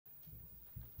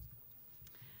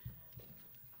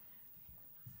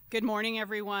Good morning,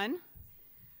 everyone.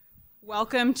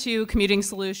 Welcome to Commuting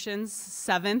Solutions'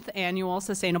 7th Annual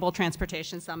Sustainable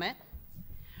Transportation Summit.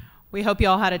 We hope you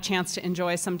all had a chance to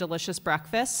enjoy some delicious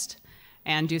breakfast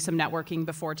and do some networking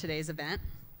before today's event.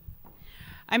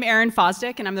 I'm Erin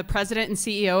Fosdick, and I'm the President and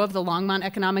CEO of the Longmont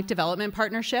Economic Development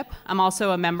Partnership. I'm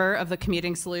also a member of the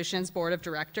Commuting Solutions Board of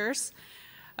Directors.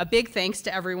 A big thanks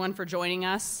to everyone for joining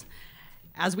us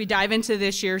as we dive into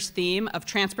this year's theme of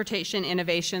transportation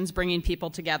innovations bringing people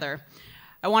together.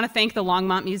 I want to thank the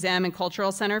Longmont Museum and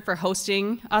Cultural Center for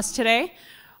hosting us today.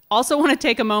 Also want to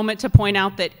take a moment to point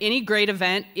out that any great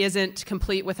event isn't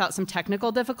complete without some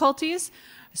technical difficulties.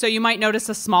 So you might notice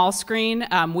a small screen.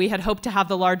 We had hoped to have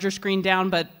the larger screen down,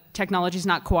 but technology's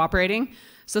not cooperating.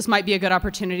 So this might be a good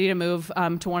opportunity to move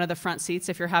to one of the front seats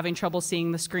if you're having trouble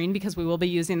seeing the screen, because we will be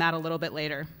using that a little bit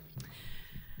later.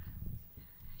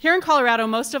 Here in Colorado,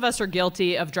 most of us are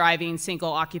guilty of driving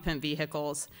single-occupant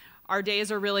vehicles. Our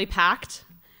days are really packed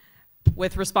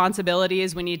with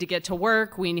responsibilities. We need to get to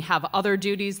work, we have other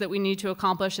duties that we need to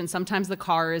accomplish, and sometimes the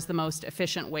car is the most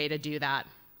efficient way to do that.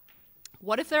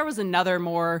 What if there was another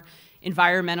more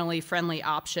environmentally friendly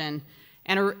option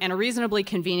and a reasonably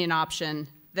convenient option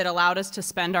that allowed us to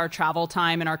spend our travel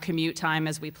time and our commute time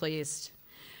as we pleased,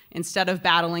 instead of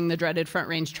battling the dreaded Front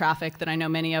Range traffic that I know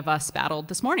many of us battled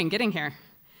this morning getting here?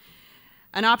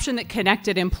 An option that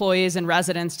connected employees and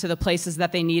residents to the places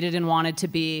that they needed and wanted to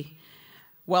be,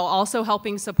 while also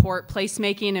helping support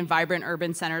placemaking in vibrant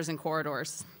urban centers and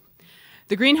corridors.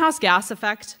 The greenhouse gas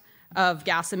effect of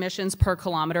gas emissions per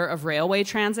kilometer of railway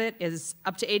transit is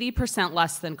up to 80%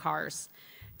 less than cars.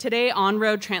 Today,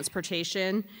 on-road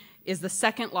transportation is the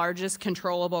second largest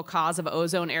controllable cause of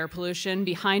ozone air pollution,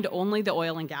 behind only the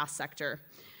oil and gas sector.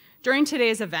 During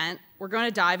today's event, we're going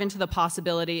to dive into the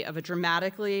possibility of a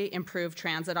dramatically improved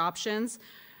transit options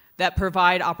that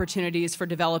provide opportunities for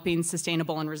developing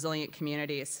sustainable and resilient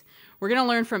communities. We're going to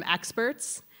learn from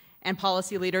experts and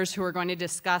policy leaders who are going to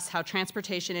discuss how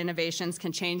transportation innovations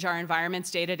can change our environments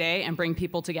day to day and bring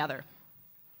people together.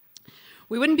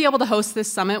 We wouldn't be able to host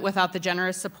this summit without the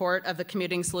generous support of the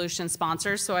Commuting Solutions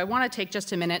sponsors, so I want to take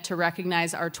just a minute to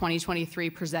recognize our 2023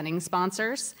 presenting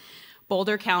sponsors: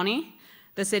 Boulder County,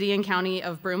 the City and County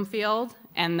of Broomfield,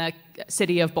 and the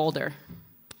City of Boulder.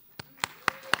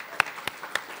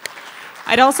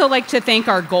 I'd also like to thank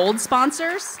our gold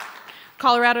sponsors: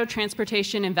 Colorado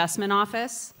Transportation Investment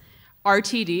Office,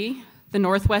 RTD, the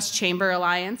Northwest Chamber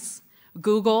Alliance,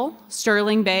 Google,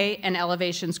 Sterling Bay, and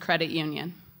Elevations Credit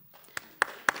Union.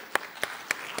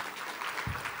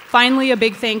 Finally, a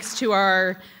big thanks to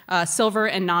our silver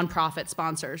and nonprofit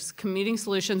sponsors. Commuting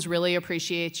Solutions really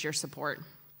appreciates your support.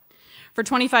 For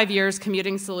 25 years,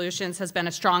 Commuting Solutions has been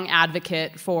a strong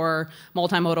advocate for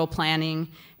multimodal planning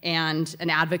and an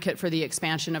advocate for the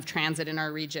expansion of transit in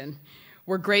our region.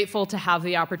 We're grateful to have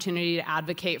the opportunity to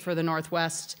advocate for the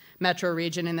Northwest Metro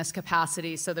region in this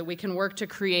capacity so that we can work to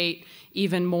create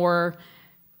even more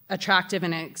attractive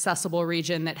and accessible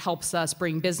region that helps us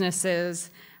bring businesses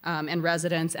and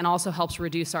residents, and also helps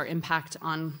reduce our impact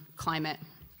on climate.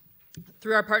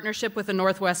 Through our partnership with the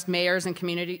Northwest Mayors and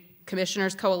Community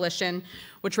Commissioners Coalition,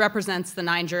 which represents the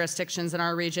 9 jurisdictions in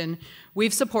our region,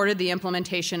 we've supported the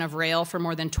implementation of rail for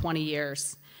more than 20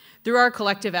 years. Through our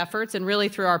collective efforts and really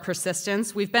through our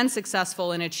persistence, we've been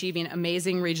successful in achieving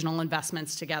amazing regional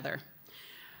investments together.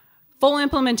 Full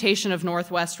implementation of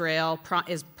Northwest Rail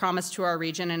is promised to our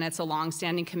region, and it's a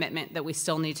long-standing commitment that we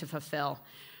still need to fulfill.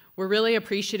 We're really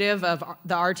appreciative of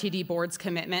the RTD Board's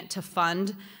commitment to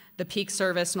fund the Peak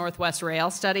Service Northwest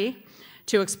Rail study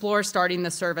to explore starting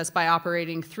the service by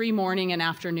operating 3 morning and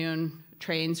afternoon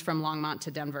trains from Longmont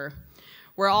to Denver.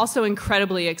 We're also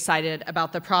incredibly excited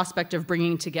about the prospect of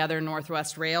bringing together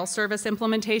Northwest Rail service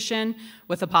implementation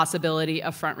with the possibility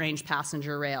of Front Range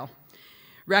passenger rail.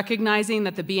 Recognizing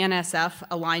that the BNSF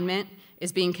alignment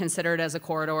is being considered as a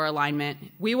corridor alignment,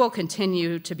 we will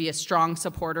continue to be a strong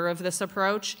supporter of this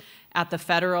approach at the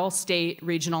federal, state,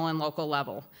 regional, and local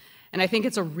level. And I think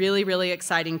it's a really, really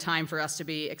exciting time for us to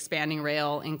be expanding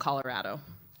rail in Colorado.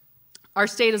 Our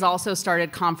state has also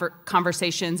started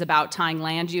conversations about tying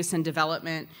land use and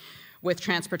development with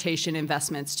transportation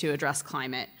investments to address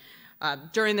climate.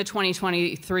 During the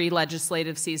 2023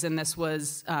 legislative season, this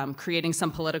was creating some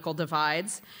political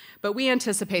divides, but we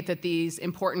anticipate that these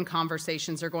important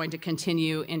conversations are going to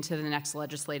continue into the next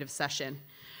legislative session.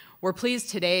 We're pleased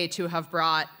today to have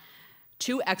brought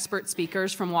 2 expert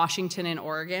speakers from Washington and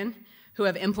Oregon who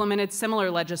have implemented similar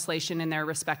legislation in their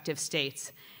respective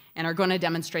states and are going to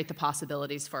demonstrate the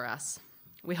possibilities for us.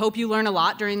 We hope you learn a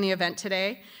lot during the event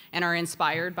today and are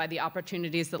inspired by the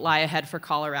opportunities that lie ahead for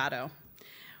Colorado.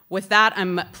 With that,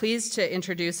 I'm pleased to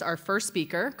introduce our first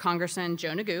speaker, Congressman Joe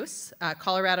Neguse,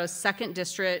 Colorado's 2nd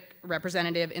District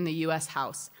Representative in the U.S.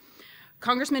 House.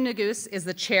 Congressman Neguse is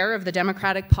the chair of the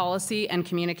Democratic Policy and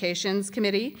Communications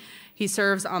Committee. He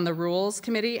serves on the Rules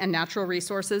Committee and Natural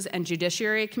Resources and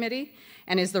Judiciary Committee,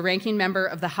 and is the ranking member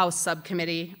of the House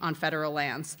Subcommittee on Federal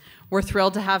Lands. We're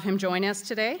thrilled to have him join us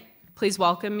today. Please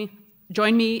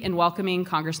join me in welcoming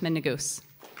Congressman Neguse.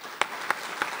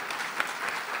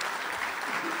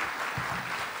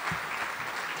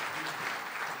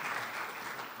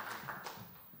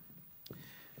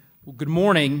 Well, good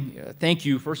morning. Thank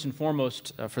you, first and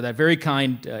foremost, for that very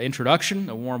kind introduction,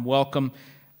 a warm welcome.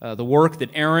 The work that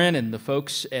Aaron and the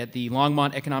folks at the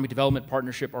Longmont Economic Development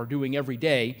Partnership are doing every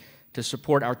day to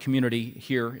support our community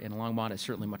here in Longmont is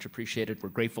certainly much appreciated. We're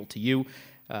grateful to you,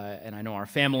 and I know our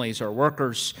families, our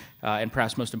workers, and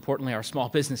perhaps most importantly, our small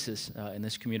businesses in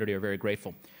this community are very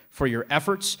grateful for your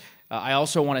efforts. I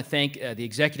also want to thank the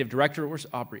executive director. Where's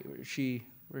Aubrey? Where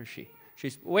is she?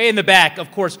 She's way in the back,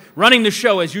 of course, running the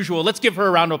show as usual. Let's give her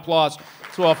a round of applause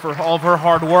as well for all of her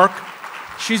hard work.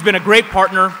 She's been a great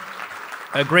partner,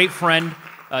 a great friend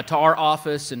to our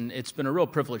office, and it's been a real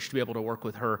privilege to be able to work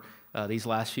with her these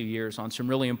last few years on some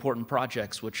really important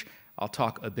projects, which I'll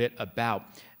talk a bit about.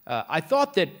 I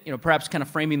thought that, perhaps kind of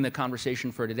framing the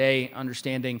conversation for today,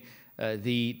 understanding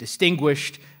the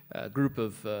distinguished group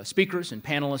of speakers and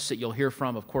panelists that you'll hear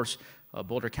from, of course,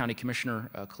 Boulder County Commissioner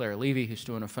Claire Levy, who's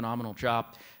doing a phenomenal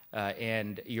job,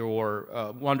 and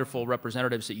your wonderful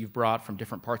representatives that you've brought from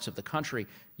different parts of the country,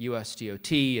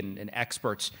 USDOT and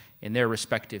experts in their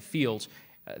respective fields,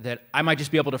 that I might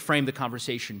just be able to frame the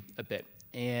conversation a bit.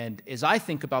 And as I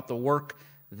think about the work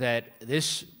that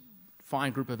this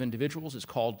fine group of individuals is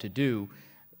called to do,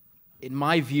 in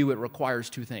my view, it requires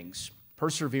two things: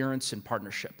 perseverance and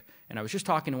partnership. And I was just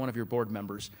talking to one of your board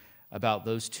members about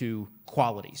those two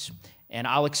qualities. And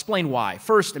I'll explain why.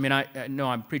 First, I know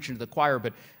I'm preaching to the choir,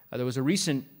 but there was a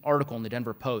recent article in the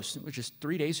Denver Post, it was just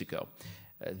 3 days ago,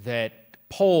 that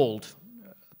polled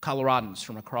Coloradoans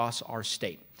from across our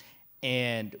state.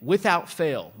 And without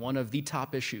fail, one of the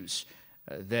top issues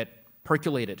that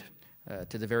percolated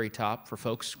to the very top for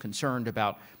folks concerned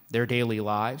about their daily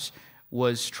lives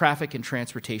was traffic and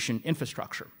transportation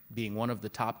infrastructure, being one of the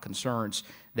top concerns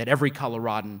that every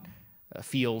Coloradan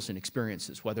feels and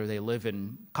experiences, whether they live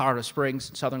in Colorado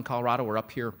Springs, southern Colorado, or up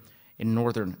here in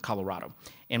northern Colorado.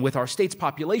 And with our state's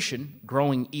population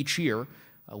growing each year,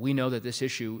 we know that this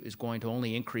issue is going to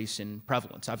only increase in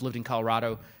prevalence. I've lived in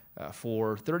Colorado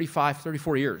for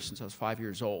 34 years, since I was 5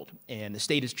 years old, and the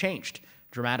state has changed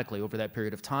dramatically over that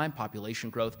period of time. Population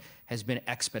growth has been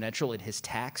exponential. It has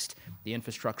taxed the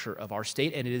infrastructure of our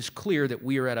state, and it is clear that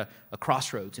we are at a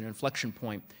crossroads, an inflection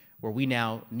point, where we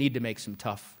now need to make some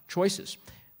tough choices.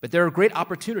 But there are great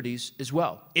opportunities as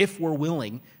well, if we're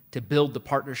willing to build the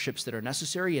partnerships that are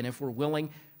necessary and if we're willing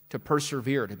to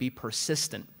persevere, to be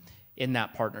persistent in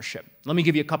that partnership. Let me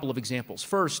give you a couple of examples.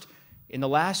 First, in the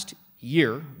last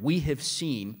year, we have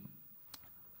seen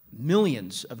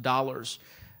millions of dollars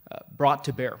brought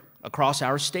to bear across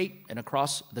our state and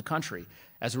across the country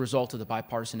as a result of the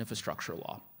bipartisan infrastructure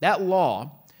law. That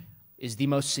law is the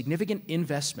most significant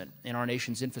investment in our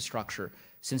nation's infrastructure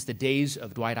since the days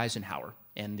of Dwight Eisenhower,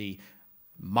 and the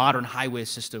modern highway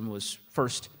system was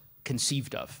first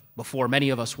conceived of before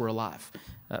many of us were alive.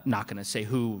 I'm not going to say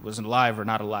who wasn't alive or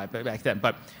not alive back then,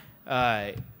 but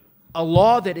a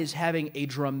law that is having a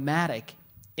dramatic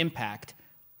impact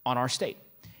on our state.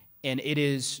 And it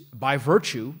is by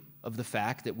virtue of the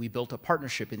fact that we built a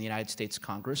partnership in the United States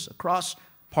Congress across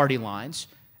party lines,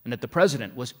 and that the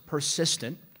president was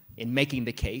persistent in making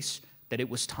the case that it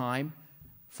was time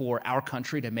for our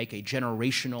country to make a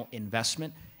generational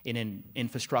investment in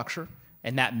infrastructure.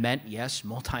 And that meant, yes,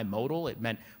 multimodal. It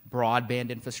meant broadband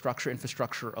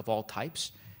infrastructure of all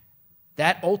types.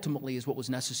 That ultimately is what was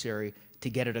necessary to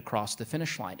get it across the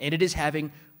finish line. And it is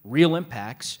having real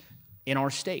impacts in our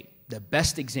state. The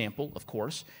best example, of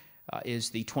course, is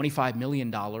the $25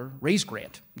 million RAISE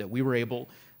grant that we were able,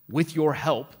 with your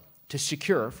help, to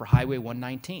secure for Highway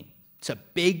 119. It's a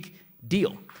big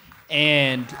deal.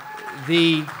 And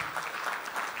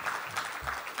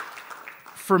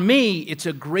for me, it's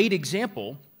a great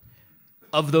example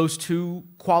of those two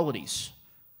qualities,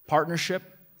 partnership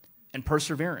and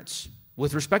perseverance.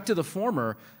 With respect to the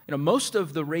former, most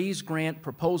of the RAISE grant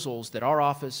proposals that our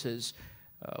office has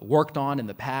worked on in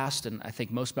the past, and I think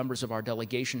most members of our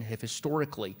delegation have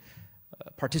historically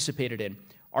participated in,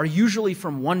 are usually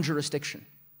from one jurisdiction.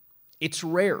 It's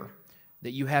rare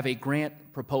that you have a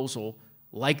grant proposal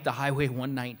like the Highway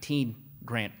 119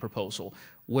 grant proposal,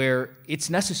 where it's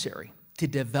necessary to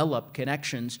develop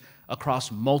connections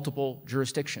across multiple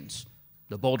jurisdictions.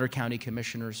 The Boulder County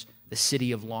Commissioners, the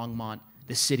City of Longmont,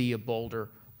 the City of Boulder,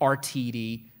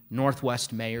 RTD,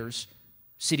 Northwest Mayors,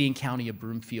 City and County of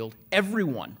Broomfield,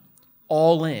 everyone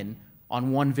all in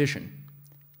on one vision.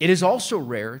 It is also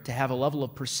rare to have a level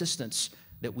of persistence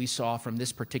that we saw from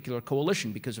this particular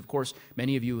coalition because, of course,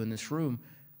 many of you in this room,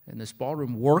 in this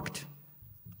ballroom, worked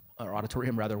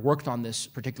on this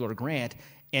particular grant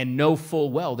and know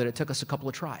full well that it took us a couple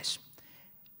of tries.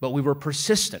 But we were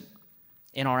persistent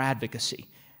in our advocacy.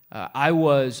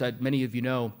 Many of you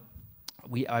know,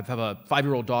 I have a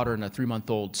 5-year-old daughter and a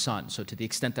 3-month-old son, so to the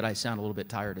extent that I sound a little bit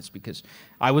tired, it's because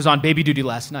I was on baby duty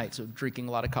last night, so drinking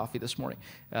a lot of coffee this morning,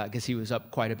 because he was up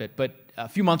quite a bit. But a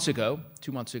few months ago,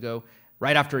 2 months ago,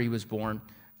 right after he was born,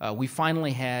 we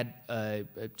finally had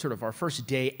sort of our first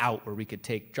day out where we could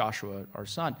take Joshua, our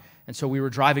son. And so we were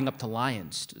driving up to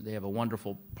Lyons. They have a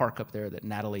wonderful park up there that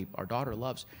Natalie, our daughter,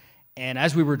 loves. And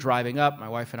as we were driving up, my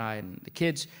wife and I and the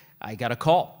kids, I got a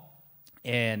call.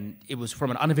 And it was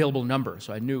from an unavailable number,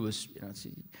 so I knew it was it's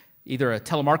either a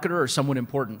telemarketer or someone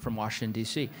important from Washington,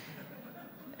 D.C.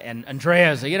 And Andrea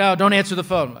was like, don't answer the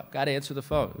phone. I've got to answer the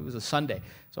phone. It was a Sunday.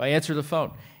 So I answered the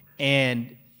phone.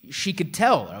 And she could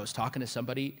tell that I was talking to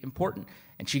somebody important.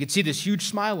 And she could see this huge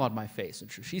smile on my face.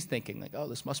 And she's thinking, like, oh,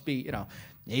 this must be,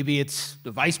 maybe it's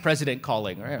the vice president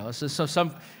calling. Or, this is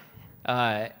some.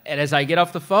 And as I get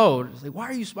off the phone, I was like, why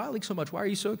are you smiling so much? Why are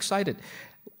you so excited?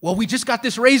 Well, we just got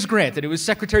this raise grant, and it was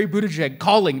Secretary Buttigieg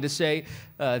calling to say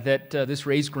that this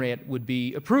raise grant would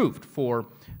be approved for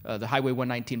the Highway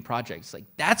 119 project. It's like,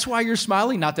 that's why you're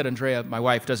smiling? Not that Andrea, my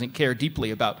wife, doesn't care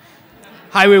deeply about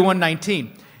Highway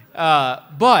 119.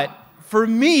 But for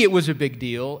me, it was a big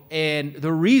deal, and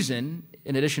the reason,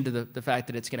 in addition to the fact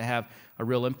that it's going to have a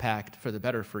real impact for the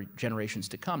better for generations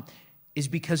to come, is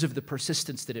because of the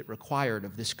persistence that it required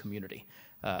of this community.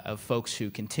 Of folks who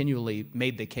continually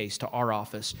made the case to our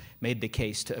office, made the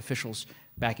case to officials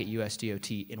back at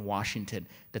USDOT in Washington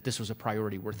that this was a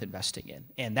priority worth investing in.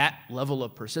 And that level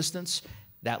of persistence,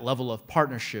 that level of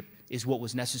partnership is what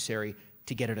was necessary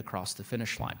to get it across the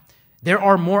finish line. There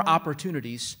are more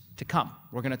opportunities to come.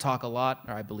 We're going to talk a lot,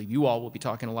 or I believe you all will be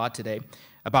talking a lot today,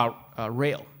 about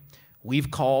rail. We've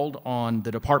called on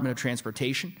the Department of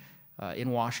Transportation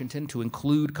in Washington to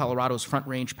include Colorado's Front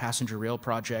Range Passenger Rail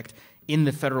Project in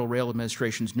the Federal Rail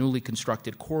Administration's newly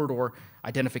constructed Corridor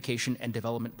Identification and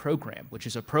Development Program, which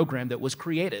is a program that was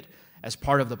created as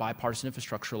part of the bipartisan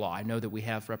infrastructure law. I know that we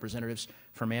have representatives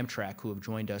from Amtrak who have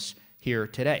joined us here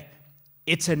today.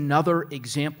 It's another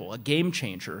example, a game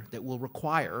changer that will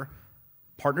require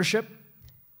partnership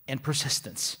and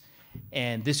persistence.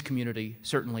 And this community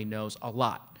certainly knows a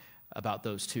lot about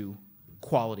those two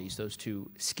qualities, those two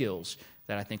skills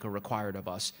that I think are required of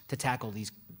us to tackle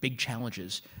these big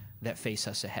challenges that face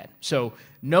us ahead. So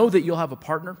know that you'll have a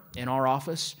partner in our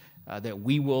office, that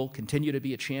we will continue to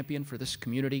be a champion for this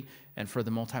community and for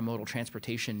the multimodal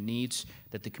transportation needs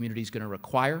that the community is going to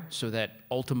require so that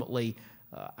ultimately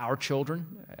our children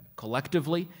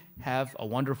collectively have a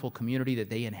wonderful community that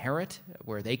they inherit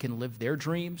where they can live their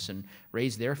dreams and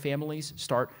raise their families,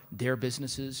 start their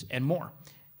businesses, and more.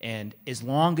 And as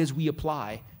long as we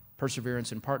apply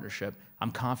perseverance and partnership,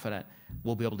 I'm confident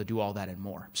we'll be able to do all that and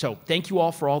more. So thank you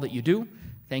all for all that you do.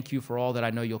 Thank you for all that I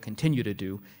know you'll continue to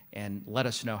do, and let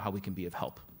us know how we can be of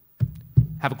help.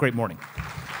 Have a great morning.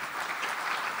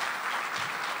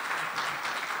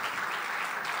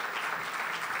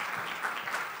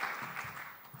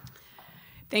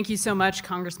 Thank you so much,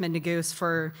 Congressman Neguse,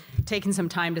 for taking some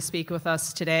time to speak with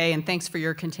us today, and thanks for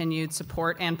your continued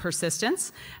support and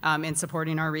persistence in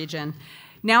supporting our region.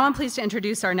 Now I'm pleased to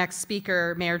introduce our next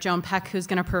speaker, Mayor Joan Peck, who's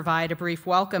going to provide a brief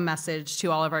welcome message to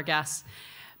all of our guests.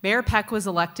 Mayor Peck was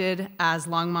elected as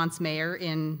Longmont's mayor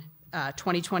in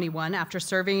 2021 after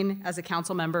serving as a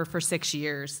council member for 6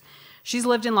 years. She's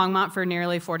lived in Longmont for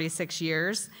nearly 46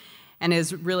 years and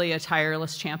is really a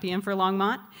tireless champion for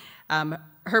Longmont.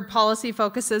 Her policy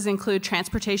focuses include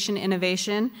transportation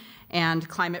innovation and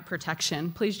climate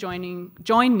protection. Please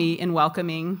join me in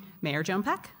welcoming Mayor Joan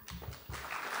Peck.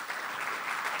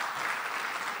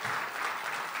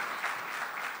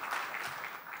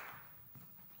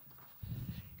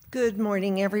 Good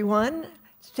morning, everyone.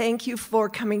 Thank you for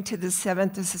coming to the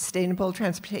 7th Sustainable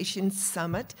Transportation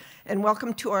Summit, and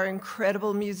welcome to our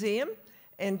incredible museum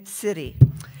and city.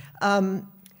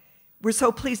 We're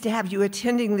so pleased to have you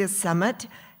attending this summit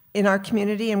in our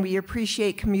community, and we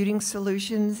appreciate Commuting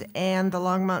Solutions and the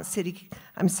Longmont City,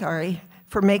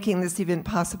 for making this event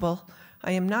possible.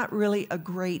 I am not really a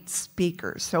great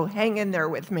speaker, so hang in there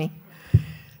with me.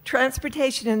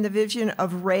 Transportation and the vision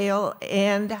of rail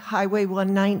and Highway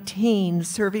 119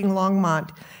 serving Longmont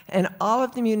and all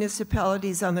of the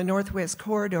municipalities on the Northwest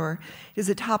Corridor is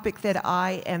a topic that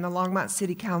I and the Longmont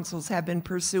City Councils have been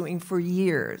pursuing for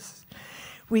years.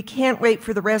 We can't wait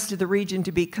for the rest of the region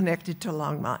to be connected to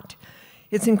Longmont.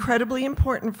 It's incredibly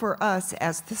important for us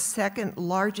as the second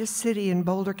largest city in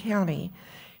Boulder County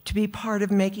to be part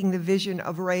of making the vision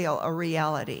of rail a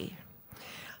reality.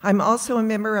 I'm also a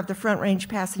member of the Front Range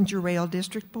Passenger Rail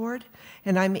District Board,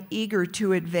 and I'm eager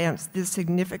to advance this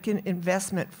significant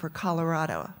investment for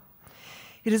Colorado.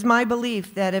 It is my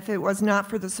belief that if it was not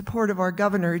for the support of our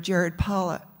Governor, Jared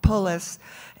Polis,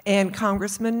 and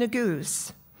Congressman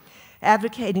Neguse,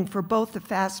 advocating for both the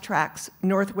Fast Track's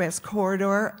Northwest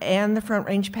Corridor and the Front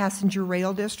Range Passenger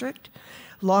Rail District,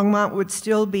 Longmont would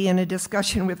still be in a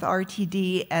discussion with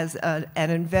RTD as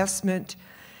an investment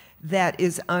that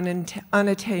is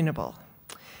unattainable.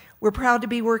 We're proud to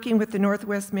be working with the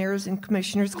Northwest Mayors and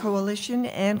Commissioners Coalition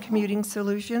and Commuting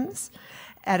Solutions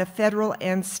at a federal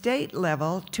and state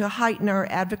level to heighten our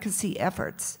advocacy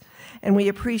efforts. And we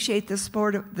appreciate the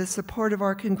support of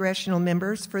our congressional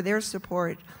members for their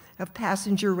support of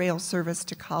passenger rail service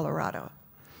to Colorado.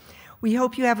 We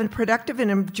hope you have a productive and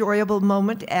enjoyable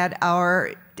moment at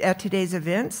today's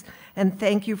events, and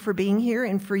thank you for being here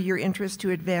and for your interest to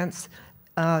advance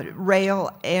rail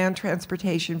and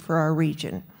transportation for our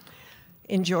region.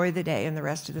 Enjoy the day and the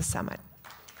rest of the summit.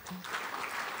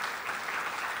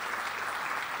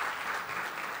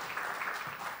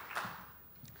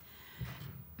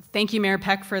 Thank you, Mayor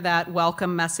Peck, for that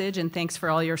welcome message, and thanks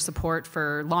for all your support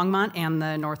for Longmont and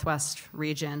the Northwest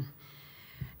region.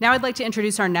 Now I'd like to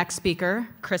introduce our next speaker,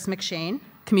 Chris McShane,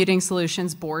 Commuting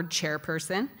Solutions Board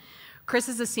Chairperson. Chris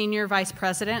is a Senior Vice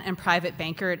President and Private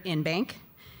Banker at InBank.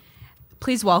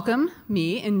 Please welcome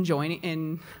me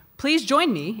please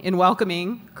join me in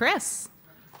welcoming Chris.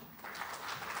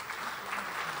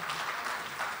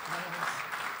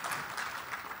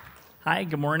 Hi,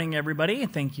 good morning, everybody.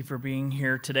 Thank you for being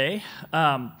here today.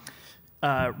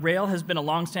 Rail has been a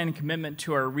longstanding commitment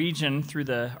to our region through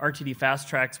the RTD Fast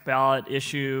Tracks ballot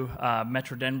issue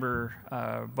Metro Denver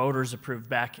voters approved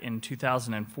back in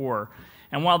 2004.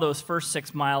 And while those first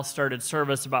 6 miles started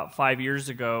service about 5 years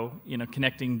ago,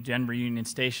 connecting Denver Union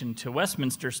Station to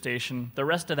Westminster Station, the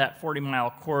rest of that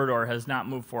 40-mile corridor has not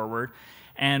moved forward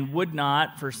and would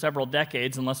not for several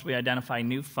decades unless we identify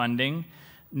new funding,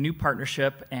 new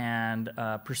partnership, and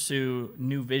pursue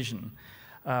new vision.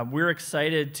 We're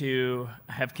excited to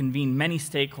have convened many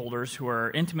stakeholders who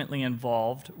are intimately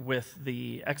involved with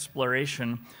the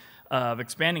exploration of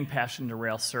expanding passenger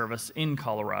rail service in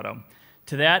Colorado.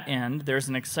 To that end, there's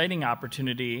an exciting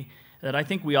opportunity that I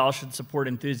think we all should support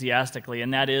enthusiastically,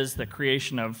 and that is the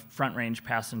creation of Front Range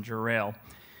Passenger Rail.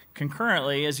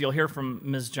 Concurrently, as you'll hear from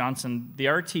Ms. Johnson, the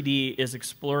RTD is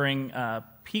exploring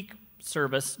peak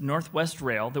service Northwest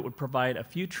Rail that would provide a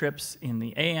few trips in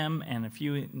the AM and a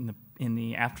few in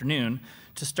the afternoon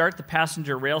to start the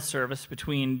passenger rail service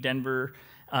between Denver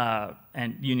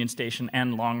and Union Station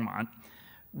and Longmont.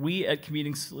 We at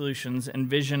Commuting Solutions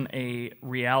envision a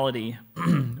reality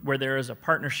where there is a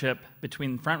partnership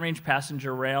between Front Range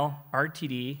Passenger Rail,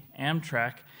 RTD,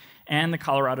 Amtrak, and the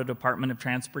Colorado Department of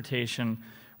Transportation,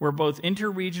 where both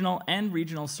interregional and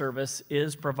regional service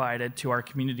is provided to our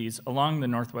communities along the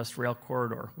Northwest Rail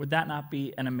Corridor. Would that not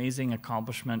be an amazing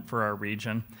accomplishment for our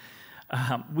region?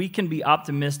 We can be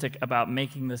optimistic about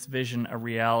making this vision a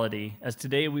reality, as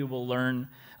today we will learn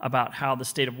about how the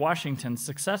state of Washington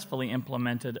successfully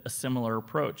implemented a similar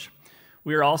approach.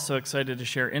 We are also excited to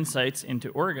share insights into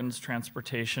Oregon's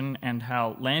transportation and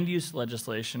how land use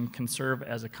legislation can serve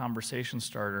as a conversation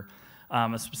starter,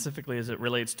 specifically as it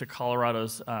relates to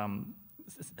Colorado's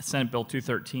Senate Bill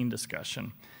 213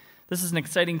 discussion. This is an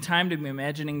exciting time to be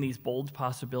imagining these bold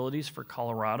possibilities for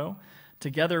Colorado.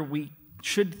 Together, we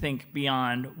should think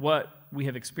beyond what we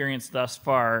have experienced thus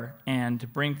far and to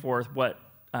bring forth what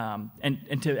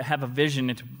and to have a vision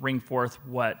and to bring forth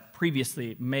what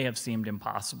previously may have seemed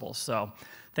impossible. So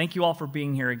thank you all for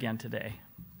being here again today.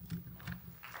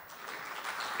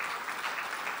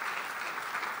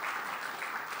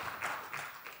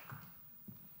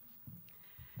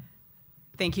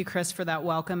 Thank you, Chris, for that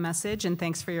welcome message, and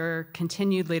thanks for your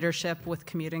continued leadership with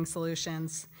Commuting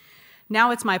Solutions.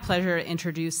 Now it's my pleasure to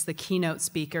introduce the keynote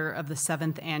speaker of the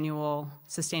 7th Annual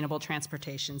Sustainable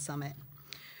Transportation Summit.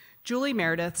 Julie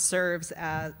Meredith serves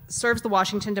the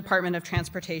Washington Department of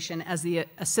Transportation as the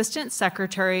Assistant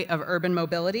Secretary of Urban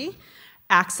Mobility,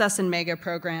 Access and Mega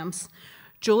Programs.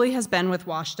 Julie has been with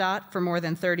WashDOT for more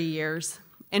than 30 years.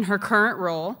 In her current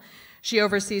role, she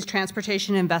oversees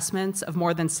transportation investments of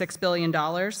more than $6 billion,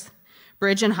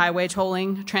 bridge and highway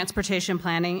tolling, transportation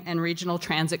planning, and regional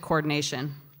transit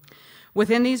coordination.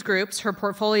 Within these groups, her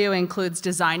portfolio includes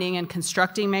designing and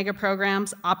constructing mega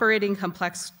programs, operating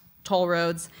complex toll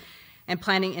roads, and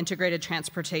planning integrated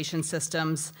transportation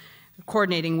systems,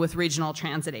 coordinating with regional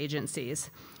transit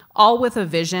agencies, all with a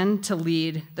vision to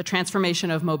lead the transformation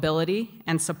of mobility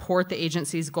and support the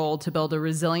agency's goal to build a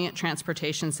resilient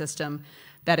transportation system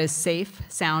that is safe,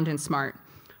 sound, and smart.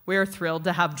 We are thrilled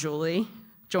to have Julie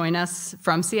join us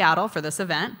from Seattle for this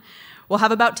event. We'll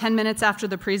have about 10 minutes after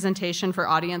the presentation for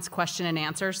audience question and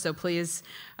answer, so please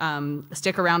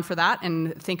stick around for that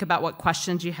and think about what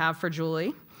questions you have for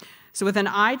Julie. So with an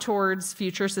eye towards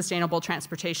future sustainable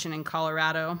transportation in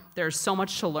Colorado, there's so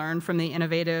much to learn from the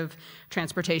innovative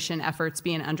transportation efforts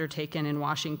being undertaken in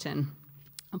Washington.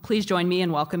 Please join me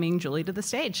in welcoming Julie to the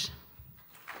stage.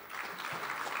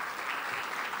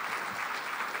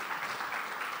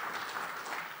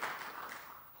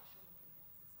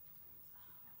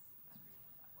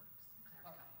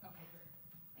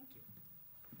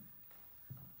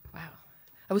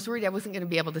 I was worried I wasn't going to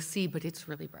be able to see, but it's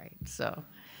really bright. So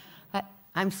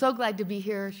I'm so glad to be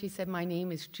here. She said my name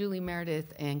is Julie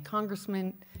Meredith, and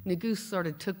Congressman Neguse sort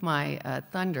of took my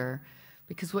thunder,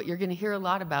 because what you're going to hear a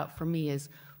lot about from me is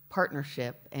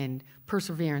partnership, and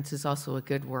perseverance is also a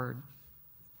good word.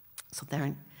 So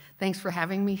thanks for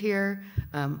having me here.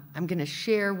 I'm going to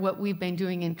share what we've been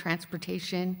doing in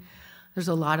transportation. There's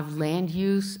a lot of land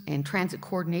use and transit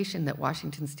coordination that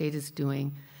Washington State is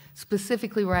doing,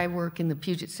 specifically where I work in the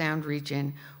Puget Sound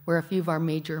region, where a few of our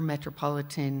major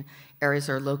metropolitan areas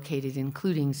are located,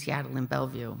 including Seattle and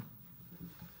Bellevue.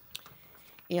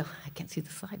 Yeah, I can't see the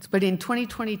slides. But in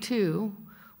 2022,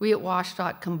 we at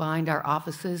WashDOT combined our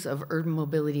offices of Urban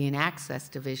Mobility and Access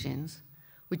divisions,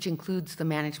 which includes the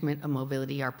Management of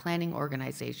Mobility, our planning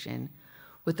organization,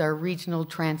 with our Regional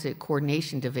Transit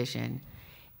Coordination division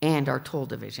and our toll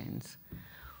divisions,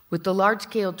 with the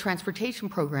large-scale transportation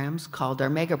programs called our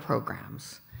mega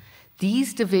programs.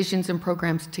 These divisions and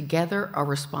programs together are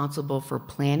responsible for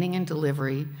planning and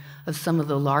delivery of some of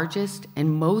the largest and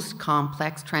most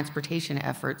complex transportation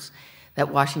efforts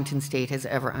that Washington State has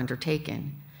ever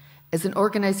undertaken. As an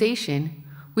organization,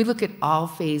 we look at all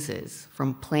phases,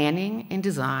 from planning and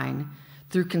design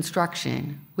through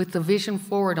construction, with the vision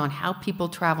forward on how people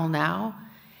travel now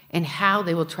and how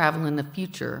they will travel in the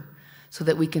future, so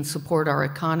that we can support our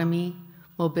economy,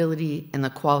 mobility, and the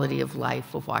quality of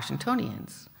life of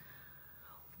Washingtonians.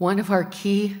 One of our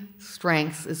key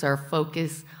strengths is our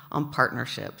focus on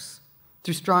partnerships.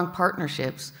 Through strong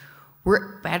partnerships,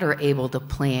 we're better able to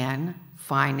plan,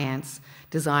 finance,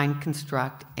 design,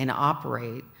 construct, and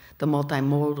operate the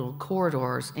multimodal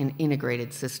corridors and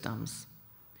integrated systems.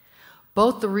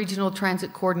 Both the Regional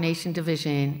Transit Coordination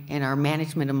Division and our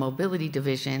Management of Mobility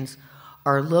divisions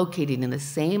are located in the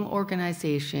same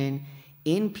organization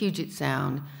in Puget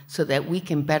Sound, so that we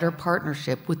can better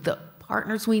partnership with the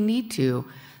partners we need to,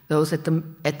 those at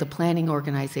the planning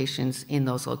organizations in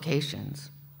those locations.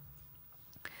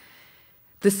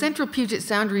 The central Puget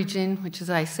Sound region, which, as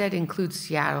I said, includes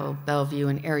Seattle, Bellevue,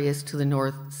 and areas to the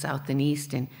north, south, and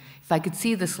east, and if I could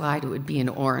see the slide, it would be in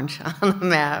orange on the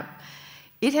map.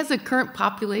 It has a current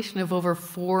population of over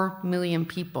 4 million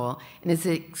people and is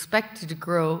expected to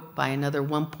grow by another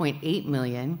 1.8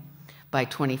 million by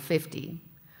 2050.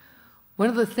 One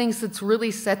of the things that's really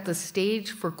set the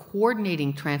stage for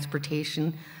coordinating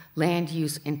transportation, land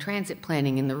use, and transit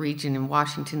planning in the region in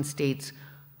Washington State's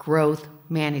Growth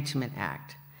Management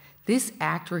Act. This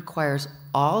act requires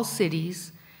all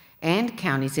cities and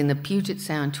counties in the Puget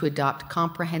Sound to adopt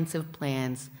comprehensive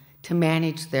plans to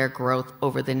manage their growth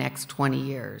over the next 20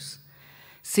 years.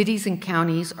 Cities and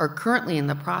counties are currently in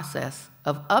the process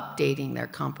of updating their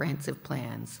comprehensive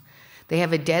plans. They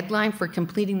have a deadline for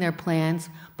completing their plans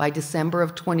by December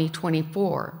of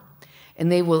 2024,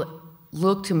 and they will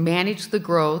look to manage the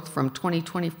growth from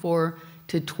 2024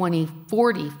 to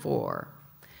 2044.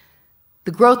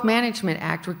 The Growth Management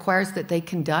Act requires that they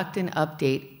conduct an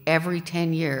update every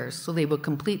 10 years, so they will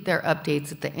complete their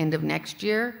updates at the end of next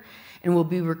year and will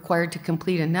be required to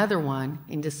complete another one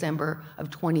in December of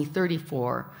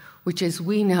 2034, which, as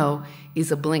we know,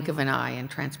 is a blink of an eye in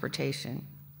transportation.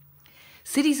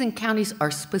 Cities and counties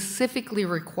are specifically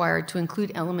required to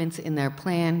include elements in their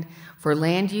plan for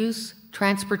land use,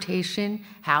 transportation,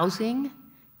 housing,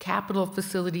 capital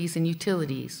facilities, and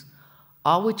utilities,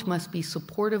 all which must be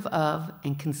supportive of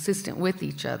and consistent with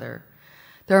each other.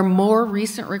 There are more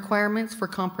recent requirements for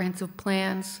comprehensive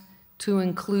plans to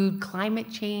include climate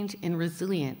change and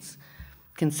resilience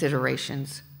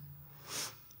considerations.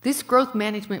 This growth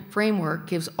management framework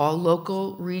gives all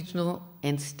local, regional,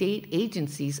 and state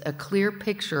agencies a clear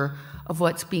picture of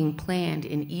what's being planned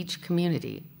in each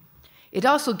community. It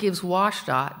also gives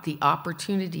WashDOT the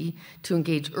opportunity to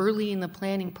engage early in the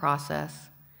planning process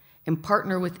and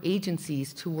partner with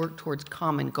agencies to work towards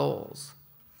common goals.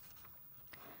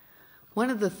 One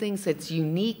of the things that's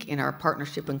unique in our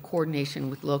partnership and coordination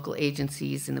with local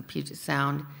agencies in the Puget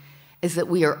Sound is that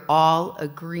we are all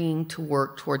agreeing to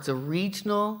work towards a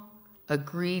regional,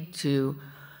 agreed to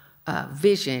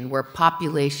vision where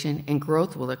population and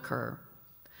growth will occur.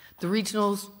 The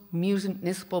regional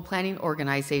municipal planning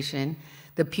organization,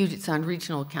 the Puget Sound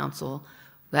Regional Council,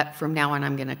 that from now on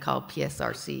I'm going to call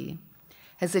PSRC,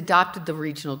 has adopted the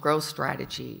regional growth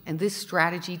strategy, and this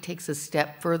strategy takes a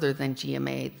step further than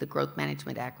GMA, the Growth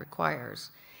Management Act, requires.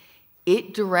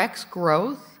 It directs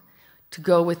growth to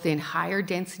go within higher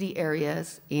density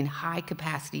areas in high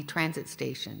capacity transit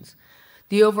stations.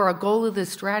 The overall goal of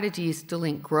this strategy is to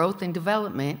link growth and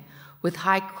development with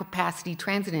high capacity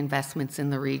transit investments in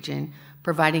the region,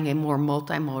 providing a more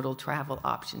multimodal travel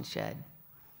option shed.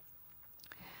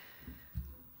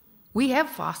 We have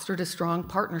fostered a strong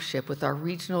partnership with our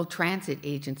regional transit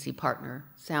agency partner,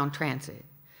 Sound Transit.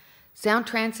 Sound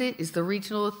Transit is the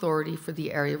regional authority for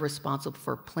the area responsible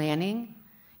for planning,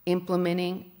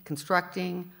 implementing,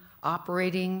 constructing,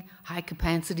 operating high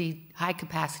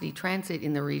capacity transit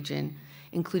in the region,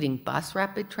 including bus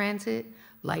rapid transit,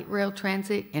 light rail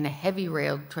transit, and a heavy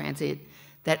rail transit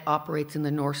that operates in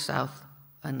the north-south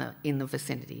in the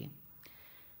vicinity.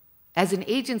 As an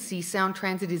agency, Sound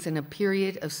Transit is in a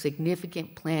period of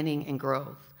significant planning and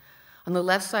growth. On the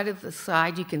left side of the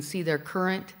slide, you can see their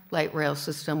current light rail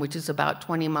system, which is about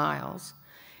 20 miles.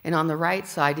 And on the right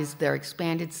side is their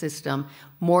expanded system,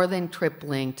 more than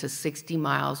tripling to 60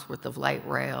 miles worth of light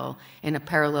rail and a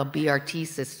parallel BRT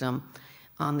system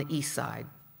on the east side.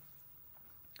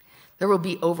 There will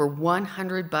be over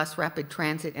 100 bus rapid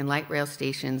transit and light rail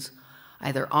stations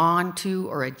either on to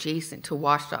or adjacent to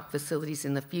WashDOT facilities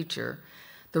in the future.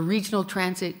 The Regional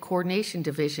Transit Coordination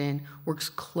Division works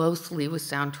closely with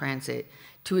Sound Transit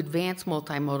to advance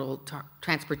multimodal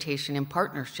transportation in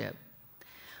partnership,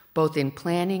 both in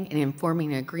planning and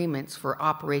informing agreements for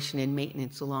operation and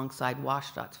maintenance alongside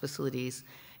WashDOT's facilities.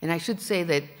 And I should say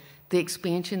that the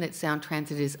expansion that Sound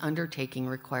Transit is undertaking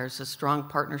requires a strong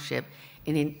partnership,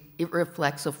 and it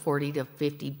reflects a $40 to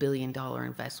 $50 billion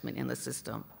investment in the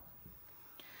system.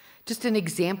 Just an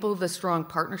example of the strong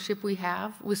partnership we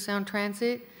have with Sound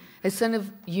Transit. As some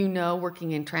of you know,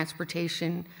 working in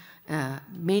transportation,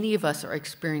 many of us are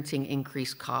experiencing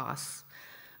increased costs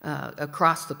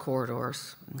across the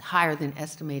corridors, higher than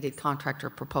estimated contractor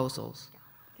proposals.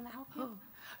 Can I help you?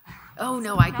 Oh,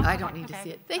 no, I don't need to see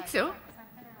it. Thanks, so.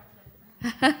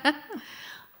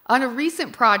 On a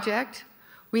recent project,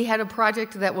 we had a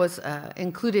project that was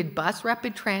included bus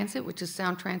rapid transit, which is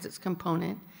Sound Transit's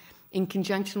component, in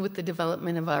conjunction with the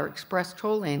development of our express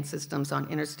toll lane systems on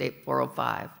Interstate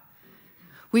 405.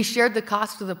 We shared the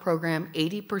cost of the program,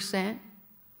 80%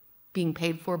 being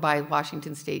paid for by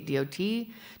Washington State DOT,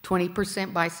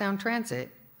 20% by Sound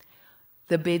Transit.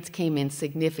 The bids came in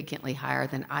significantly higher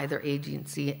than either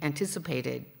agency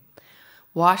anticipated.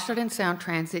 WashDOT and Sound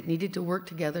Transit needed to work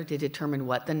together to determine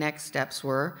what the next steps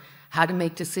were, how to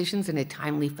make decisions in a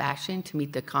timely fashion to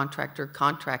meet the contractor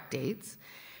contract dates.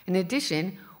 In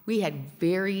addition, we had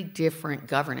very different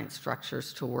governance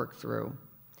structures to work through.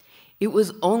 It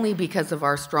was only because of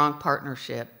our strong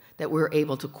partnership that we were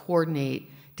able to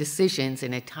coordinate decisions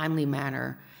in a timely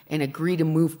manner and agree to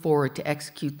move forward to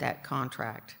execute that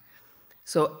contract.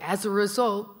 So as a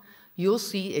result, you'll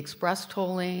see express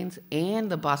toll lanes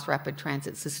and the bus rapid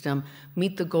transit system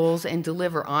meet the goals and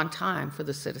deliver on time for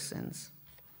the citizens.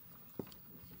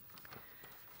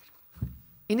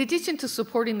 In addition to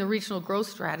supporting the regional growth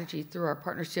strategy through our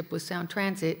partnership with Sound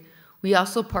Transit, we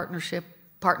also partner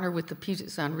with the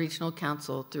Puget Sound Regional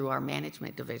Council through our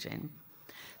management division.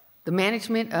 The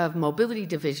Management of Mobility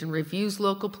Division reviews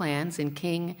local plans in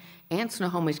King and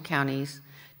Snohomish counties,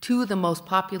 two of the most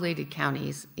populated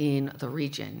counties in the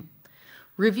region.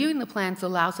 Reviewing the plans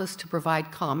allows us to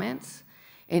provide comments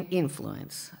and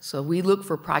influence. So we look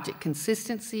for project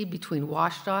consistency between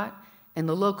WashDOT and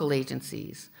the local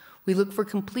agencies. We look for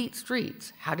complete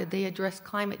streets. How did they address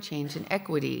climate change and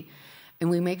equity? And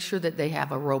we make sure that they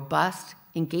have a robust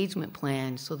engagement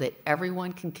plan so that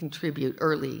everyone can contribute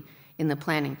early in the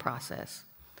planning process.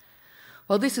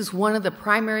 While this is one of the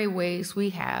primary ways we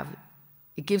have,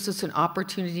 it gives us an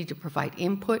opportunity to provide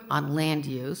input on land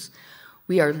use.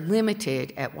 We are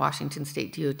limited at Washington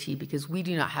State DOT because we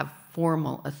do not have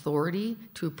formal authority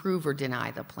to approve or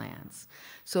deny the plans.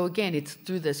 So again, it's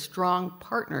through the strong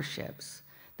partnerships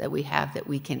that we have that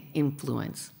we can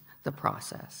influence the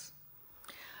process.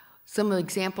 Some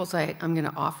examples I'm going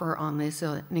to offer on this,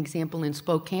 an example in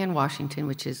Spokane, Washington,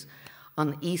 which is on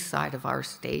the east side of our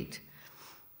state.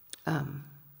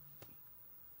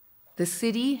 The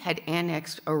city had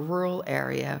annexed a rural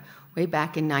area way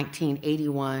back in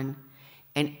 1981,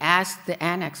 and as the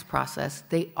annex process,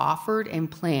 they offered and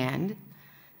planned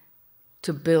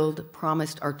to build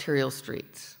promised arterial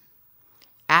streets.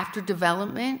 After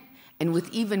development, and with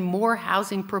even more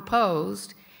housing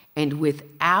proposed, and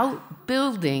without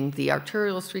building the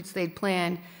arterial streets they'd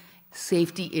planned,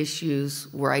 safety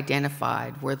issues were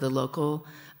identified where the local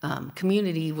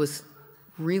community was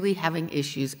really having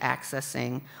issues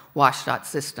accessing WashDOT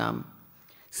system.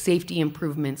 Safety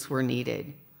improvements were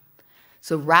needed.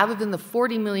 So rather than the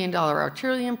 $40 million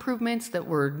arterial improvements that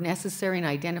were necessary and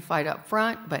identified up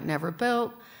front but never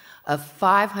built, a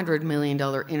 $500 million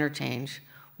interchange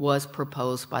was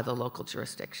proposed by the local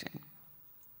jurisdiction.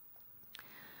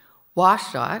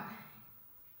 WashDOT,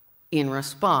 in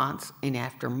response, and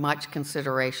after much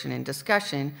consideration and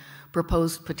discussion,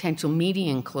 proposed potential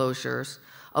median closures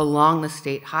along the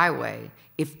state highway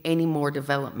if any more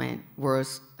development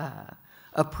was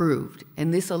approved.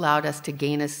 And this allowed us to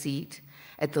gain a seat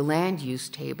at the land use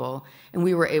table, and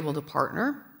we were able to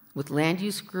partner with land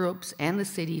use groups and the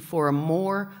city for a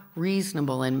more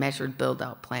reasonable and measured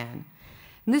build-out plan.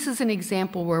 And this is an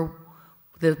example where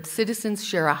the citizens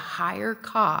share a higher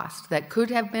cost that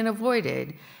could have been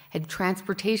avoided had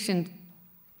transportation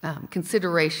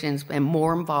considerations been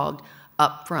more involved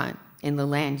up front in the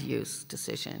land use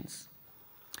decisions.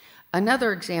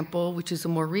 Another example, which is a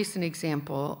more recent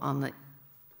example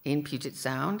in Puget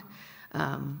Sound,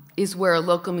 is where a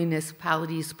local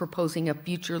municipality is proposing a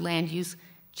future land use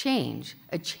change,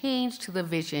 a change to the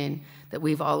vision that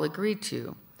we've all agreed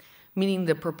to, meaning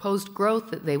the proposed growth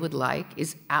that they would like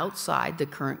is outside the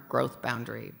current growth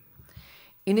boundary.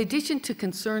 In addition to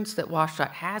concerns that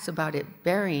WashDOT has about it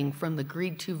varying from the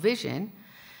agreed-to vision,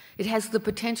 it has the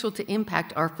potential to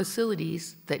impact our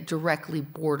facilities that directly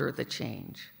border the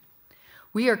change.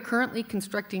 We are currently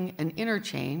constructing an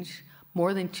interchange,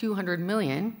 more than $200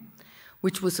 million,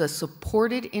 which was a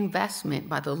supported investment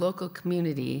by the local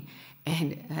community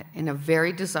and a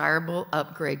very desirable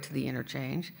upgrade to the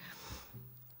interchange,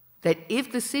 that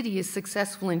if the city is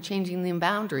successful in changing the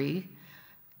boundary,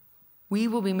 we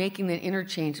will be making the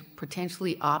interchange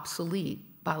potentially obsolete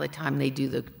by the time they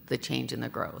do the change in the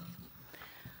growth.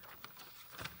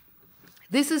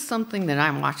 This is something that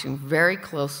I'm watching very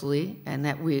closely, and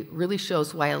that really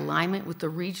shows why alignment with the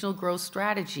regional growth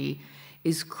strategy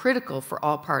is critical for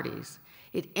all parties.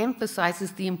 It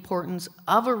emphasizes the importance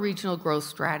of a regional growth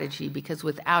strategy because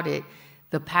without it,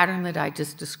 the pattern that I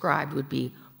just described would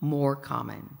be more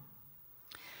common.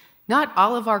 Not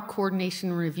all of our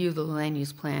coordination and review of the land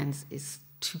use plans is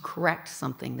to correct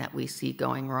something that we see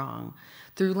going wrong.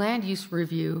 Through land use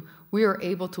review, we are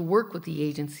able to work with the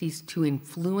agencies to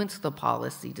influence the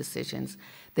policy decisions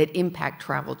that impact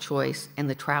travel choice and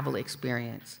the travel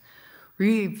experience.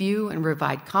 Review and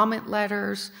provide comment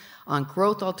letters on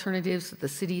growth alternatives that the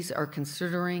cities are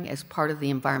considering as part of the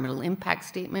environmental impact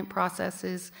statement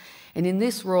processes. And in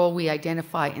this role, we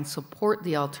identify and support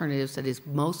the alternatives that is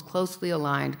most closely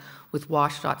aligned with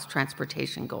WashDOT's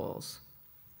transportation goals.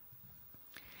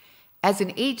 As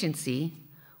an agency,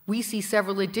 we see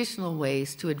several additional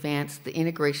ways to advance the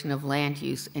integration of land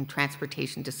use and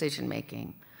transportation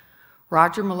decision-making.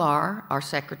 Roger Millar, our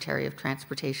Secretary of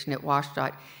Transportation at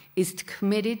WashDOT, is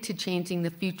committed to changing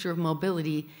the future of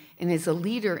mobility and is a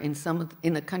leader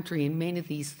in the country in many of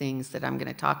these things that I'm going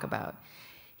to talk about.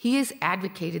 He has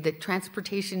advocated that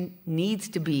transportation needs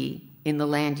to be in the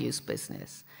land use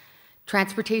business.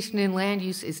 Transportation and land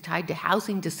use is tied to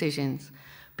housing decisions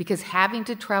because having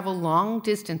to travel long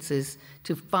distances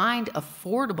to find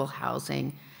affordable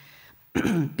housing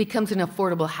becomes an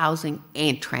affordable housing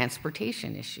and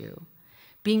transportation issue.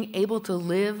 Being able to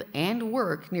live and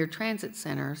work near transit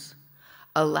centers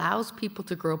allows people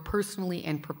to grow personally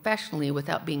and professionally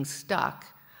without being stuck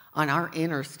on our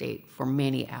interstate for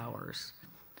many hours.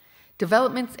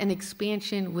 Developments and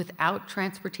expansion without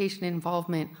transportation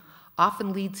involvement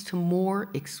often leads to more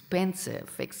expensive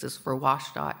fixes for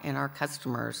WashDOT and our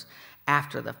customers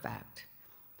after the fact.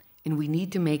 And we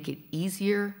need to make it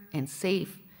easier and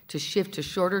safe to shift to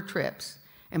shorter trips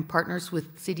and partners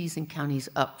with cities and counties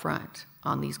up front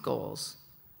on these goals.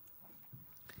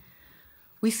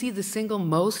 We see the single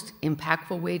most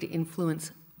impactful way to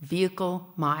influence vehicle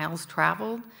miles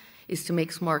traveled is to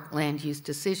make smart land use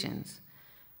decisions.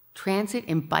 Transit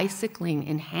and bicycling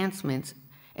enhancements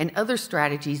and other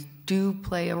strategies do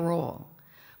play a role,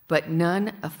 but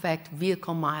none affect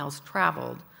vehicle miles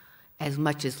traveled as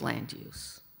much as land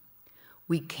use.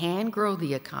 We can grow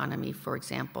the economy, for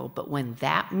example, but when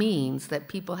that means that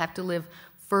people have to live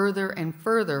further and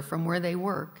further from where they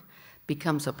work,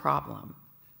 becomes a problem.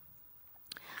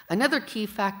 Another key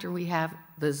factor we have,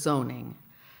 the zoning.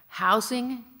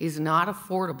 Housing is not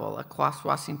affordable across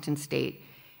Washington state,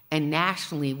 and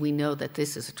nationally we know that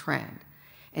this is a trend,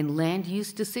 and land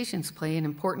use decisions play an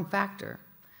important factor.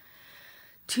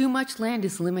 Too much land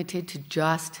is limited to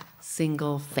just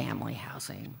single-family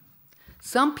housing.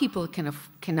 Some people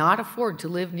cannot afford to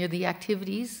live near the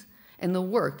activities and the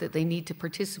work that they need to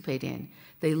participate in.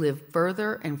 They live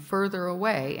further and further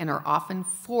away and are often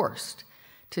forced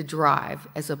to drive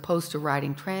as opposed to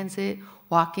riding transit,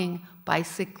 walking,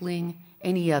 bicycling,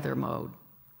 any other mode.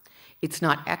 It's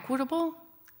not equitable,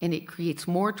 and it creates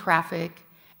more traffic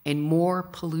and more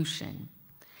pollution.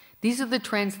 These are the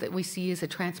trends that we see as a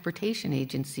transportation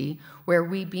agency, where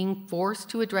we're being forced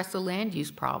to address the land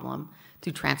use problem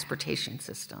through transportation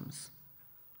systems.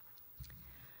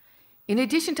 In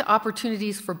addition to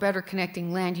opportunities for better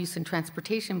connecting land use and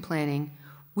transportation planning,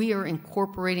 we are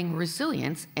incorporating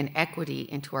resilience and equity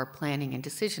into our planning and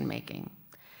decision making.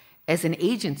 As an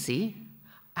agency,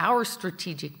 our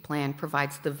strategic plan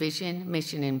provides the vision,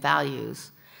 mission, and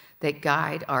values that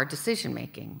guide our decision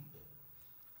making.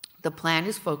 The plan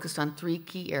is focused on 3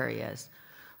 key areas: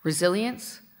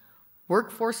 resilience,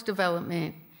 workforce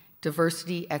development,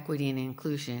 diversity, equity, and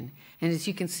inclusion. And as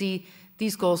you can see,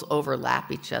 these goals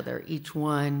overlap each other. Each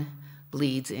one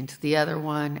bleeds into the other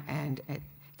one, and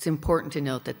it's important to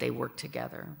note that they work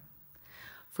together.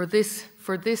 For this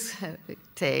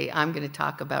day, I'm going to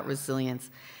talk about resilience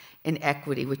and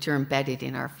equity, which are embedded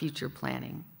in our future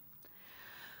planning.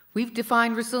 We've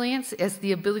defined resilience as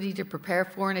the ability to prepare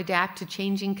for and adapt to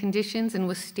changing conditions and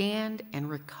withstand and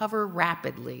recover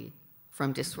rapidly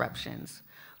from disruptions.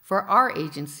 For our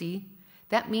agency,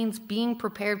 that means being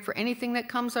prepared for anything that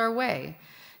comes our way,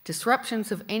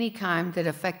 disruptions of any kind that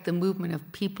affect the movement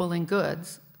of people and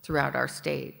goods throughout our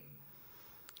state.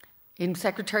 In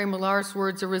Secretary Millar's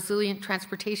words, a resilient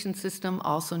transportation system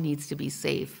also needs to be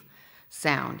safe,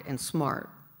 sound, and smart.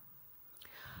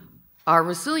 Our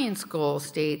resilience goal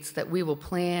states that we will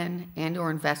plan and/or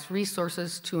invest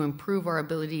resources to improve our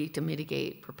ability to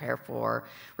mitigate, prepare for,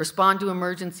 respond to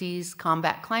emergencies,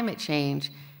 combat climate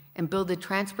change, and build a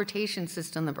transportation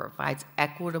system that provides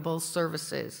equitable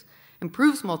services,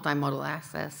 improves multimodal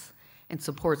access, and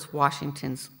supports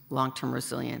Washington's long-term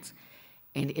resilience.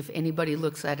 And if anybody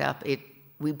looks that up,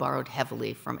 we borrowed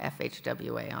heavily from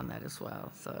FHWA on that as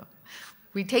well. So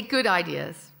we take good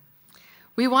ideas.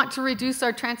 We want to reduce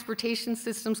our transportation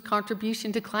system's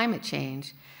contribution to climate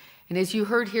change. And as you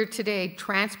heard here today,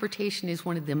 transportation is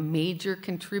one of the major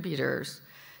contributors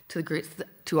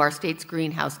to our state's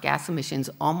greenhouse gas emissions,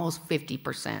 almost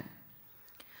 50%.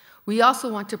 We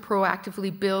also want to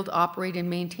proactively build, operate, and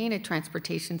maintain a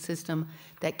transportation system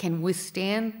that can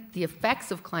withstand the effects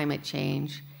of climate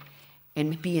change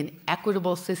and be an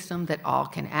equitable system that all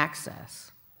can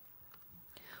access.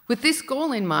 With this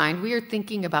goal in mind, we are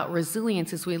thinking about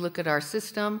resilience as we look at our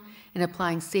system and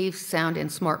applying safe, sound,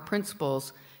 and smart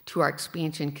principles to our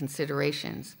expansion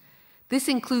considerations. This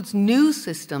includes new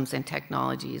systems and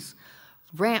technologies,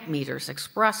 ramp meters,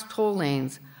 express toll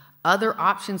lanes, other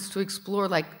options to explore,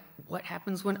 like what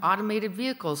happens when automated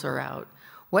vehicles are out?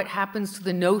 What happens to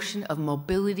the notion of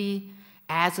mobility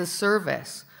as a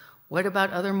service? What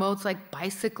about other modes like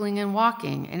bicycling and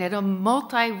walking? And at a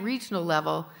multi-regional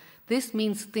level, this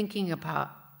means thinking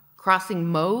about crossing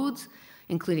modes,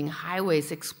 including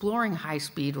highways, exploring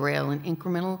high-speed rail and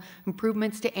incremental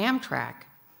improvements to Amtrak.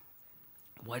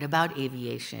 What about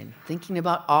aviation? Thinking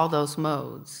about all those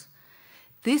modes.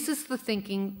 This is the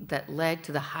thinking that led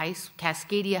to the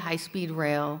Cascadia high-speed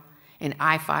rail and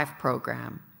I-5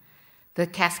 program. The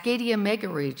Cascadia mega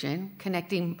region,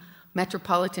 connecting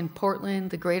metropolitan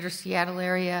Portland, the greater Seattle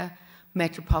area,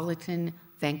 metropolitan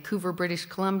Vancouver, British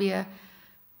Columbia,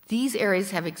 these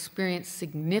areas have experienced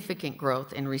significant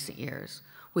growth in recent years,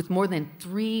 with more than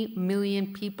 3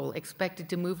 million people expected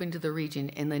to move into the region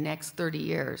in the next 30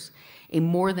 years, a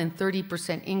more than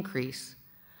 30% increase.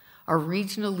 Our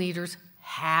regional leaders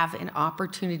have an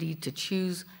opportunity to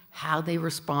choose how they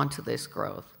respond to this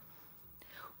growth.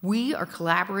 We are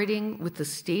collaborating with the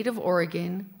state of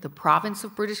Oregon, the province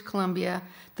of British Columbia,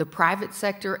 the private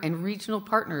sector, and regional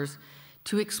partners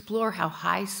to explore how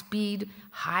high-speed,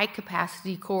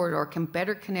 high-capacity corridor can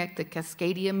better connect the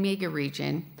Cascadia mega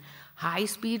region,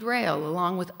 High-speed rail,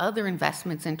 along with other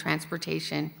investments in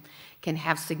transportation, can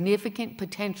have significant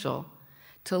potential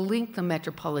to link the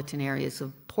metropolitan areas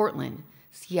of Portland,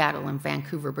 Seattle, and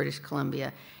Vancouver, British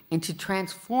Columbia, and to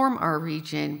transform our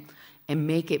region and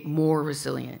make it more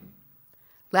resilient.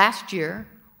 Last year,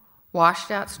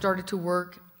 WSDOT started to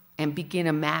work and begin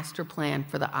a master plan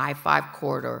for the I-5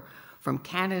 corridor from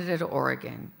Canada to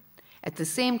Oregon. At the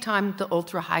same time, the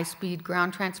ultra-high-speed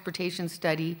ground transportation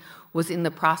study was in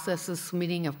the process of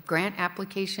submitting a grant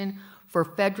application for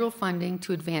federal funding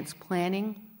to advance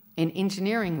planning and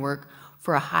engineering work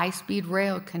for a high-speed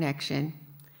rail connection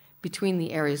between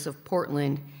the areas of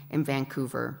Portland and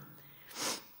Vancouver.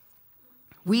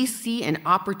 We see an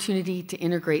opportunity to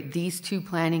integrate these two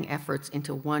planning efforts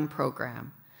into one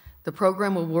program. The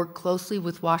program will work closely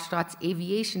with WSDOT's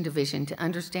aviation division to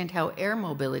understand how air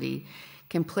mobility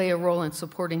can play a role in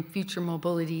supporting future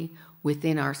mobility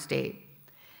within our state.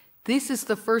 This is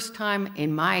the first time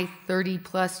in my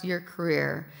 30-plus year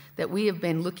career that we have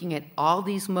been looking at all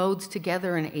these modes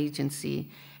together in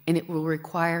agency, and it will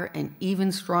require an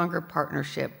even stronger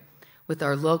partnership with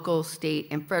our local, state,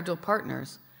 and federal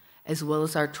partners, as well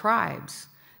as our tribes,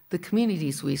 the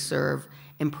communities we serve,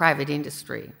 and private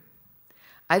industry.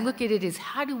 I look at it as,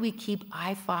 how do we keep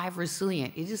I-5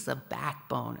 resilient? It is the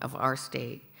backbone of our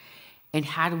state. And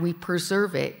how do we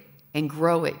preserve it and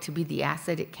grow it to be the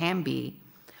asset it can be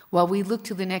while we look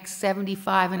to the next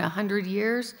 75 and 100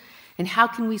 years? And how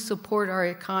can we support our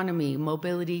economy,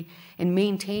 mobility, and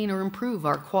maintain or improve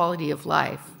our quality of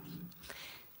life?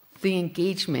 The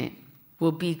engagement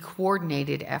will be a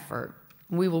coordinated effort.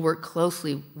 We will work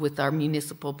closely with our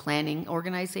municipal planning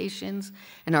organizations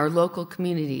and our local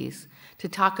communities to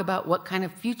talk about what kind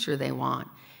of future they want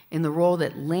and the role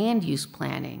that land use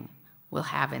planning will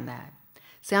have in that.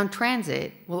 Sound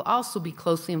Transit will also be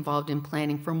closely involved in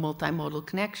planning for multimodal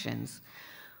connections.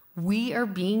 We are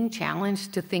being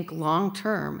challenged to think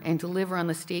long-term and deliver on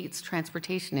the state's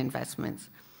transportation investments.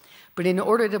 But in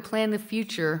order to plan the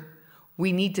future,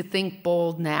 we need to think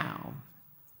bold now.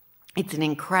 It's an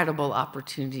incredible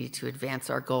opportunity to advance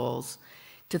our goals,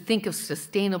 to think of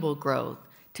sustainable growth,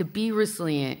 to be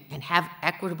resilient and have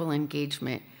equitable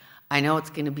engagement. I know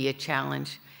it's going to be a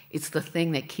challenge. It's the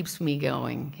thing that keeps me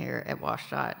going here at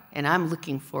WSDOT, and I'm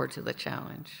looking forward to the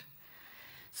challenge.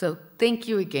 So thank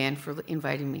you again for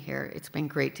inviting me here. It's been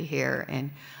great to hear,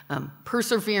 and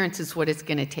perseverance is what it's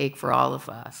going to take for all of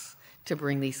us to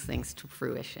bring these things to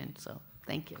fruition. So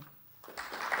thank you.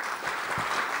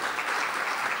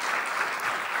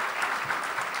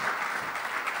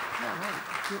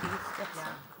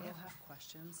 We'll have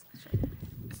questions.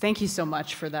 Thank you so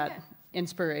much for that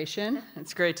inspiration.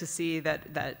 It's great to see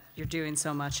that you're doing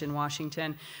so much in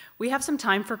Washington. We have some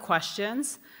time for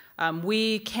questions.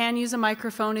 We can use a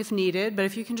microphone if needed, but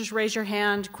if you can just raise your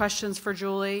hand, questions for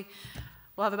Julie.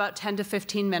 We'll have about 10 to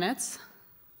 15 minutes.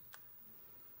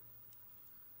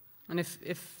 And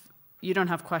if you don't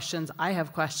have questions, I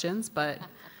have questions, but I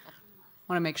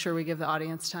want to make sure we give the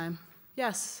audience time.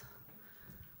 Yes.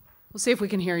 We'll see if we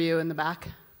can hear you in the back.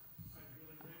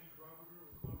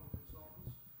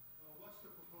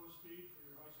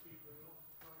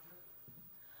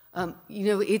 You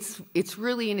know, it's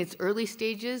really in its early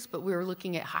stages, but we're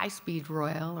looking at high-speed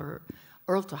rail or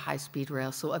ultra-high-speed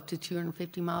rail, so up to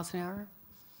 250 miles an hour.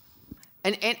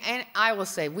 And I will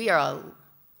say, we are a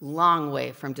long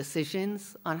way from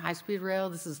decisions on high-speed rail.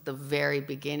 This is the very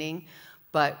beginning,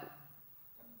 but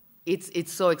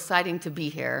it's so exciting to be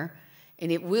here,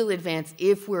 and it will advance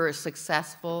if we're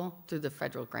successful through the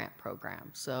federal grant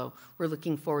program. So we're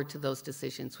looking forward to those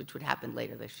decisions, which would happen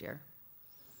later this year.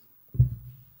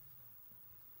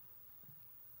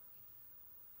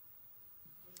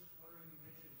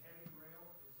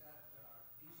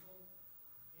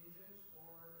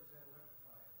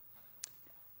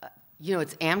 You know,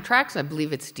 it's Amtrak, so I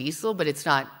believe it's diesel, but it's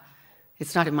not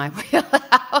in my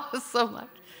wheelhouse so much.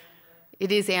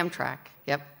 It is Amtrak,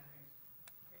 yep.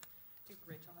 I think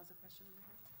Rachel has a question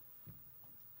over here.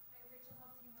 Hi, Rachel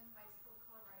Heltzing with Bicycle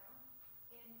Colorado.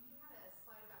 And you had a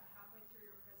slide about halfway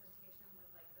through your presentation with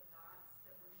like the dots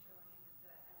that were showing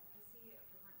the efficacy of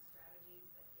different strategies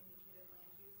that indicated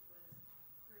land use was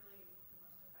clearly the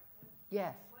most effective.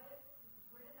 Yes.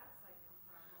 Where did that slide come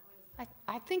from? What was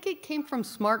I think it came from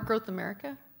Smart Growth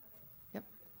America. Yep.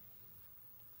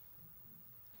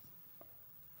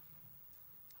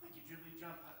 Thank you, Julie.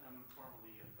 John Putnam,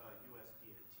 formerly of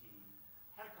USDOT.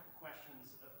 Had a couple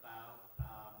questions about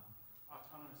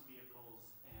autonomous vehicles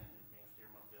and advanced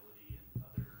air mobility and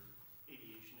other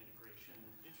aviation integration.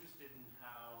 Interested in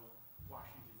how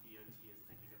Washington DOT is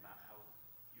thinking about how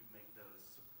you make those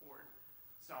support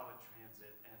solid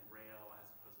transit and rail as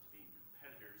opposed to being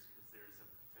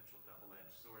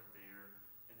support there,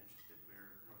 and interested where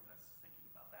Northwest is thinking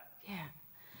about that. Yeah,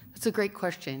 that's a great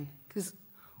question, because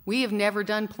we have never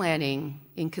done planning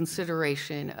in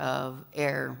consideration of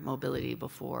air mobility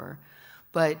before.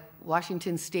 But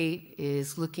Washington State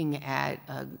is looking at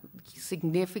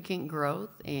significant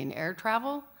growth in air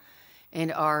travel,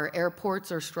 and our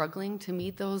airports are struggling to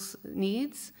meet those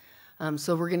needs.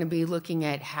 So we're going to be looking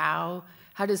at how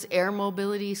does air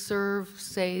mobility serve,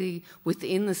 say,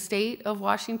 within the state of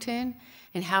Washington,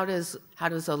 and how does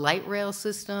a light rail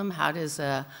system, how does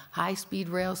a high-speed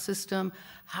rail system,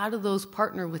 how do those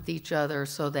partner with each other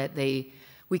so that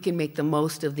we can make the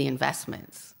most of the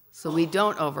investments, so we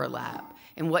don't overlap?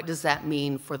 And what does that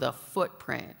mean for the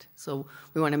footprint? So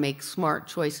we want to make smart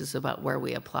choices about where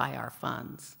we apply our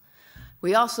funds.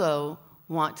 We also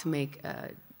want to make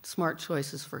smart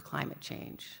choices for climate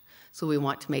change. So we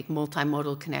want to make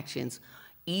multimodal connections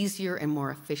easier and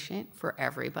more efficient for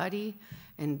everybody.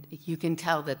 And you can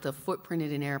tell that the footprint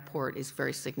at an airport is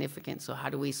very significant. So how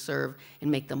do we serve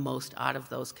and make the most out of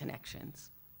those connections?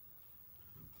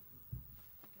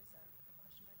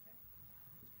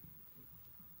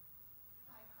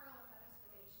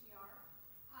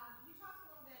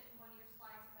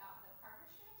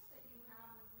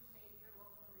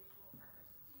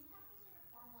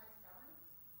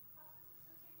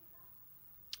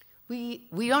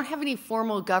 We don't have any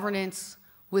formal governance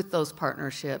with those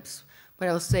partnerships, but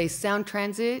I will say Sound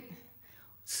Transit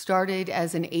started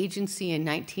as an agency in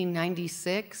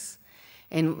 1996,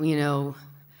 and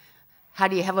how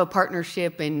do you have a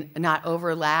partnership and not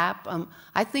overlap?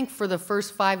 I think for the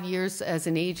first 5 years as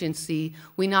an agency,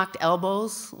 we knocked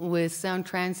elbows with Sound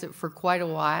Transit for quite a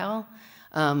while.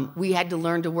 We had to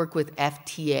learn to work with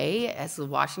FTA as the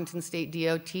Washington State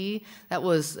DOT. That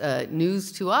was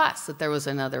news to us that there was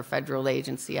another federal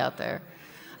agency out there.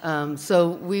 So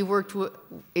we worked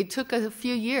it took a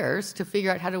few years to figure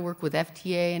out how to work with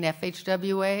FTA and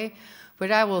FHWA,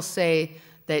 but I will say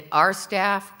that our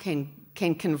staff can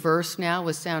converse now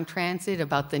with Sound Transit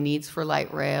about the needs for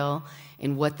light rail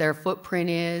and what their footprint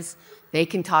is. They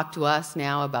can talk to us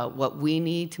now about what we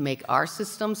need to make our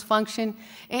systems function.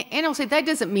 And I'll say that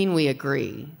doesn't mean we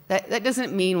agree. That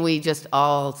doesn't mean we just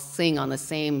all sing on the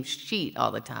same sheet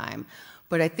all the time.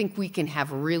 But I think we can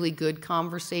have really good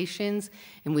conversations,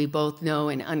 and we both know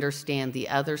and understand the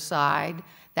other side.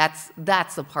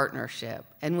 That's a partnership.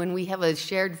 And when we have a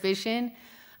shared vision,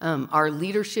 our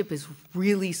leadership is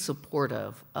really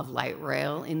supportive of light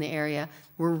rail in the area.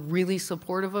 We're really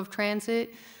supportive of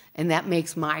transit. And that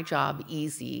makes my job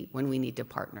easy when we need to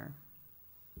partner.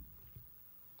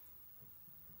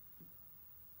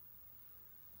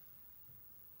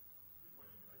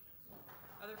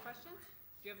 Other questions?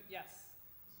 Do you have, yes?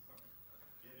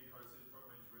 Andy Carson, Front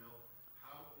Range Rail.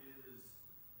 How is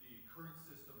the current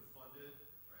system funded,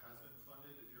 or has been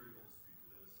funded, if you're able to speak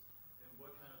to this? And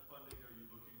what kind of funding are you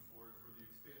looking for the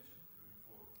expansion moving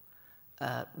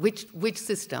forward? Which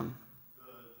system?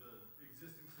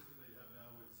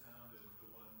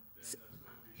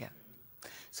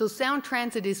 So Sound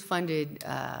Transit is funded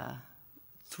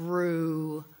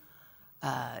through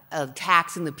a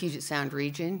tax in the Puget Sound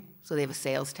region. So they have a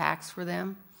sales tax for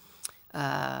them.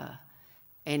 And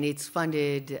it's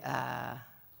funded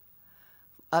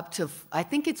up to, I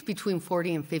think it's between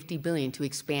 40 and 50 billion to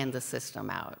expand the system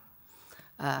out.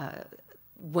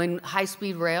 When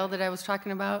high-speed rail that I was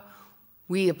talking about,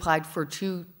 we applied for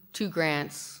two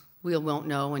grants. We won't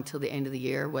know until the end of the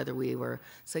year whether we were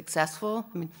successful.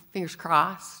 I mean, fingers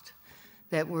crossed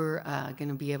that we're going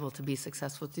to be able to be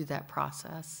successful through that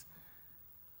process.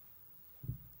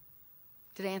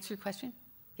 Did I answer your question?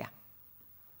 Yeah.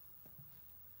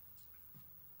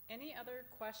 Any other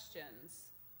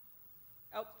questions?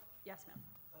 Oh, yes, ma'am.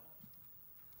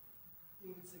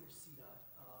 David Singer, CDOT.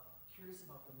 Curious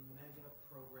about the mega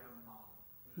program model.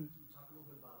 Can you talk a little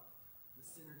bit about the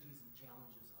synergies and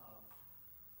challenges of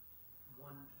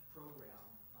one program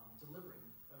delivering,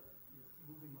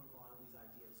 moving a lot of these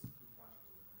ideas through project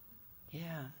delivery?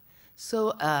 Yeah.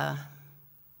 So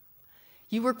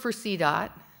you work for CDOT.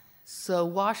 So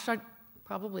WashDOT,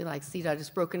 probably like CDOT, is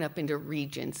broken up into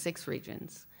regions, 6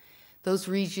 regions. Those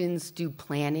regions do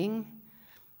planning,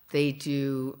 they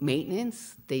do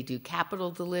maintenance, they do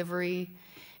capital delivery,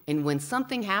 and when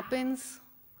something happens,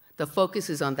 the focus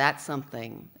is on that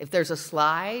something. If there's a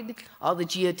slide, all the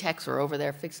geotechs are over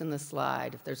there fixing the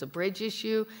slide. If there's a bridge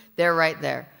issue, they're right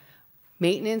there.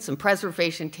 Maintenance and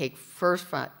preservation take first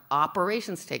front.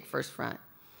 Operations take first front.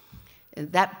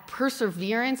 And that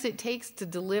perseverance it takes to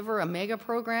deliver a mega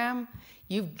program,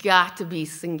 you've got to be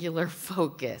singular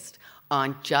focused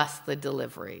on just the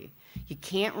delivery. You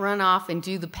can't run off and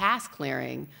do the pass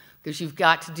clearing, because you've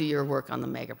got to do your work on the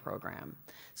mega program.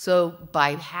 So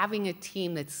by having a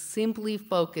team that's simply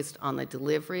focused on the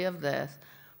delivery of this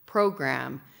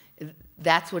program,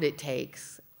 that's what it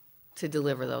takes to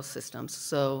deliver those systems.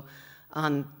 So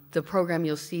on the program,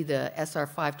 you'll see the SR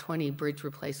 520 bridge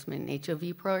replacement and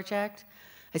HOV project.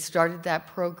 I started that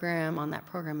program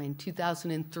in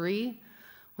 2003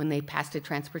 when they passed a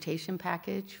transportation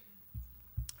package.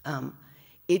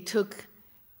 It took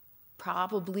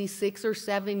probably 6 or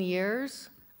 7 years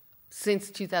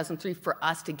since 2003 for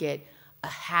us to get a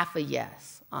half a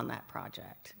yes on that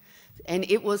project. And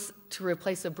it was to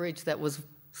replace a bridge that was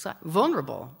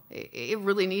vulnerable. It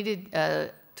really needed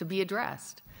to be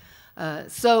addressed.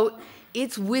 So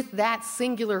it's with that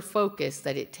singular focus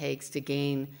that it takes to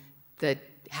gain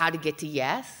how to get to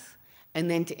yes and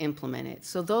then to implement it.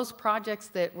 So those projects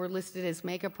that were listed as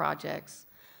mega projects,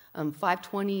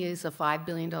 520 is a $5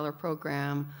 billion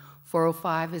program,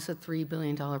 405 is a $3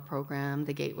 billion program,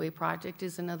 the Gateway project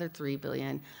is another $3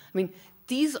 billion. I mean,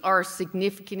 these are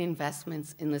significant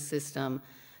investments in the system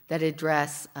that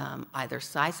address either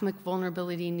seismic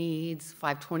vulnerability needs.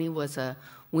 520 was a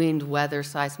wind, weather,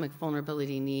 seismic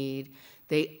vulnerability need.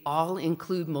 They all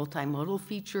include multimodal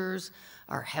features,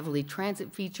 are heavily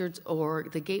transit featured, or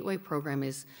the Gateway program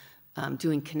is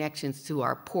doing connections to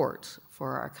our ports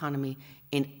for our economy.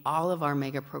 And all of our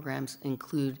mega programs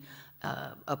include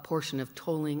a portion of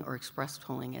tolling or express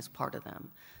tolling as part of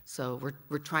them. So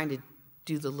we're trying to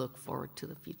do the look forward to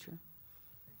the future.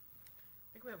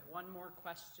 I think we have one more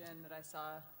question that I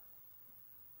saw.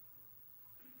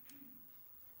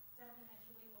 I'm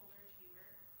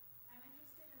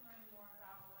interested in learning more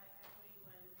about what equity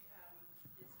lens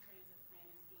this transit plan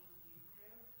is being viewed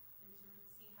through, and to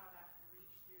see how that can reach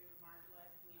through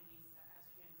marginalized communities as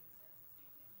transit starts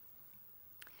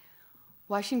expanding.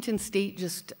 Washington State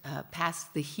just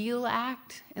passed the HEAL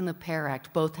Act and the PAIR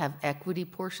Act. Both have equity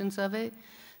portions of it.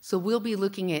 So we'll be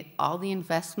looking at all the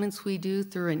investments we do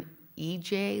through an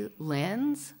EJ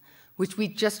lens, which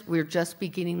we're just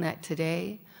beginning that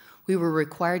today. We were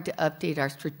required to update our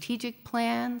strategic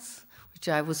plans, which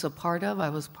I was a part of. I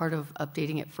was part of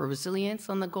updating it for resilience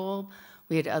on the goal.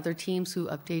 We had other teams who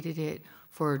updated it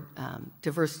for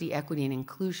diversity, equity, and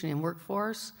inclusion in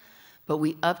workforce. But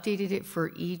we updated it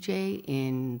for EJ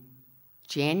in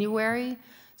January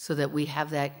so that we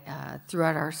have that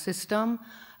throughout our system.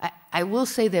 I will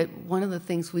say that one of the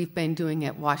things we've been doing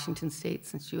at Washington State,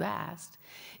 since you asked,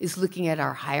 is looking at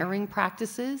our hiring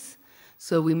practices.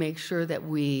 So we make sure that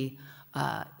we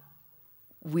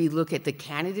look at the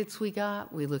candidates we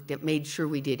got. Made sure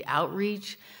we did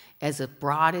outreach as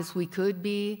broad as we could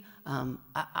be.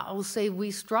 I will say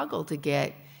we struggle to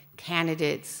get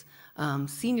candidates,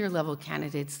 senior level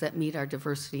candidates that meet our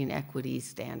diversity and equity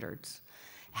standards.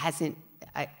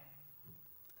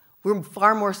 We're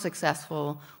far more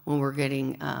successful when we're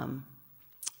getting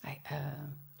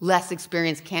less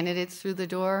experienced candidates through the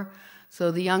door.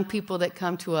 So the young people that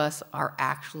come to us are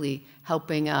actually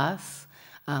helping us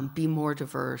be more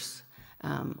diverse,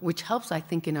 which helps, I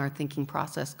think, in our thinking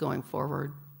process going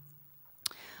forward.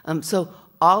 So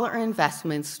all our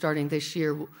investments starting this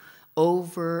year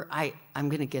I'm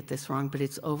going to get this wrong, but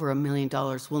it's over $1 million.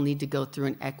 We'll need to go through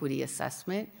an equity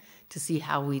assessment to see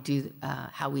how we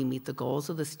meet the goals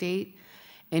of the state.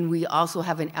 And we also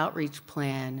have an outreach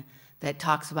plan that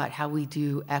talks about how we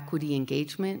do equity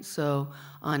engagement. So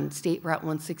on State Route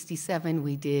 167,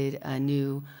 we did a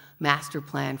new master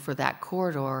plan for that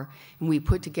corridor, and we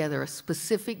put together a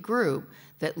specific group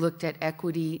that looked at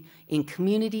equity in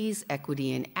communities,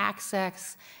 equity in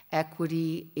access,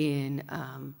 equity in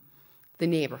the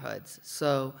neighborhoods.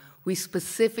 So we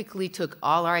specifically took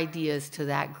all our ideas to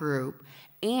that group,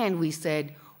 and we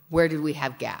said, where did we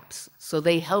have gaps? So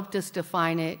they helped us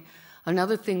define it.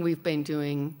 Another thing we've been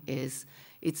doing is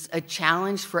it's a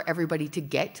challenge for everybody to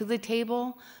get to the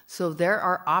table. So there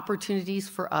are opportunities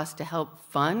for us to help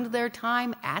fund their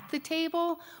time at the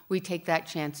table. We take that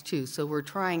chance too. So we're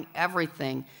trying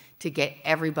everything to get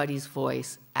everybody's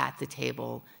voice at the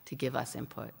table to give us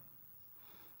input.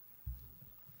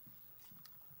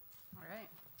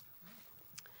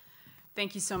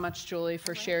 Thank you so much, Julie,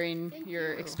 for sharing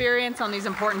your experience on these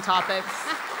important topics.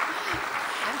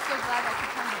 I'm so glad I could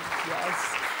come here.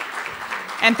 Yes.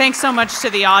 And thanks so much to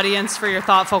the audience for your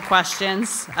thoughtful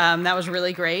questions. That was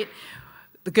really great.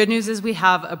 The good news is we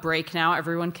have a break now.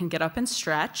 Everyone can get up and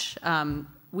stretch.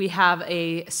 We have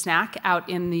a snack out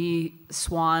in the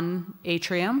Swan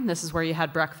Atrium. This is where you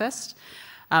had breakfast.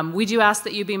 We do ask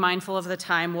that you be mindful of the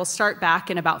time. We'll start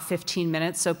back in about 15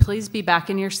 minutes, so please be back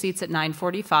in your seats at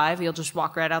 9:45. You'll just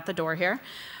walk right out the door here.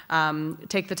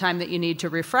 Take the time that you need to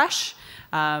refresh,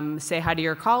 say hi to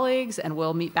your colleagues, and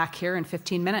we'll meet back here in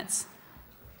 15 minutes.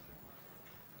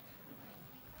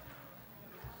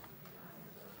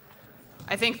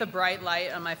 I think the bright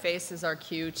light on my face is our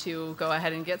cue to go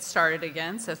ahead and get started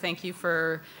again. So thank you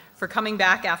for coming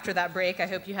back after that break. I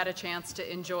hope you had a chance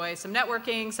to enjoy some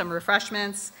networking, some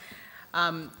refreshments.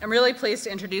 I'm really pleased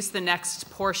to introduce the next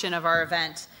portion of our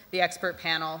event, the expert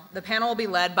panel. The panel will be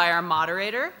led by our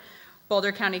moderator,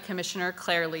 Boulder County Commissioner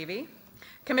Claire Levy.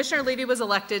 Commissioner Levy was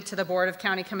elected to the Board of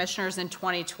County Commissioners in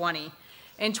 2020.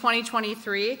 In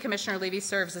 2023, Commissioner Levy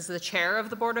serves as the chair of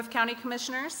the Board of County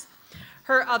Commissioners.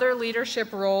 Her other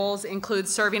leadership roles include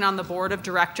serving on the board of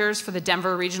directors for the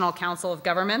Denver Regional Council of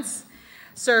Governments,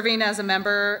 serving as a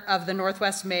member of the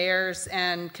Northwest Mayors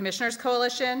and Commissioners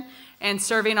Coalition, and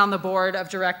serving on the board of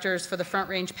directors for the Front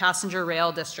Range Passenger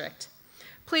Rail District.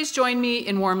 Please join me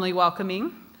in warmly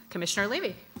welcoming Commissioner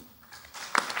Levy.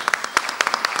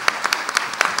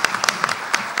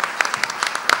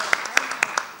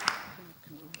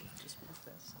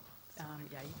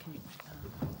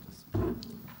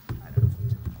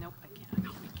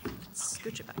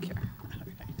 Scooch it back here.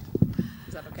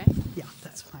 Is that okay? Yeah,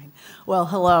 that's fine. Well,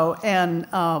 hello and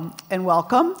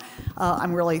welcome.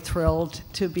 I'm really thrilled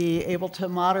to be able to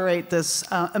moderate this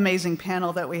amazing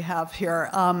panel that we have here.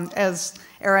 As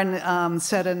Erin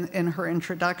said in her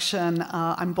introduction,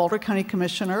 I'm Boulder County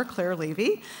Commissioner Claire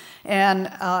Levy, and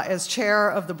as chair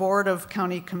of the Board of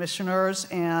County Commissioners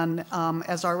and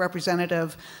as our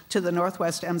representative to the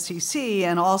Northwest MCC,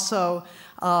 and also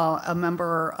a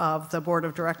member of the Board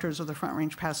of Directors of the Front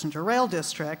Range Passenger Rail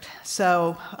District.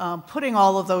 So putting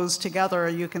all of those together,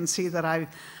 you can see that I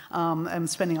am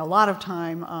spending a lot of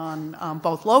time on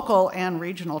both local and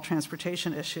regional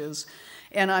transportation issues.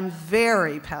 And I'm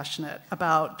very passionate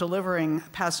about delivering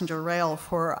passenger rail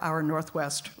for our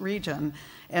Northwest region,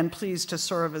 and pleased to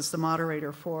serve as the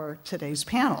moderator for today's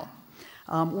panel.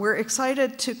 We're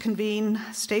excited to convene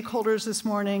stakeholders this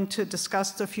morning to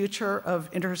discuss the future of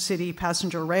intercity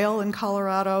passenger rail in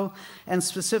Colorado, and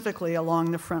specifically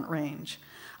along the Front Range.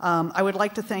 I would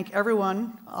like to thank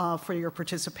everyone for your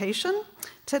participation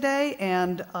today,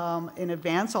 and in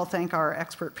advance, I'll thank our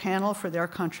expert panel for their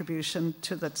contribution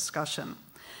to the discussion.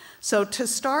 So to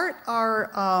start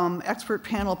our expert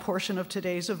panel portion of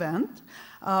today's event,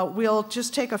 we'll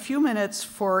just take a few minutes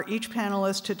for each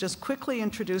panelist to just quickly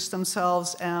introduce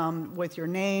themselves with your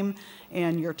name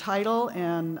and your title.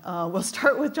 And we'll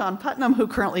start with John Putnam, who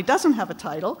currently doesn't have a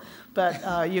title,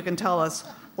 but you can tell us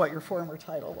what your former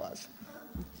title was.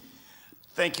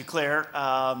 Thank you, Claire.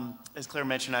 As Claire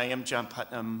mentioned, I am John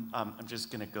Putnam. I'm just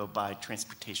going to go by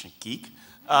Transportation Geek.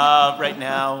 Right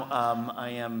now, I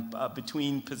am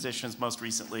between positions. Most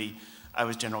recently, I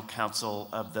was General Counsel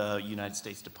of the United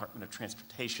States Department of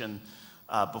Transportation.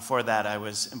 Before that, I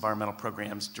was Environmental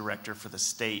Programs Director for the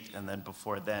state, and then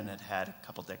before then had a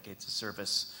couple decades of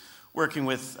service working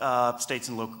with states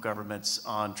and local governments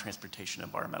on transportation and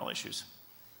environmental issues.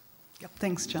 Yep.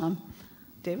 Thanks, John.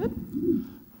 David?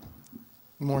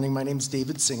 Good morning, my name is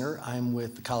David Singer. I'm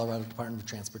with the Colorado Department of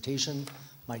Transportation.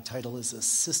 My title is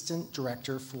Assistant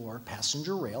Director for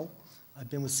Passenger Rail.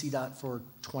 I've been with CDOT for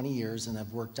 20 years, and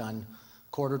I've worked on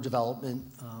corridor development,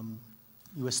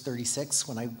 US 36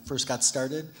 when I first got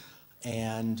started,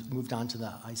 and moved on to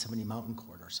the I-70 Mountain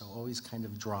Corridor. So always kind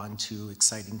of drawn to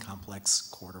exciting, complex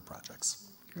corridor projects.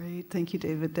 Great, thank you,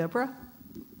 David. Deborah?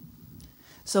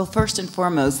 So first and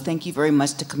foremost, thank you very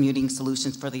much to Commuting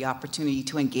Solutions for the opportunity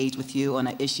to engage with you on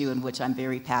an issue in which I'm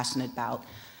very passionate about.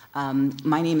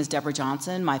 My name is Deborah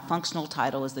Johnson. My functional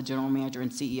title is the General Manager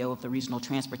and CEO of the Regional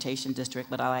Transportation District,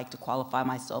 but I like to qualify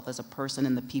myself as a person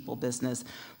in the people business,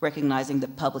 recognizing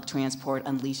that public transport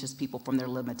unleashes people from their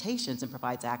limitations and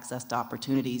provides access to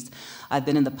opportunities. I've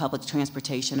been in the public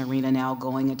transportation arena now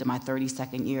going into my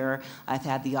 32nd year. I've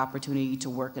had the opportunity to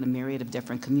work in a myriad of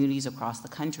different communities across the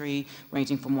country,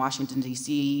 ranging from Washington,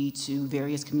 D.C. to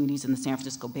various communities in the San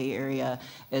Francisco Bay Area,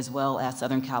 as well as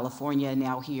Southern California,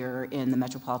 now here in the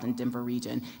metropolitan Denver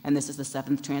region. And this is the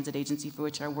 7th transit agency for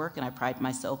which I work, and I pride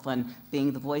myself on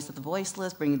being the voice of the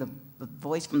voiceless, bringing the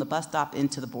voice from the bus stop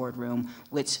into the boardroom,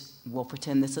 which we'll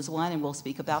pretend this is one, and we'll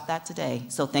speak about that today.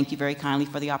 So thank you very kindly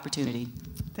for the opportunity.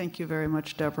 Thank you very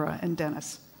much, Deborah. And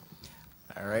Dennis?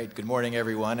 All right, good morning,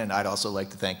 everyone, and I'd also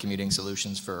like to thank Commuting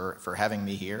Solutions for having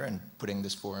me here and putting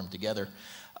this forum together.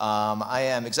 I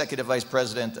am Executive Vice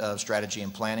President of Strategy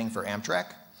and Planning for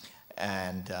Amtrak,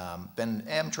 and been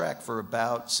Amtrak for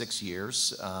about 6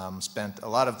 years. Spent a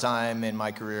lot of time in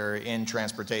my career in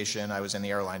transportation. I was in the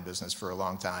airline business for a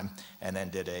long time, and then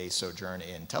did a sojourn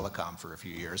in telecom for a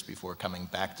few years before coming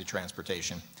back to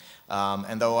transportation.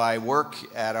 And though I work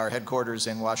at our headquarters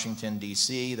in Washington,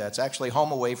 D.C., that's actually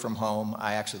home away from home.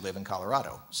 I actually live in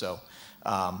Colorado. So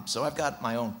I've got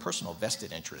my own personal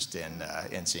vested interest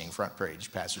in seeing front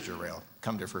page passenger rail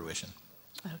come to fruition.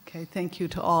 Okay, thank you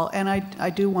to all. And I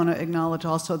do want to acknowledge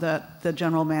also that the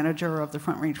general manager of the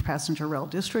Front Range Passenger Rail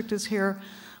District is here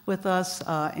with us,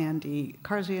 Andy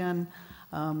Karzian.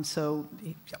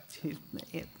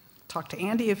 Talk to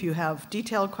Andy if you have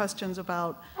detailed questions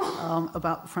about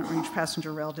Front Range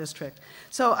Passenger Rail District.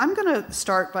 So I'm going to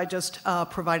start by just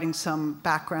providing some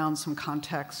background, some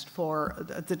context for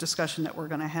the discussion that we're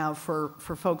going to have for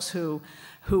folks who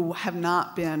have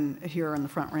not been here in the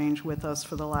Front Range with us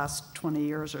for the last 20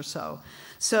 years or so.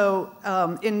 So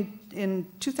in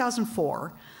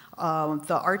 2004,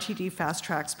 the RTD Fast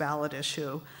Tracks ballot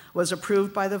issue was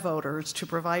approved by the voters to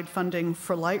provide funding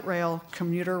for light rail,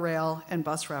 commuter rail, and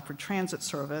bus rapid transit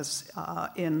service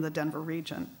in the Denver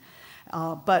region.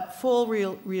 But full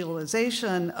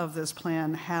realization of this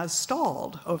plan has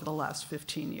stalled over the last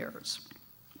 15 years.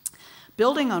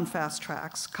 Building on Fast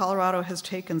Tracks, Colorado has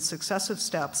taken successive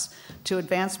steps to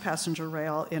advance passenger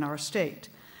rail in our state.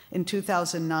 In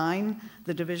 2009,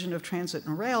 the Division of Transit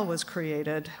and Rail was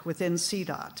created within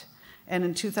CDOT. And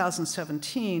in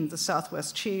 2017, the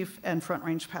Southwest Chief and Front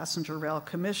Range Passenger Rail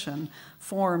Commission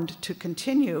formed to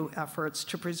continue efforts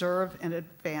to preserve and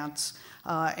advance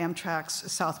Amtrak's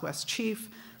Southwest Chief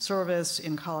service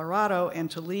in Colorado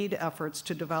and to lead efforts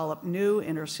to develop new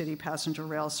intercity passenger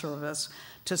rail service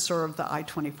to serve the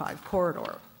I-25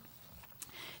 corridor.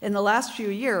 In the last few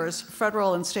years,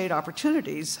 federal and state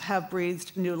opportunities have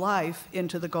breathed new life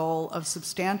into the goal of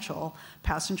substantial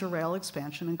passenger rail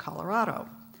expansion in Colorado.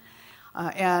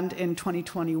 And in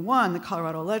 2021, the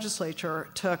Colorado legislature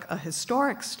took a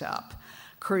historic step,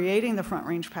 creating the Front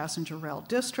Range Passenger Rail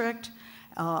District,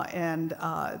 and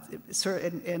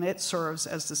it serves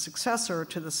as the successor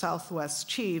to the Southwest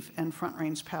Chief and Front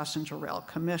Range Passenger Rail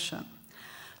Commission.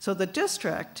 So the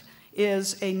district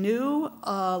is a new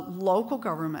local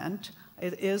government.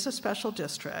 It is a special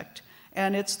district,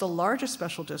 and it's the largest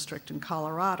special district in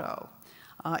Colorado.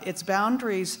 Its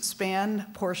boundaries span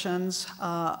portions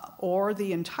or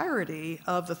the entirety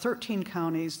of the 13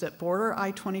 counties that border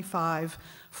I-25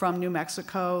 from New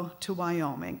Mexico to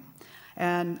Wyoming.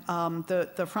 And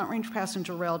the Front Range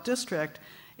Passenger Rail District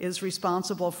is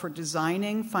responsible for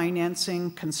designing,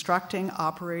 financing, constructing,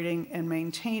 operating, and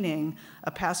maintaining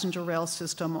a passenger rail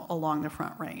system along the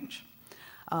Front Range.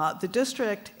 The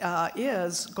district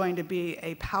is going to be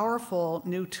a powerful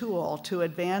new tool to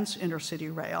advance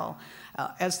intercity rail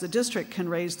as the district can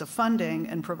raise the funding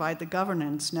and provide the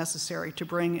governance necessary to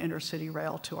bring intercity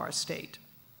rail to our state.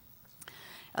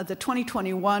 The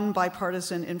 2021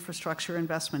 Bipartisan Infrastructure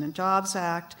Investment and Jobs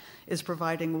Act is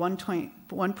providing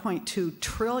 $1.2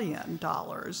 trillion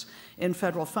in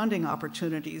federal funding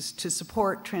opportunities to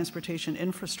support transportation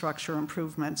infrastructure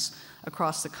improvements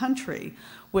across the country,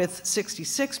 with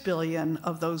 $66 billion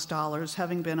of those dollars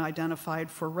having been identified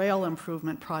for rail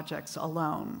improvement projects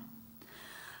alone.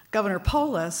 Governor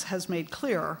Polis has made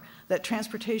clear that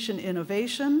transportation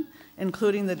innovation,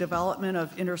 including the development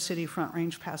of intercity Front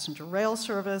Range passenger rail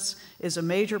service, is a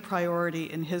major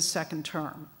priority in his second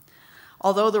term.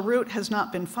 Although the route has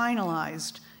not been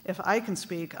finalized, if I can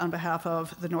speak on behalf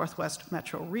of the Northwest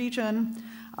Metro region,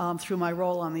 through my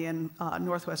role on the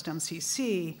Northwest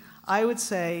MCC, I would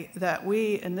say that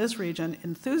we in this region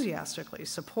enthusiastically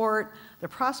support the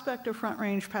prospect of Front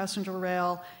Range passenger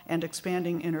rail and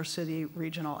expanding intercity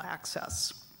regional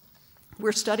access.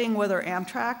 We're studying whether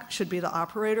Amtrak should be the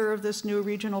operator of this new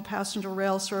regional passenger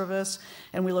rail service,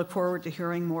 and we look forward to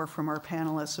hearing more from our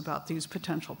panelists about these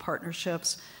potential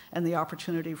partnerships and the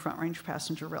opportunity Front Range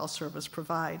passenger rail service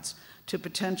provides to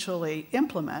potentially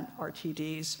implement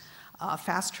RTD's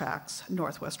Fast Tracks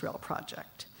Northwest Rail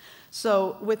project.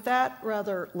 So with that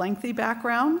rather lengthy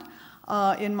background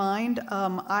in mind,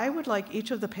 I would like each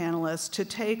of the panelists to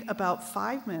take about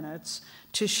 5 minutes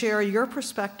to share your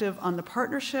perspective on the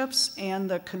partnerships and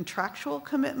the contractual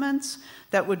commitments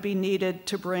that would be needed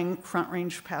to bring Front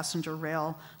Range passenger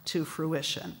rail to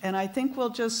fruition. And I think we'll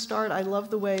just start. I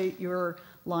love the way you're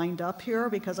lined up here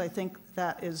because I think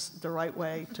that is the right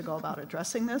way to go about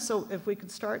addressing this. So if we could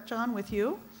start, John, with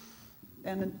you,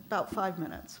 and in about 5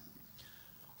 minutes.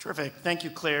 Terrific. Thank you,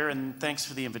 Claire, and thanks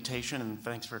for the invitation, and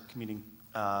thanks for Commuting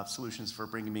Solutions for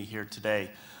bringing me here today.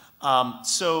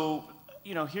 So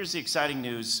here's the exciting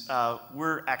news.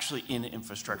 We're actually in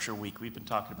Infrastructure Week. We've been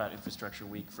talking about Infrastructure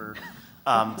Week for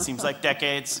seems like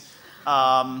decades.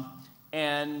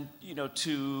 And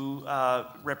to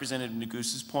Representative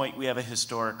Negus's point, we have a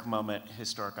historic moment,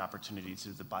 historic opportunity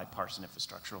through the bipartisan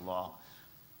infrastructure law.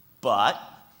 But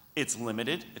it's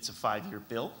limited. It's a 5-year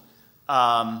bill.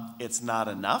 It's not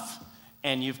enough.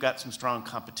 And you've got some strong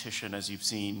competition, as you've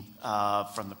seen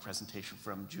from the presentation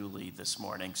from Julie this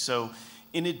morning. So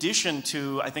in addition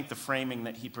to, I think, the framing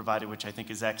that he provided, which I think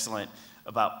is excellent,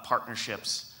 about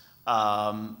partnerships,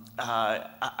 I'd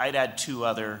add 2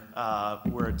 other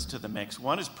words to the mix.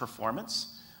 One is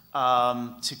performance,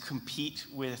 to compete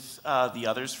with the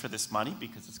others for this money,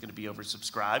 because it's going to be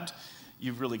oversubscribed.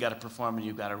 You've really got to perform, and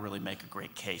you've got to really make a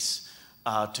great case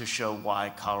to show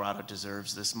why Colorado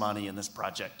deserves this money and this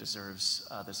project deserves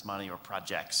this money, or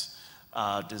projects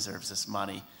deserves this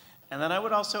money. And then I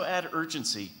would also add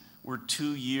urgency. We're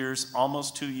 2 years,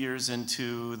 almost 2 years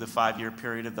into the 5-year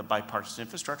period of the bipartisan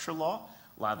infrastructure law.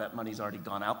 A lot of that money's already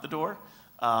gone out the door.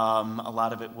 A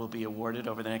lot of it will be awarded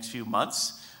over the next few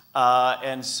months.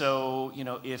 And so,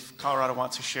 if Colorado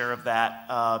wants a share of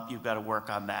that, you've got to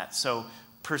work on that. So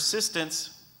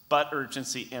persistence, but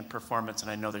urgency and performance,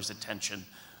 and I know there's a tension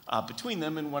between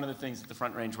them. And one of the things that the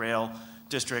Front Range Rail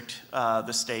District,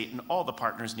 the state, and all the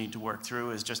partners need to work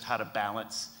through is just how to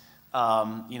balance,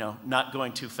 not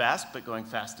going too fast, but going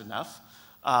fast enough.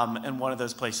 And one of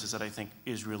those places that I think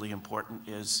is really important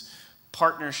is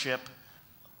partnership.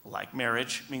 Like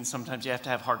marriage, means sometimes you have to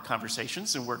have hard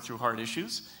conversations and work through hard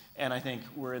issues. And I think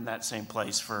we're in that same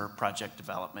place for project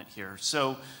development here.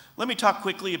 So let me talk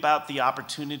quickly about the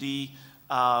opportunity.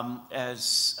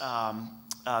 As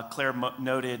Claire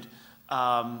noted,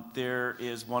 there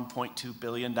is $1.2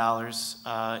 billion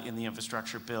in the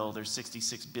infrastructure bill. There's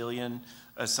 $66 billion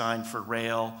assigned for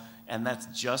rail, and that's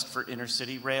just for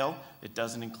intercity rail. It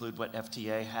doesn't include what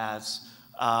FTA has,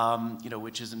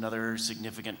 which is another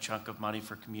significant chunk of money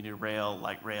for commuter rail,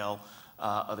 light rail,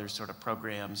 other sort of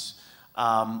programs.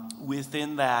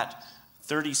 Within that,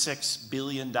 $36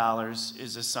 billion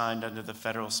is assigned under the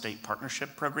Federal State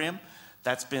Partnership Program.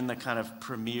 That's been the kind of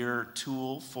premier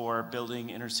tool for building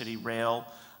intercity rail,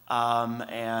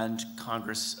 and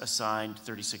Congress assigned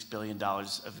 $36 billion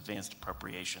of advanced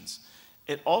appropriations.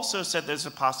 It also said there's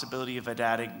a possibility of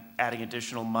adding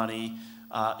additional money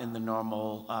in the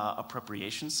normal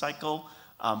appropriation cycle.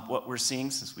 What we're seeing,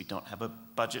 since we don't have a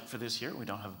budget for this year, we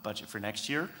don't have a budget for next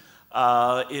year,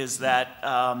 is that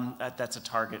that's a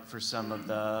target for some of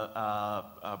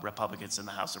the Republicans in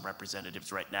the House of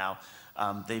Representatives right now.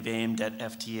 They've aimed at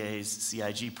FTA's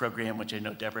CIG program, which I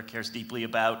know Deborah cares deeply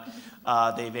about.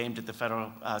 They've aimed at the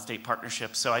federal state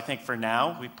partnership. So I think for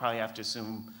now, we probably have to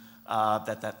assume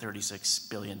that $36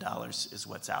 billion is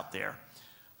what's out there.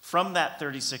 From that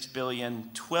 $36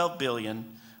 billion, $12 billion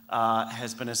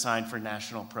has been assigned for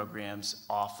national programs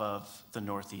off of the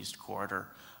Northeast Corridor.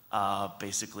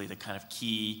 Basically the kind of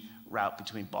key route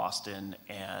between Boston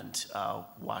and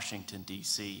Washington,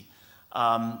 D.C.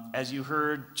 As you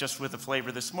heard just with the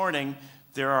flavor this morning,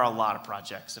 there are a lot of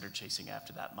projects that are chasing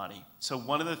after that money. So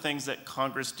one of the things that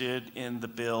Congress did in the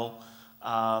bill,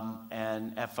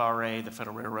 and FRA, the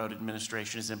Federal Railroad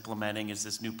Administration, is implementing is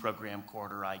this new program,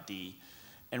 Corridor ID,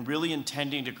 and really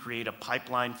intending to create a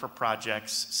pipeline for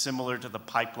projects similar to the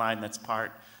pipeline that's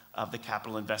part of the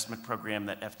capital investment program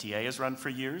that FTA has run for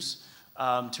years,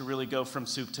 to really go from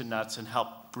soup to nuts and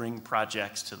help bring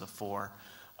projects to the fore.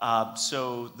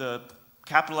 So the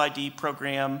capital ID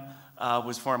program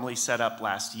was formally set up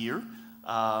last year.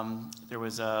 There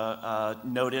was a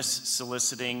notice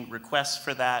soliciting requests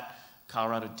for that.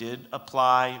 Colorado did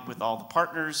apply with all the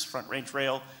partners, Front Range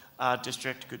Rail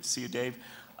District, good to see you, Dave,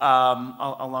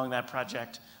 along that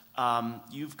project.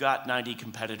 You've got 90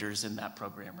 competitors in that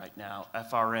program right now.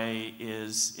 FRA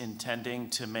is intending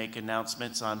to make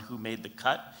announcements on who made the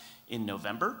cut in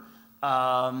November.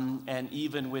 And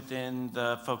even within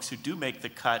the folks who do make the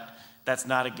cut, that's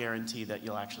not a guarantee that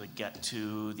you'll actually get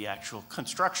to the actual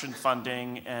construction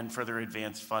funding and further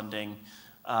advanced funding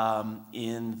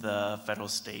in the federal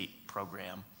state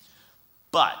program.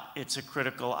 But it's a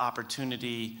critical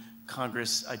opportunity.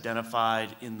 Congress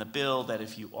identified in the bill that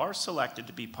if you are selected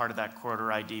to be part of that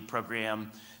Corridor ID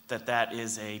program, that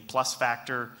is a plus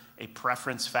factor, a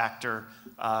preference factor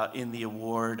in the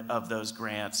award of those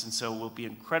grants. And so it will be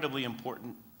incredibly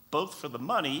important both for the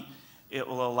money. It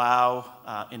will allow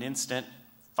an instant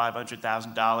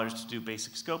 $500,000 to do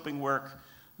basic scoping work,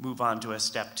 move on to a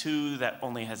step 2 that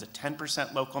only has a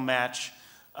 10% local match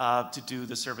to do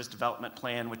the service development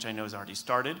plan, which I know has already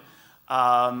started.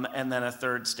 and then a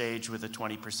third stage with a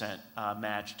 20%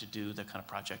 match to do the kind of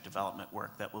project development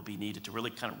work that will be needed to really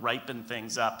kind of ripen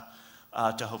things up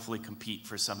to hopefully compete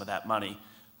for some of that money.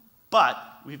 But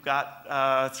we've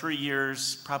got 3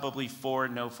 years, probably 4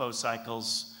 NOFO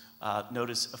cycles,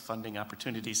 notice of funding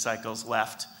opportunity cycles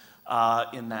left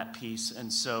in that piece,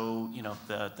 and so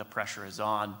the pressure is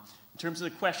on. In terms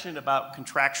of the question about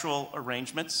contractual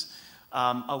arrangements,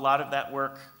 a lot of that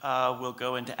work will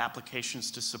go into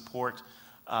applications to support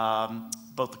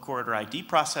both the corridor ID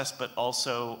process, but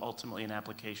also ultimately an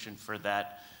application for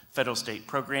that federal state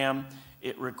program.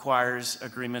 It requires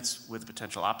agreements with a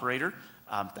potential operator,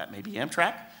 that may be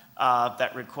Amtrak,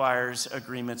 that requires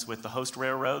agreements with the host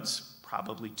railroads,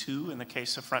 probably 2 in the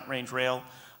case of Front Range Rail,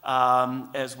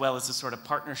 as well as the sort of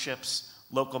partnerships,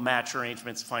 local match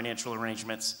arrangements, financial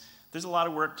arrangements. There's a lot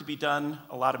of work to be done,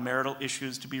 a lot of marital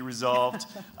issues to be resolved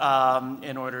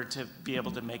in order to be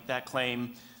able to make that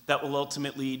claim. That will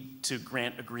ultimately lead to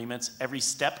grant agreements. Every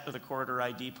step of the Corridor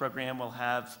ID program will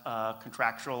have a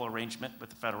contractual arrangement with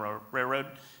the Federal Railroad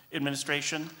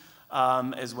Administration,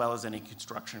 as well as any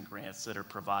construction grants that are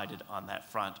provided on that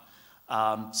front.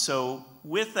 So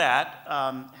with that,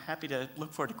 happy to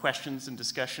look forward to questions and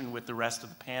discussion with the rest of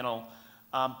the panel.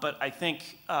 But I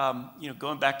think,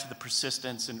 going back to the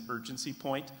persistence and urgency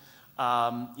point,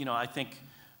 I think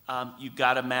you've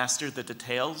got to master the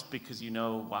details because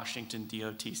Washington,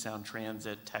 DOT, Sound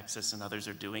Transit, Texas, and others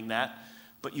are doing that.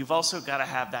 But you've also got to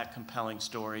have that compelling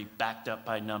story backed up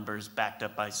by numbers, backed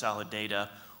up by solid data.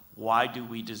 Why do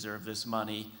we deserve this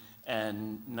money?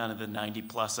 And none of the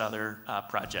 90-plus other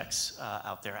projects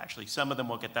out there, actually. Some of them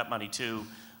will get that money too.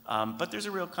 But there's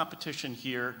a real competition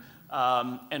here.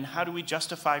 And how do we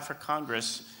justify for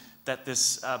Congress that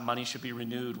this money should be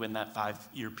renewed when that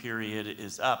 5-year period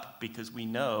is up? Because we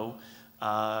know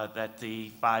that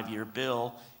the 5-year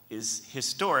bill is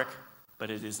historic, but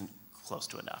it isn't close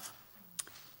to enough.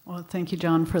 Well, thank you,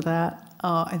 John, for that.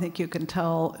 I think you can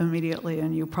tell immediately,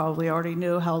 and you probably already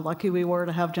knew how lucky we were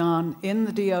to have John in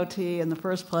the DOT in the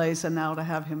first place, and now to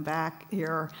have him back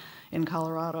here in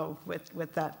Colorado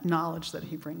with that knowledge that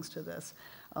he brings to this.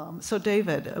 So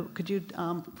David, could you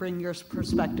bring your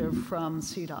perspective from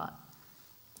CDOT?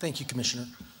 Thank you, Commissioner.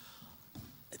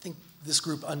 I think this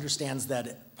group understands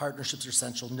that partnerships are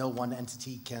essential. No one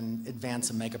entity can advance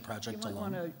a mega project alone. You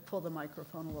might want to pull the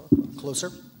microphone a little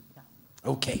closer.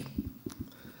 Okay.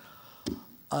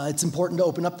 It's important to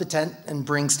open up the tent and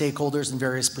bring stakeholders and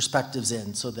various perspectives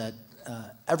in so that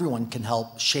everyone can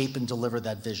help shape and deliver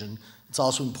that vision. It's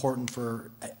also important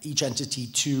for each entity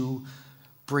to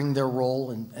bring their role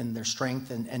and their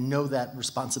strength and know that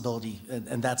responsibility.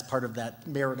 And that's part of that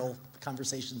marital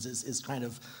conversations is kind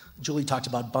of, Julie talked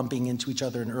about bumping into each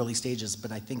other in early stages,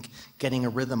 but I think getting a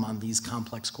rhythm on these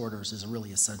complex corridors is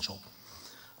really essential.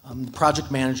 The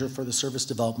project manager for the service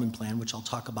development plan, which I'll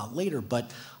talk about later, but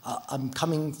I'm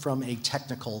coming from a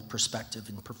technical perspective,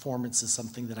 and performance is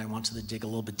something that I wanted to dig a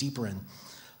little bit deeper in.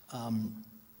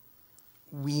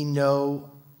 We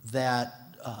know that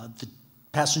the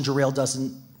passenger rail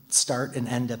doesn't start and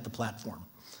end at the platform.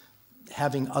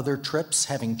 Having other trips,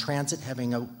 having transit,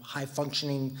 having a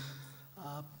high-functioning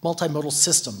multimodal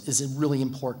system is really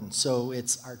important. So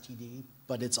it's RTD,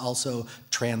 but it's also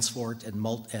Transfort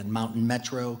and Mountain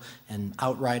Metro and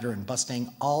Outrider and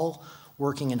Bustang, all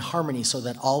working in harmony so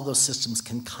that all those systems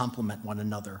can complement one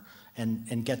another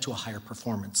and get to a higher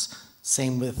performance.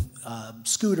 Same with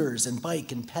scooters and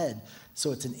bike and PED,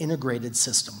 so it's an integrated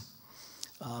system.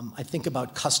 I think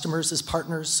about customers as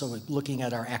partners, so looking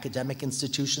at our academic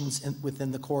institutions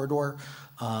within the corridor.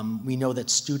 We know that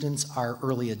students are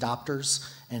early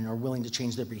adopters and are willing to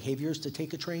change their behaviors to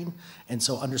take a train, and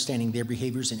so understanding their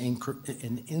behaviors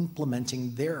and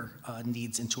implementing their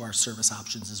needs into our service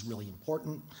options is really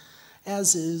important,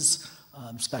 as is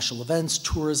special events,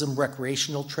 tourism,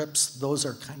 recreational trips. Those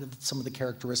are kind of some of the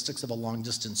characteristics of a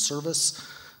long-distance service.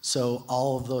 So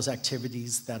all of those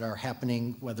activities that are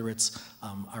happening, whether it's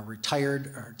our retired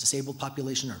or disabled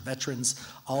population or veterans,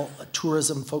 all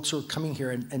tourism, folks who are coming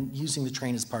here and using the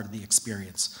train as part of the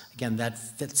experience. Again, that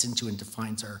fits into and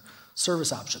defines our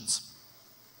service options.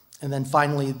 And then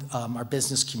finally, our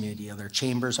business community. Are there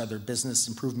chambers, are there business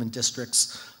improvement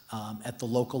districts at the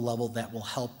local level that will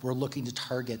help? We're looking to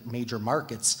target major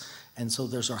markets, and so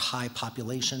there's our high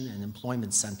population and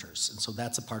employment centers, and so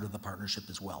that's a part of the partnership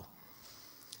as well.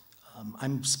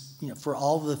 For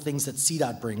all the things that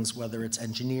CDOT brings, whether it's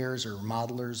engineers or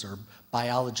modelers or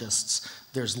biologists,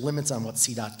 there's limits on what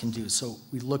CDOT can do. So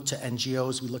we look to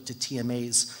NGOs, we look to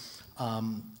TMAs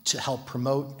to help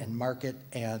promote and market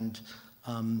and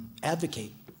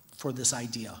advocate for this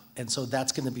idea. And so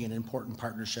that's going to be an important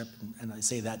partnership. And I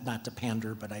say that not to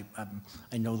pander, but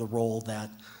I know the role that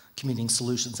Commuting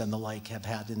Solutions and the like have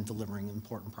had in delivering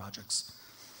important projects.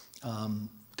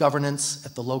 Governance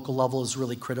at the local level is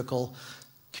really critical.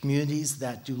 Communities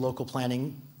that do local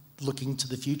planning looking to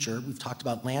the future, we've talked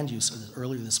about land use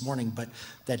earlier this morning, but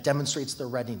that demonstrates their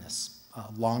readiness.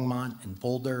 Longmont and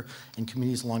Boulder and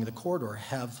communities along the corridor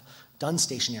have done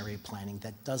station area planning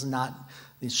that does not,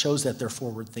 it shows that they're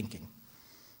forward thinking.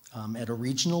 At a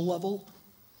regional level,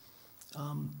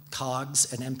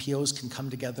 COGS and MPOs can come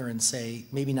together and say,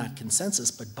 maybe not consensus,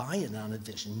 but buy-in on a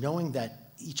vision, knowing that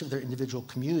each of their individual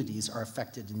communities are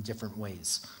affected in different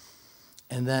ways.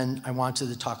 And then I wanted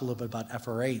to talk a little bit about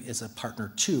FRA as a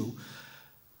partner too.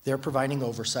 They're providing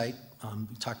oversight.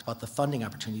 We talked about the funding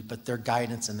opportunity, but their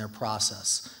guidance and their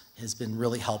process has been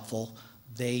really helpful.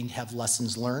 They have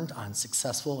lessons learned on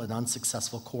successful and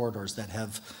unsuccessful corridors that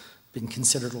have been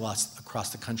considered lost across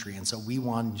the country, and so we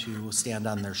want to stand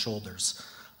on their shoulders.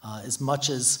 As much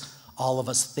as all of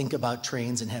us think about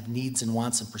trains and have needs and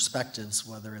wants and perspectives,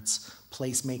 whether it's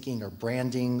placemaking or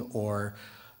branding or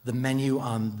the menu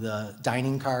on the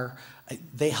dining car,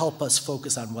 they help us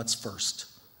focus on what's first.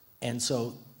 And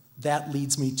so that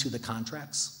leads me to the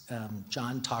contracts.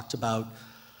 John talked about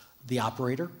the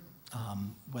operator,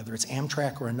 whether it's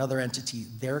Amtrak or another entity,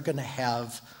 they're gonna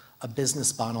have a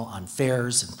business model on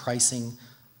fares and pricing,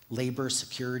 labor,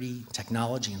 security,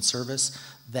 technology, and service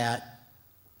that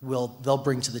they'll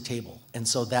bring to the table. And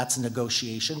so that's a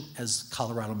negotiation as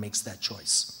Colorado makes that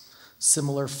choice.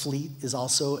 Similar fleet is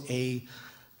also a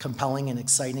compelling and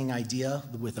exciting idea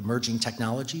with emerging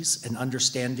technologies and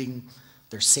understanding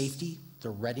their safety,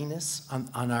 their readiness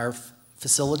on our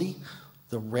facility,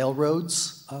 the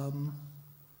railroads'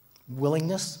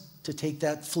 willingness to take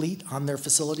that fleet on their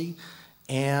facility,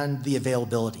 and the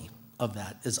availability of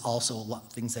that is also a lot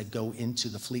of things that go into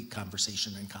the fleet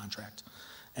conversation and contract.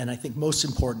 And I think most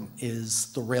important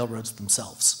is the railroads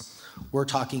themselves. We're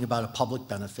talking about a public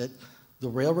benefit. The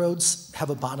railroads have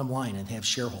a bottom line and have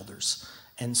shareholders.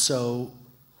 And so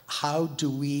how do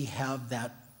we have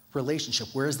that relationship?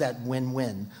 Where is that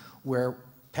win-win where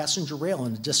passenger rail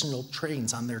and additional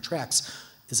trains on their tracks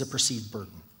is a perceived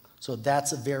burden? So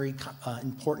that's a very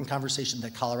important conversation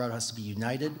that Colorado has to be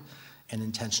united and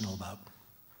intentional about.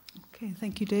 Okay,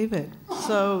 thank you, David.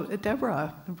 So,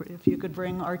 Deborah, if you could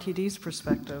bring RTD's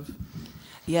perspective.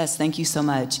 Yes, thank you so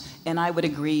much. And I would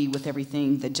agree with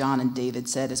everything that John and David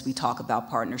said as we talk about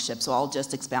partnerships. So I'll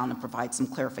just expound and provide some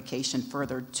clarification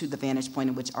further to the vantage point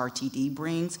in which RTD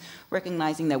brings,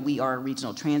 recognizing that we are a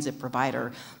regional transit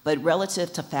provider, but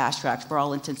relative to fast tracks, for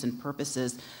all intents and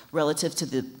purposes, relative to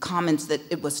the comments that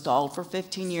it was stalled for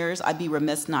 15 years, I'd be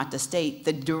remiss not to state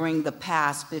that during the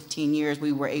past 15 years,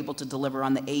 we were able to deliver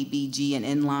on the ABG and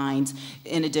N lines,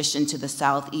 in addition to the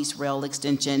Southeast Rail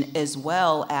Extension, as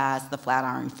well as the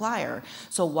Flatiron Flyer.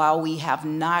 So while we have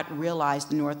not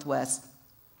realized the Northwest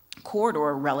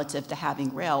corridor relative to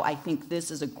having rail, I think this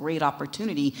is a great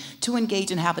opportunity to engage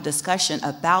and have a discussion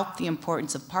about the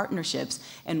importance of partnerships.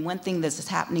 And one thing that's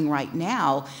happening right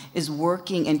now is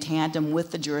working in tandem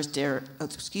with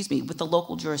the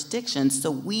local jurisdictions so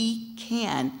we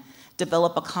can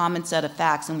develop a common set of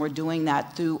facts, and we're doing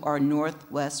that through our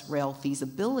Northwest Rail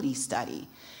feasibility study.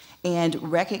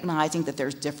 And recognizing that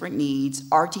there's different needs.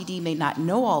 RTD may not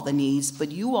know all the needs,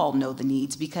 but you all know the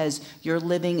needs because you're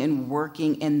living and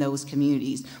working in those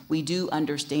communities. We do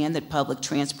understand that public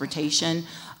transportation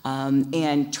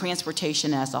and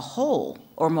transportation as a whole,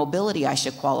 or mobility I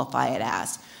should qualify it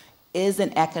as, is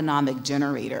an economic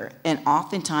generator. And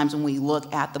oftentimes when we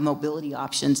look at the mobility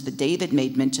options that David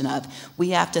made mention of, we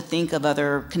have to think of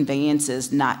other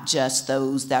conveyances, not just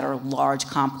those that are large,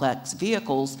 complex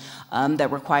vehicles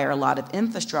that require a lot of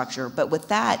infrastructure. But with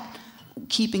that,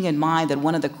 keeping in mind that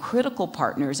one of the critical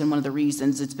partners and one of the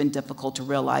reasons it's been difficult to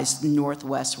realize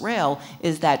Northwest Rail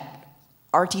is that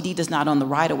RTD does not own the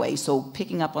right-of-way. So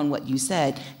picking up on what you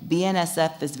said,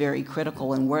 BNSF is very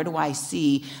critical. And where do I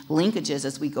see linkages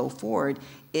as we go forward?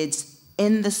 It's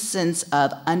in the sense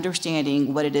of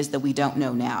understanding what it is that we don't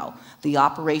know now, the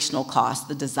operational costs,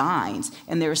 the designs,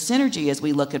 and there's synergy as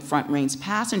we look at front range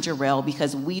passenger rail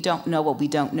because we don't know what we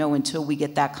don't know until we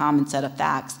get that common set of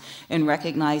facts, and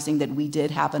recognizing that we did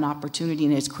have an opportunity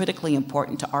and it's critically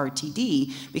important to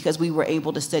RTD because we were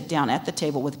able to sit down at the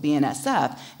table with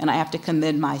BNSF, and I have to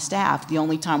commend my staff. The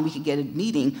only time we could get a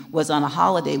meeting was on a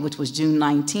holiday, which was June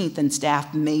 19th, and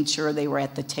staff made sure they were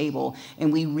at the table,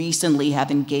 and we recently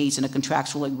have engaged in a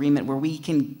contractual agreement where we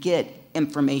can get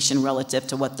information relative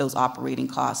to what those operating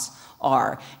costs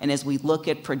are. And as we look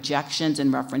at projections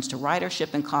in reference to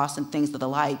ridership and costs and things of the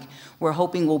like, we're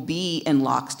hoping we'll be in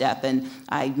lockstep. And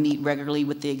I meet regularly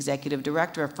with the executive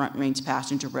director of Front Range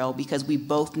Passenger Rail because we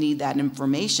both need that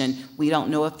information. We don't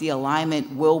know if the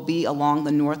alignment will be along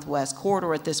the Northwest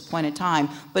Corridor at this point in time,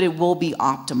 but it will be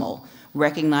optimal.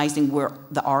 Recognizing we're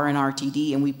the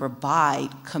RNRTD and we provide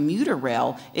commuter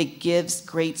rail, it gives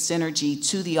great synergy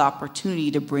to the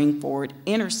opportunity to bring forward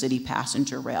intercity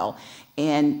passenger rail.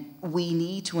 And we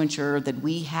need to ensure that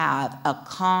we have a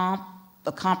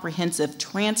comprehensive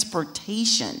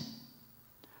transportation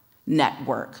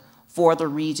network for the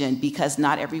region, because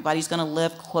not everybody's going to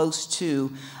live close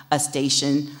to a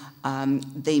station.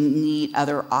 They need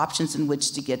other options in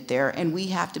which to get there, and we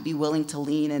have to be willing to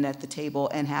lean in at the table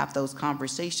and have those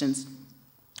conversations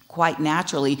quite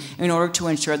naturally in order to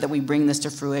ensure that we bring this to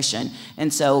fruition.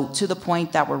 And so, to the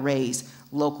point that were raised,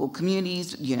 local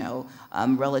communities,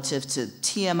 relative to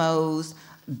TMOs,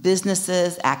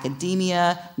 businesses,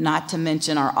 academia, not to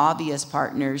mention our obvious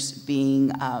partners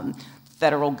being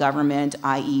federal government,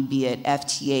 i.e. be it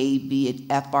FTA, be it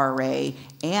FRA,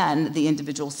 and the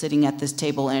individual sitting at this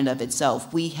table in and of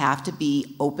itself. We have to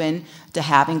be open to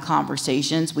having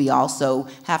conversations. We also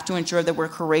have to ensure that we're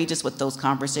courageous with those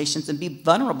conversations and be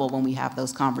vulnerable when we have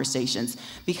those conversations,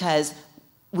 because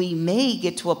we may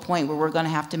get to a point where we're going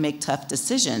to have to make tough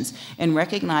decisions, and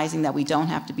recognizing that we don't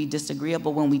have to be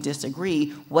disagreeable when we disagree.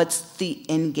 What's the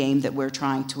end game that we're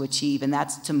trying to achieve? And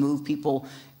that's to move people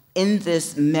in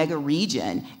this mega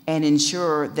region and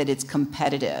ensure that it's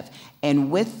competitive. And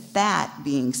with that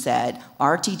being said,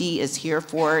 RTD is here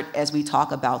for it as we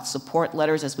talk about support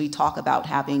letters, as we talk about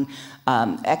having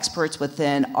experts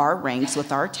within our ranks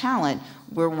with our talent.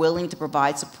 We're willing to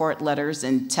provide support letters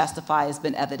and testify has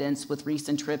been evidenced with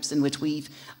recent trips in which we've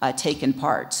taken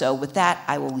part. So with that,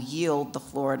 I will yield the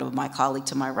floor to my colleague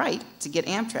to my right to get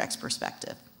Amtrak's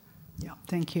perspective. Yeah,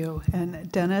 thank you.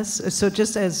 And Dennis, so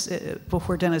just as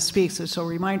before Dennis speaks, so a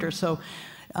reminder,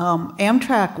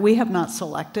 Amtrak, we have not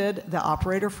selected the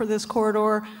operator for this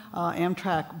corridor.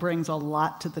 Amtrak brings a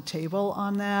lot to the table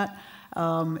on that.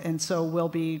 And so we'll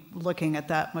be looking at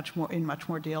that in much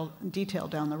more detail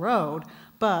down the road.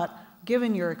 But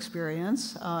given your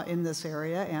experience in this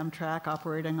area, Amtrak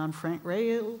operating on freight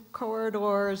rail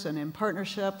corridors and in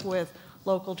partnership with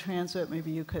local transit, maybe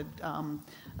you could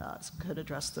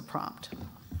address the prompt.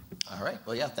 All right.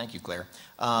 Well, yeah. Thank you, Claire.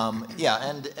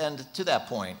 And to that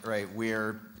point, right?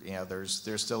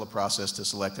 There's still a process to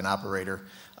select an operator.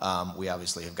 We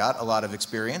obviously have got a lot of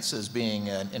experience as being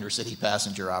an intercity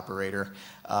passenger operator,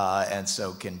 and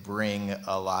so can bring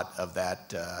a lot of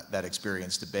that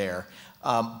experience to bear.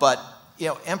 But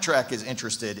Amtrak is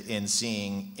interested in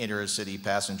seeing intercity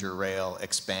passenger rail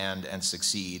expand and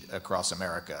succeed across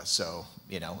America. So,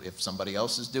 if somebody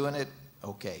else is doing it,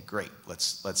 okay, great.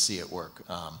 Let's see it work.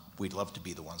 We'd love to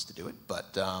be the ones to do it,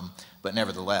 but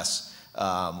nevertheless,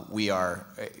 we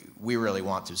really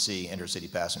want to see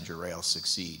intercity passenger rail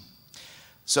succeed.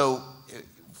 So,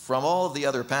 from all of the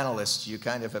other panelists, you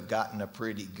kind of have gotten a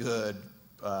pretty good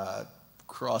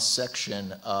cross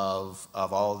section of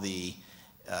all the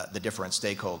different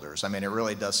stakeholders. I mean, it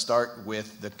really does start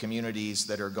with the communities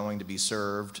that are going to be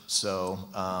served. So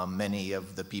many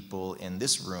of the people in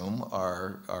this room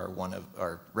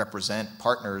represent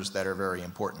partners that are very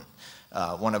important.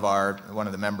 One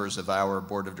of the members of our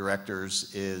board of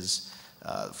directors is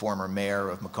former mayor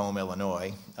of Macomb,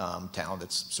 Illinois, town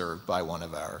that's served by one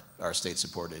of our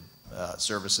state-supported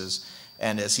services.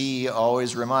 And as he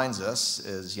always reminds us,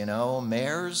 is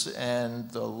mayors and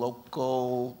the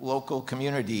local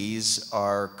communities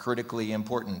are critically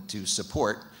important to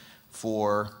support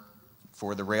for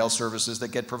the rail services that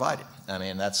get provided. I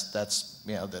mean, that's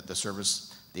the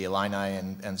service, the Illini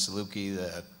and Saluki,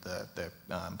 the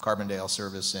Carbondale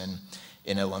service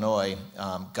in Illinois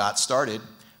got started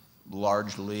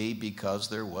largely because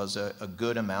there was a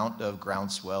good amount of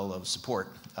groundswell of support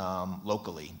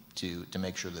locally to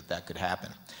make sure that could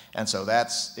happen. And so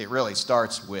it really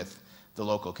starts with the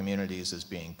local communities as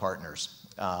being partners.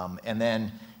 And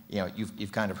then,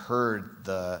 you've kind of heard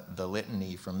the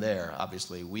litany from there.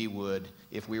 Obviously, we would,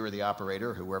 if we were the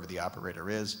operator, whoever the operator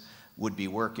is, would be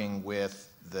working with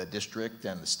the district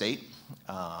and the state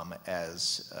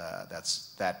as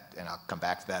and I'll come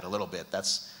back to that a little bit.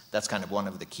 That's kind of one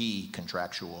of the key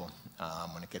contractual,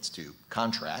 when it gets to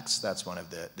contracts, that's one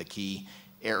of the key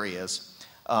areas.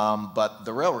 But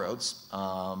the railroads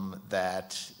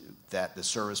that the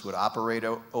service would operate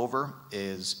over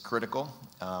is critical.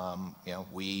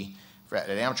 At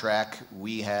Amtrak,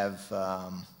 we have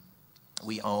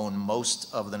We own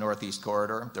most of the Northeast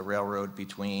Corridor, the railroad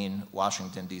between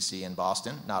Washington, D.C. and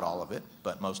Boston. Not all of it,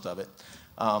 but most of it.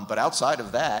 But outside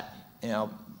of that,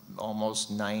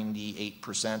 almost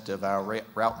 98% of our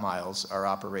route miles are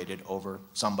operated over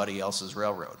somebody else's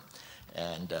railroad.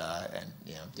 And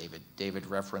David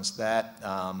referenced that.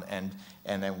 And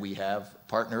then we have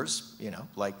partners,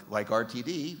 like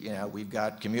RTD. We've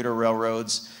got commuter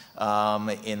railroads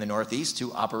in the Northeast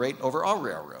who operate over our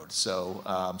railroad. So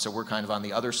we're kind of on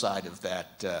the other side of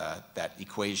that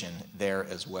equation there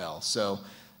as well. So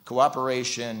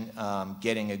cooperation,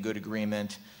 getting a good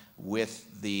agreement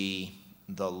with the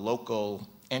local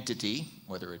entity,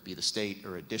 whether it be the state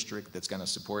or a district that's going to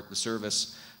support the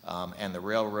service, and the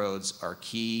railroads are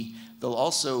key. There'll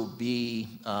also be,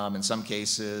 in some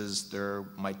cases, there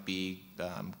might be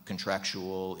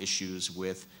contractual issues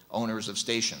with owners of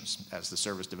stations. As the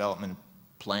service development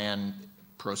plan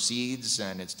proceeds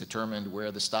and it's determined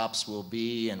where the stops will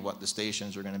be and what the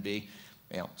stations are going to be,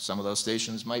 some of those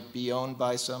stations might be owned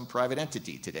by some private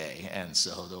entity today, and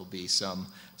so there'll be some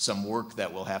work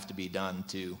that will have to be done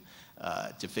to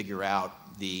figure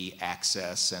out the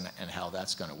access and how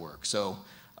that's going to work. So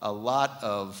a lot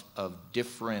of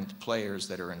different players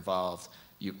that are involved.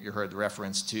 You heard the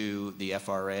reference to the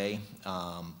FRA,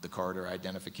 the Corridor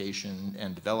Identification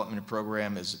and Development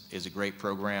Program is a great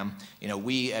program.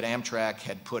 We at Amtrak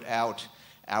had put out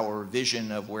our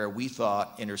vision of where we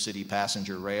thought intercity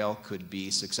passenger rail could be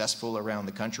successful around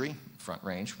the country. Front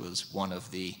Range was one of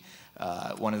the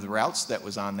routes that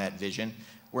was on that vision.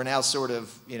 We're now sort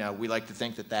of, we like to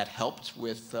think that helped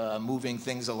with moving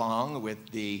things along with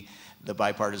the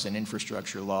bipartisan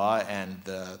infrastructure law and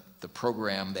the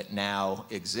program that now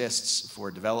exists for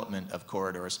development of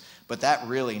corridors. But that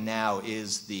really now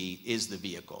is the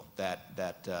vehicle that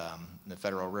the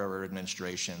Federal Railroad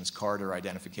Administration's Corridor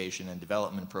Identification and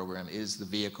Development Program is the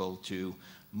vehicle to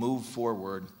move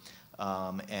forward,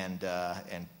 and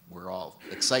we're all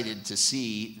excited to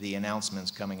see the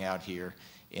announcements coming out here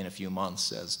in a few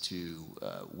months as to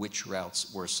which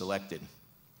routes were selected.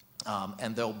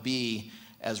 And there'll be,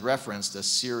 as referenced, a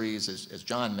series, as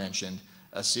John mentioned,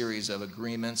 a series of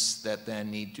agreements that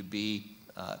then need to be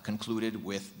concluded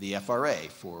with the FRA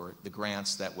for the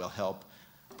grants that will help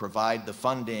provide the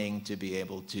funding to be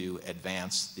able to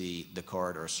advance the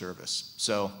corridor service.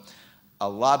 So a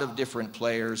lot of different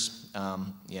players.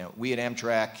 We at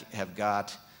Amtrak have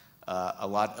got a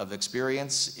lot of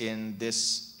experience in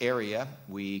this area.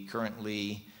 We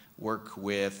currently work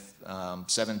with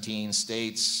 17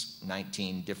 states,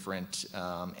 19 different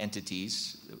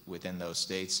entities within those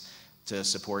states to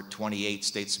support 28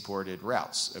 state-supported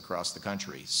routes across the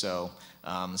country. So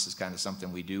this is kind of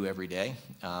something we do every day.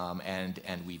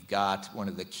 And we've got, one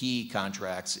of the key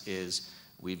contracts is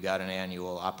we've got an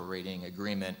annual operating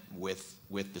agreement with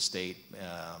the state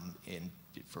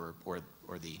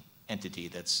or the entity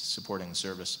that's supporting the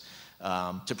service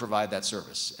to provide that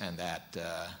service. And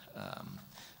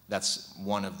that's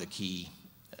one of the key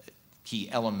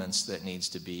elements that needs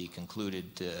to be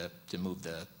concluded to move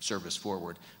the service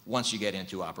forward once you get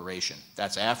into operation.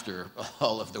 That's after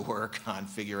all of the work on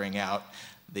figuring out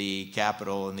the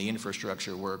capital and the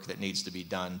infrastructure work that needs to be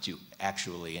done to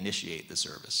actually initiate the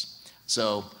service.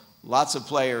 So lots of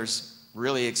players,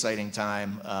 really exciting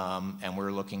time, and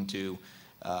we're looking to,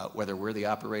 whether we're the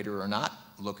operator or not,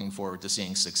 looking forward to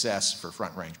seeing success for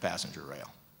Front Range passenger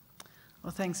rail.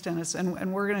 Well, thanks, Dennis.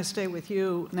 And we're going to stay with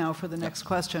you now for the next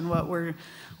question. We're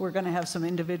going to have some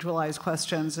individualized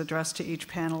questions addressed to each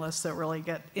panelist that really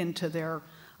get into their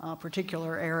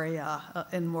particular area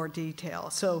in more detail.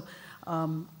 So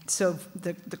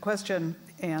the question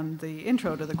and the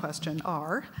intro to the question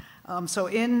are, so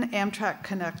in Amtrak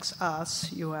Connects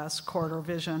Us, U.S. Corridor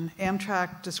Vision,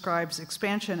 Amtrak describes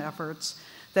expansion efforts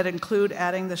that include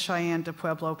adding the Cheyenne to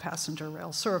Pueblo passenger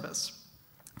rail service.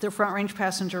 The Front Range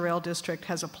Passenger Rail District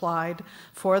has applied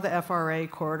for the FRA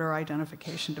Corridor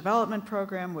Identification Development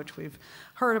Program, which we've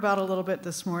heard about a little bit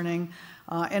this morning.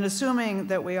 And assuming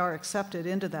that we are accepted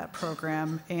into that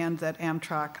program and that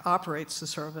Amtrak operates the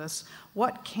service,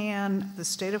 what can the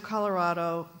state of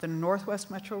Colorado, the Northwest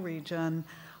Metro Region,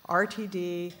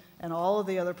 RTD, and all of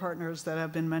the other partners that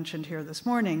have been mentioned here this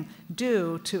morning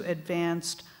do to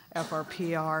advance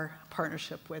FRPR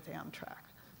partnership with Amtrak?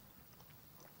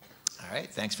 All right,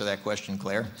 thanks for that question,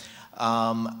 Claire.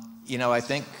 I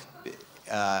think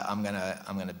I'm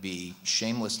gonna be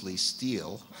shamelessly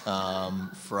steal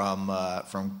from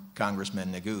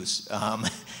Congressman Neguse.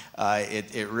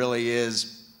 It really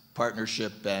is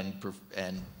partnership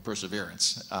and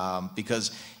perseverance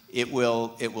because it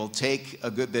will take a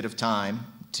good bit of time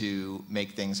to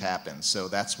make things happen. So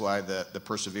that's why the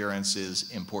perseverance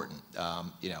is important.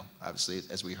 Obviously,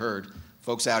 as we heard,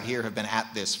 folks out here have been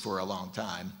at this for a long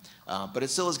time, but it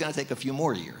still is going to take a few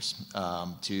more years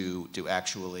to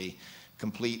actually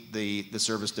complete the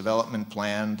service development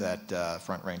plan that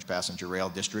Front Range Passenger Rail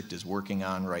District is working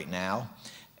on right now.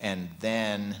 And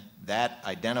then that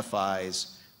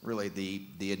identifies really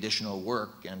the additional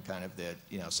work and kind of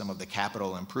some of the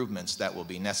capital improvements that will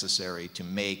be necessary to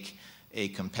make a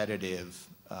competitive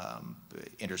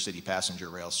intercity passenger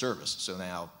rail service. So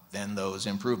now, then those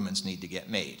improvements need to get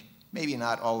made. Maybe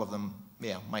not all of them,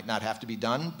 might not have to be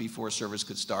done before service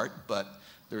could start, but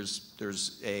there's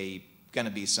going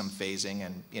to be some phasing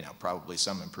and probably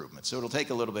some improvements. So it'll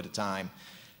take a little bit of time.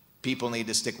 People need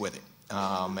to stick with it,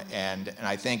 and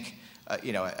I think.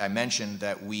 I mentioned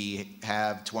that we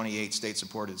have 28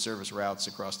 state-supported service routes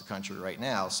across the country right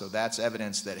now, so that's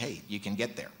evidence that, hey, you can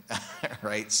get there,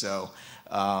 right? So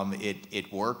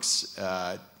it works.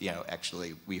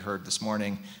 Actually, we heard this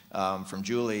morning from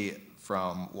Julie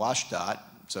from WashDOT,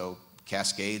 so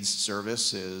Cascades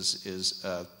service is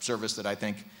a service that I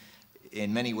think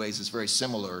in many ways is very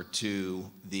similar to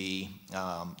the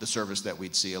service that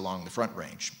we'd see along the Front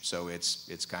Range. So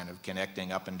it's kind of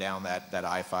connecting up and down that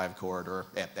I-5 corridor.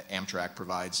 The Amtrak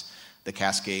provides the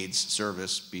Cascades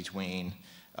service between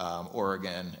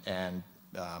Oregon and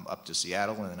up to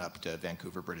Seattle and then up to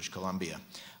Vancouver, British Columbia.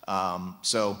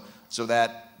 So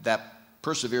that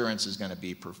perseverance is going to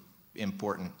be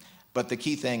important. But the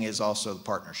key thing is also the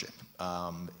partnership.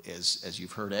 As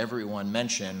you've heard everyone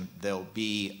mention, there'll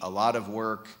be a lot of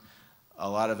work, a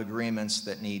lot of agreements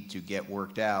that need to get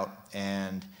worked out,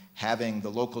 and having the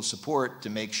local support to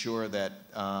make sure that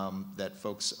that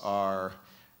folks are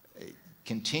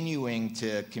continuing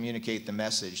to communicate the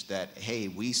message that, hey,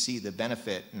 we see the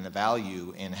benefit and the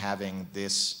value in having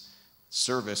this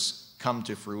service come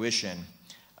to fruition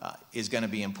is going to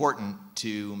be important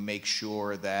to make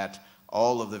sure that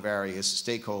all of the various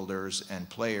stakeholders and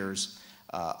players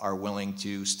are willing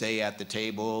to stay at the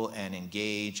table and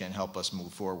engage and help us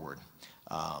move forward.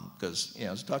 Because,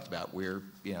 as we talked about,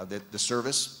 the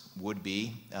service would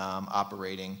be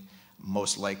operating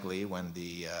most likely when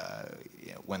the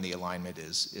alignment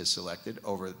is selected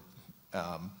over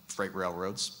freight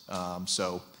railroads.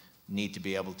 So need to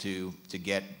be able to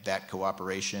get that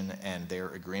cooperation and their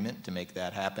agreement to make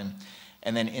that happen.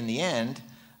 And then in the end,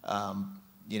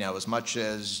 as much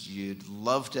as you'd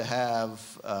love to have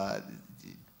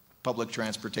public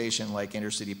transportation like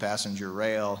intercity passenger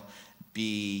rail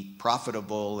be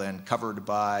profitable and covered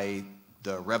by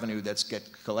the revenue that's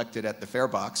collected at the fare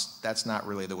box, that's not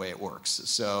really the way it works.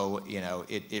 So,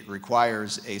 it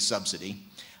requires a subsidy.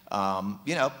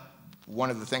 One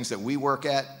of the things that we work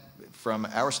at from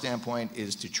our standpoint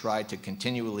is to try to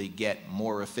continually get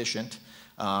more efficient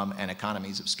and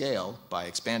economies of scale by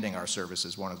expanding our service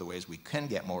is one of the ways we can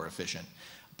get more efficient.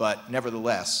 But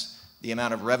nevertheless, the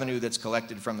amount of revenue that's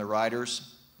collected from the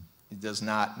riders does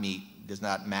not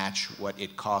match what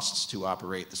it costs to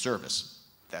operate the service.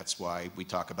 That's why we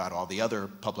talk about all the other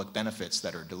public benefits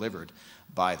that are delivered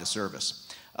by the service.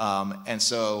 And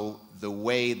so the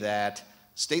way that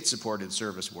state-supported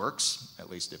service works, at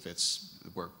least if it's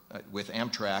with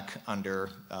Amtrak under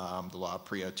the law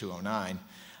PREA 209,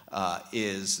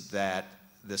 is that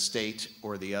the state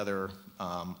or the other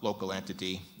local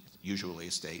entity, usually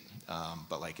a state,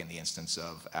 but like in the instance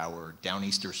of our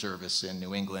Downeaster service in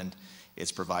New England,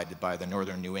 it's provided by the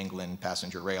Northern New England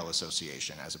Passenger Rail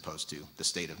Association as opposed to the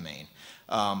state of Maine.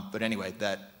 But anyway,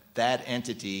 that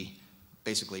entity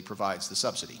basically provides the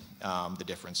subsidy, the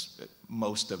difference,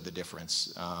 most of the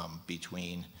difference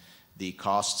between the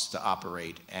costs to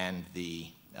operate and the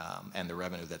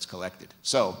revenue that's collected.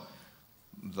 So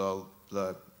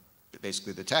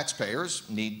basically the taxpayers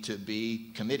need to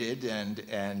be committed and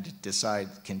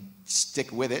can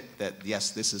stick with it that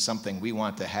yes, this is something we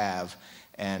want to have,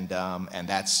 and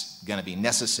that's going to be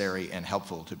necessary and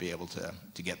helpful to be able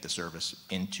to get the service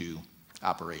into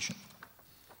operation.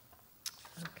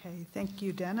 Okay, thank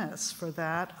you, Dennis, for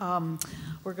that.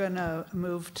 We're going to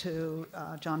move to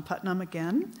John Putnam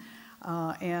again.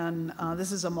 And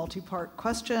this is a multi-part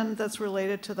question that's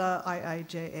related to the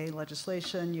IIJA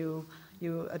legislation. You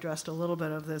addressed a little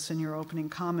bit of this in your opening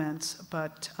comments,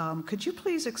 but could you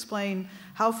please explain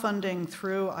how funding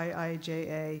through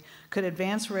IIJA could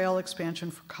advance rail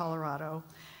expansion for Colorado?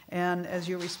 And as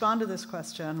you respond to this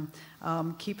question,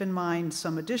 keep in mind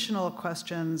some additional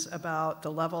questions about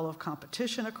the level of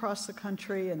competition across the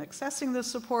country in accessing this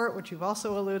support, which you've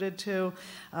also alluded to,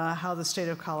 how the state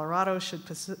of Colorado should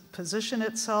position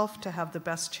itself to have the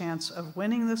best chance of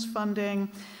winning this funding,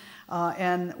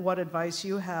 and what advice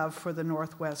you have for the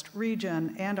Northwest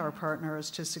region and our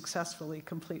partners to successfully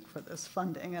complete for this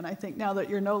funding. And I think now that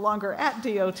you're no longer at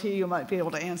DOT, you might be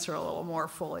able to answer a little more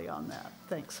fully on that.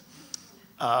 Thanks.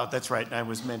 That's right. And I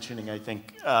was mentioning, I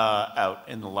think, out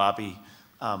in the lobby,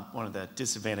 one of the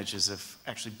disadvantages of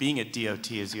actually being at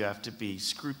DOT is you have to be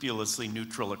scrupulously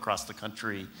neutral across the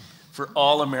country for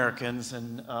all Americans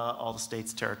and all the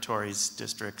states, territories,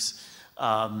 districts.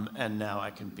 And now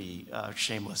I can be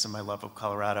shameless in my love of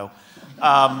Colorado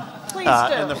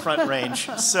and the Front Range.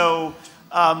 So,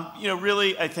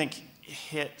 really, I think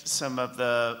hit some of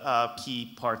the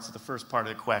key parts of the first part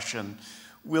of the question.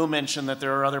 We'll mention that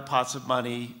there are other pots of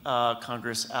money.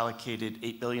 Congress allocated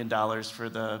 $8 billion for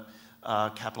the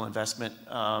capital investment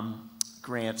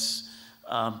grants,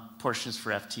 portions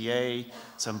for FTA,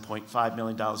 $7.5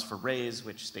 million for RAISE,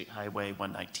 which State Highway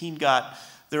 119 got.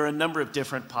 There are a number of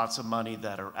different pots of money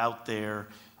that are out there.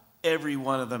 Every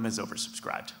one of them is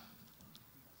oversubscribed,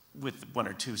 with one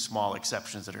or two small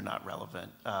exceptions that are not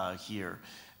relevant here.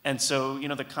 And so,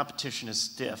 the competition is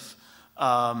stiff,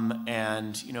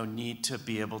 and, need to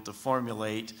be able to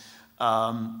formulate,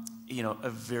 a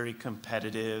very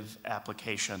competitive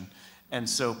application. And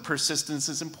so persistence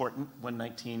is important.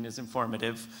 119 is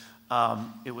informative.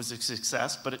 It was a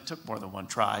success, but it took more than one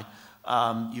try.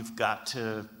 You've got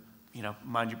to,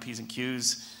 mind your P's and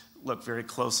Q's, look very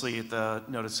closely at the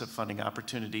notice of funding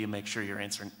opportunity and make sure you're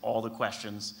answering all the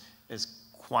questions as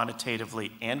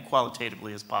quantitatively and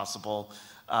qualitatively as possible.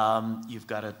 You've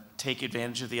got to take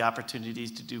advantage of the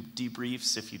opportunities to do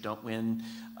debriefs if you don't win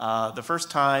the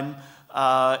first time,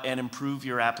 and improve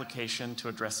your application to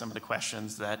address some of the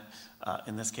questions that,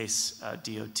 in this case,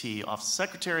 DOT Office of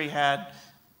Secretary had.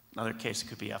 Another case, it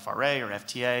could be FRA or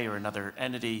FTA or another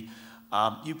entity.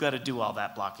 You've got to do all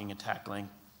that blocking and tackling.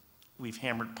 We've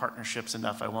hammered partnerships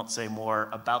enough. I won't say more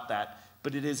about that,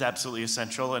 but it is absolutely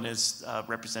essential. And as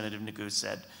Representative Nagu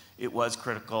said, it was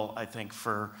critical, I think,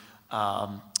 for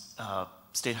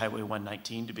State Highway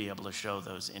 119 to be able to show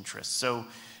those interests. So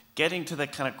getting to the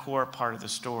kind of core part of the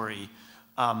story,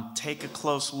 take a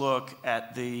close look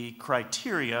at the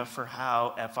criteria for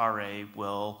how FRA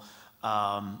will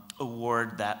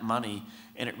award that money.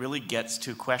 And it really gets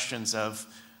to questions of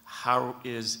how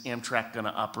is Amtrak going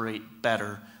to operate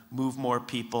better, move more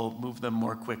people, move them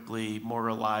more quickly, more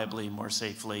reliably, more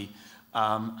safely.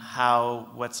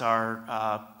 What's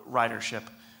our ridership?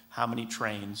 How many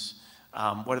trains?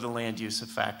 What are the land use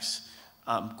effects?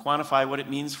 Quantify what it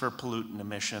means for pollutant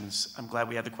emissions. I'm glad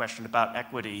we had the question about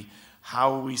equity.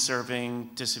 How are we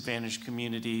serving disadvantaged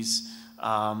communities?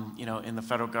 In the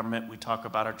federal government, we talk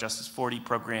about our Justice 40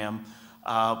 program,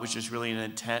 which is really an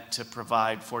intent to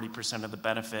provide 40% of the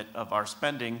benefit of our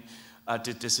spending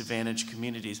to disadvantaged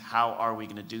communities. How are we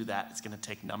going to do that? It's going to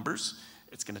take numbers.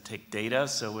 It's going to take data.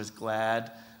 So I was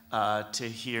glad to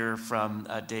hear from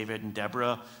David and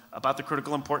Deborah about the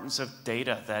critical importance of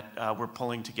data that we're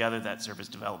pulling together, that service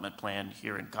development plan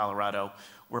here in Colorado.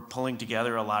 We're pulling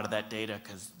together a lot of that data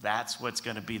because that's what's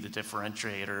going to be the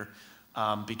differentiator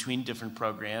between different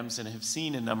programs, and have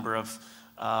seen a number of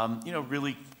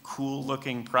really cool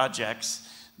looking projects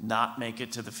not make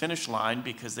it to the finish line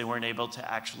because they weren't able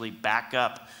to actually back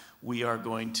up. We are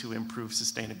going to improve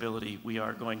sustainability. We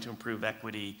are going to improve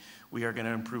equity. We are going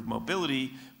to improve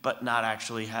mobility, but not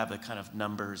actually have the kind of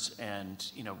numbers and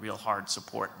real hard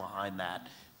support behind that.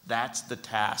 That's the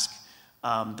task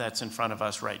that's in front of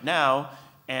us right now.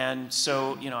 And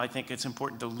so, I think it's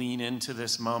important to lean into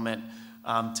this moment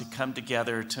to come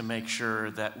together to make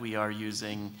sure that we are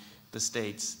using the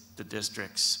states, the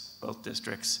districts, both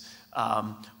districts,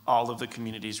 all of the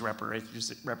communities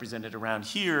represented around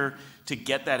here to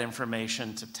get that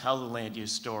information, to tell the land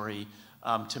use story,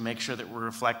 to make sure that we're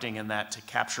reflecting in that, to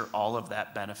capture all of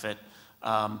that benefit,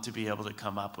 to be able to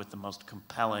come up with the most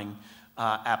compelling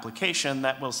application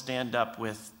that will stand up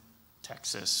with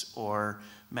Texas or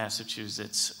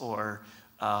Massachusetts or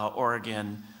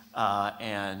Oregon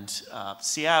and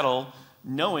Seattle,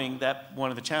 knowing that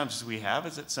one of the challenges we have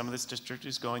is that some of this district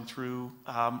is going through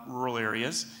rural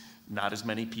areas, not as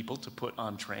many people to put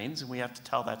on trains, and we have to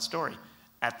tell that story.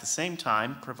 At the same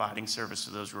time, providing service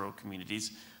to those rural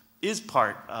communities is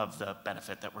part of the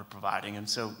benefit that we're providing, and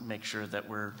so make sure that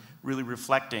we're really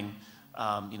reflecting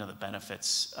the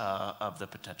benefits of the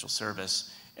potential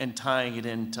service and tying it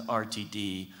into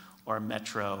RTD or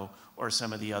Metro or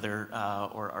some of the other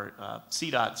or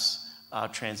CDOT's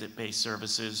transit-based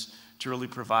services to really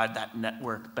provide that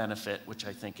network benefit, which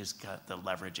I think is the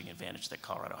leveraging advantage that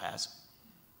Colorado has.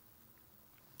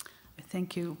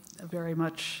 Thank you very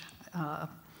much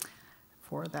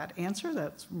for that answer.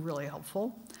 That's really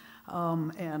helpful.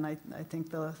 And I think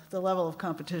the level of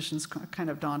competition is kind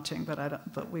of daunting,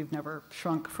 but we've never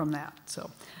shrunk from that. So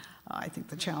I think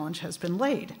the challenge has been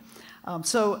laid.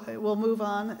 So we'll move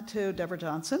on to Deborah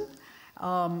Johnson.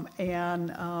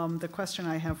 The question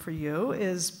I have for you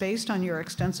is, based on your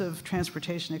extensive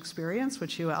transportation experience,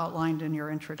 which you outlined in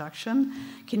your introduction,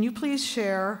 can you please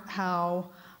share how,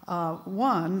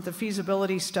 one, the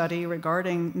feasibility study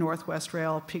regarding Northwest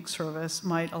Rail peak service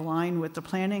might align with the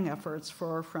planning efforts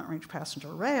for Front Range Passenger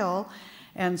Rail,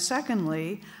 and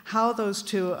secondly, how those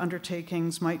two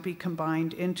undertakings might be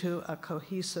combined into a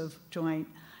cohesive joint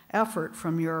effort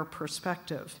from your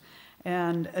perspective?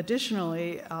 And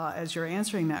additionally, as you're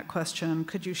answering that question,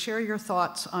 could you share your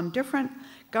thoughts on different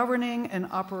governing and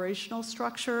operational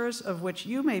structures of which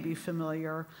you may be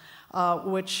familiar,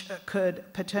 which could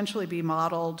potentially be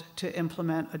modeled to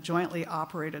implement a jointly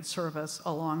operated service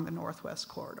along the Northwest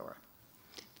Corridor?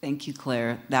 Thank you,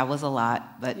 Claire. That was a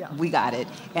lot, but yeah, we got it.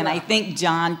 And yeah. I think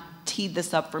John teed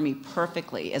this up for me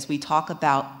perfectly as we talk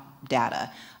about data.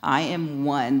 I am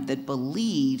one that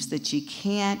believes that you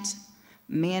can't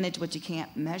manage what you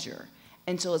can't measure.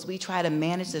 And so as we try to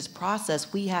manage this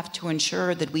process, we have to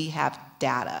ensure that we have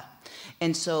data.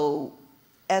 And so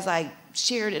as I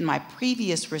shared in my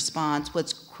previous response,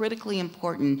 what's critically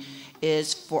important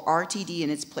is for RTD in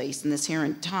its place in this here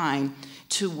in time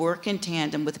to work in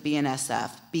tandem with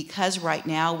BNSF, because right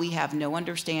now we have no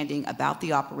understanding about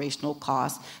the operational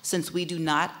costs since we do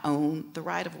not own the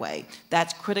right-of-way.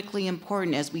 That's critically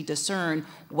important as we discern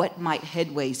what might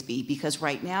headways be, because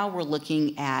right now we're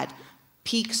looking at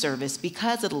peak service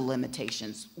because of the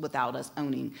limitations without us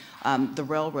owning the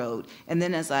railroad. And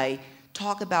then as I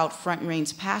talk about Front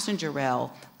Range Passenger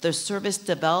Rail, the service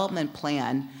development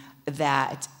plan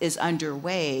that is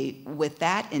underway with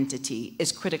that entity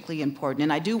is critically important.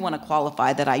 And I do want to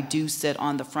qualify that I do sit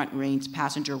on the Front Range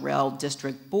Passenger Rail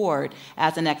District Board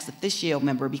as an ex officio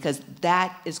member, because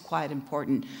that is quite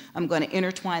important. I'm going to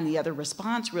intertwine the other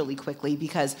response really quickly,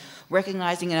 because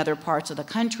recognizing in other parts of the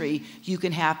country, you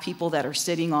can have people that are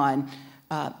sitting on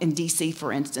in DC,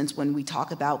 for instance, when we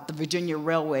talk about the Virginia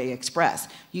Railway Express,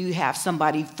 you have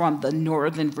somebody from the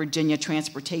Northern Virginia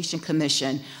Transportation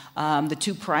Commission, the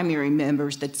two primary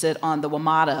members that sit on the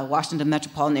WMATA, Washington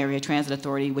Metropolitan Area Transit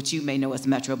Authority, which you may know as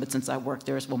Metro, but since I work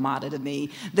there, it's WMATA to me.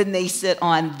 Then they sit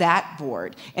on that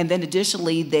board. And then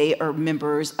additionally, they are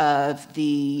members of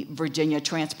the Virginia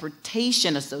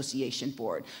Transportation Association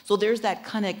Board. So there's that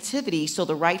connectivity, so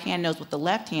the right hand knows what the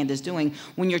left hand is doing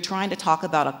when you're trying to talk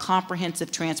about a comprehensive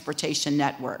transportation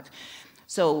network.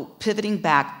 So pivoting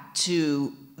back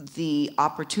to the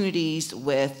opportunities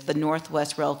with the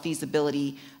Northwest Rail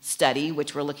feasibility study,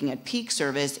 which we're looking at peak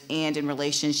service, and in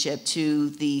relationship to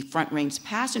the Front Range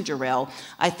Passenger Rail,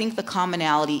 I think the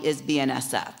commonality is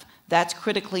BNSF. That's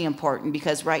critically important,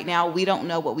 because right now we don't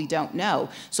know what we don't know.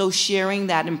 So sharing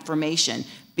that information,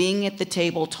 being at the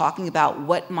table, talking about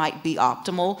what might be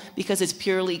optimal, because it's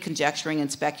purely conjecturing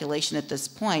and speculation at this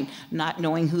point, not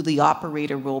knowing who the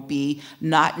operator will be,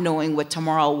 not knowing what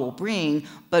tomorrow will bring,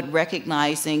 but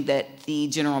recognizing that the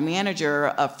general manager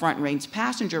of Front Range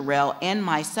Passenger Rail and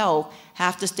myself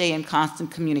have to stay in constant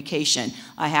communication.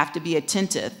 I have to be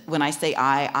attentive. When I say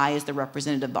I as the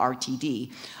representative of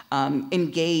RTD,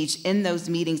 engaged in those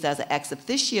meetings as an ex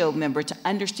officio member to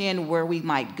understand where we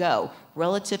might go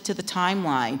relative to the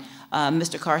timeline.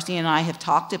 Mr. Carsey and I have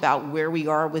talked about where we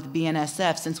are with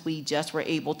BNSF since we just were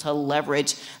able to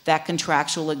leverage that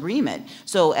contractual agreement.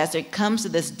 So as it comes to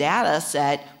this data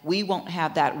set, we won't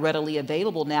have that readily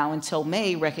available now until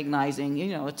May, recognizing, you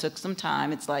know, it took some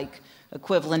time. It's like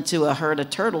equivalent to a herd of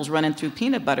turtles running through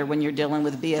peanut butter when you're dealing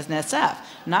with BNSF.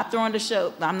 I'm not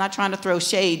trying to throw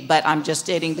shade, but I'm just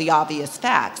stating the obvious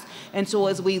facts. And so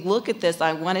as we look at this,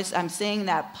 I'm saying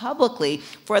that publicly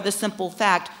for the simple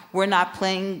fact we're not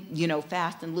playing, you know,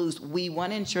 fast and loose. We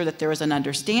want to ensure that there is an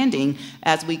understanding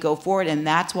as we go forward, and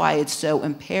that's why it's so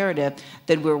imperative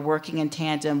that we're working in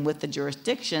tandem with the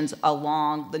jurisdictions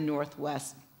along the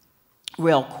Northwest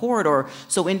Rail corridor,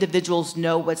 so individuals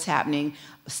know what's happening,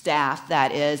 staff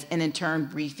that is, and in turn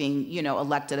briefing, you know,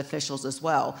 elected officials as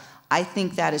well. I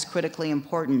think that is critically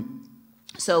important.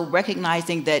 So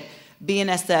recognizing that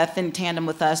BNSF in tandem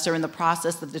with us are in the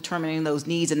process of determining those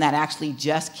needs, and that actually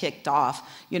just kicked off,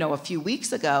 you know, a few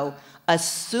weeks ago,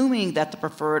 assuming that the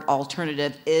preferred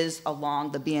alternative is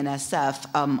along the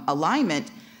BNSF alignment,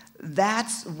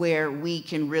 that's where we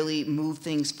can really move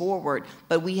things forward.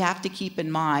 But we have to keep in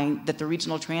mind that the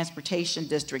Regional Transportation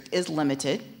District is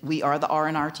limited. We are the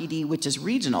RNRTD, which is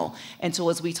regional. And so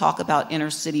as we talk about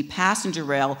intercity passenger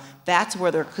rail, that's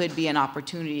where there could be an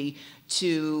opportunity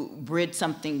to bridge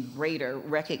something greater,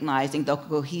 recognizing the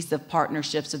cohesive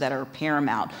partnerships that are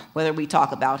paramount, whether we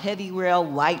talk about heavy rail,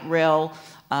 light rail,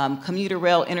 commuter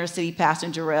rail, intercity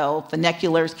passenger rail,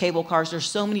 funiculars, cable cars. There's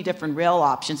so many different rail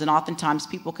options, and oftentimes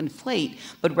people conflate,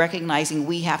 but recognizing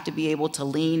we have to be able to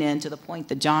lean into the point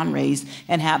that John raised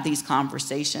and have these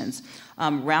conversations.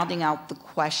 Rounding out the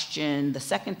question, the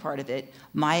second part of it,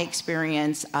 my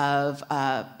experience of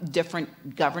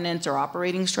different governance or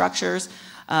operating structures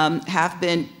have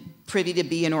been privy to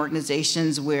be in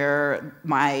organizations where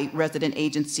my resident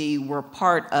agency were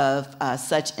part of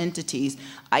such entities.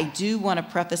 I do want to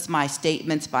preface my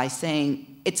statements by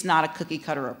saying it's not a cookie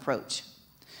cutter approach.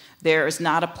 There is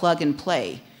not a plug and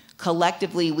play.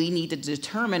 Collectively, we need to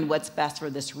determine what's best for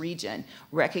this region,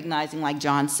 recognizing, like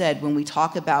John said, when we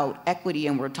talk about equity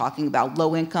and we're talking about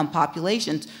low-income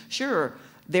populations, sure,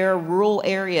 there are rural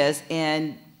areas,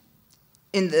 and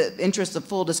in the interest of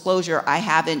full disclosure, I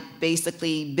haven't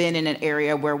basically been in an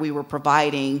area where we were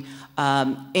providing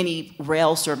any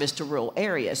rail service to rural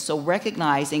areas. So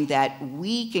recognizing that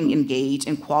we can engage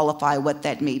and qualify what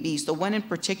that may be. So one in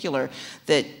particular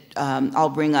that I'll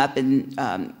bring up, and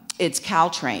it's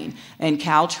Caltrain. And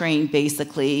Caltrain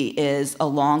basically is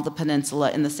along the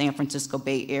peninsula in the San Francisco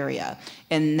Bay Area.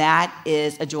 And that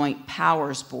is a joint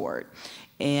powers board.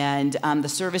 And the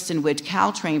service in which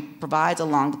Caltrain provides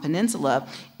along the peninsula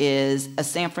is a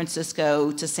San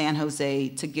Francisco to San Jose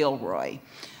to Gilroy.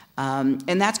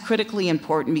 And that's critically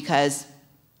important because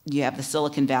you have the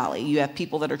Silicon Valley. You have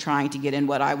people that are trying to get in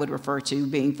what I would refer to,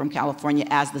 being from California,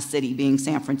 as the city, being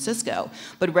San Francisco.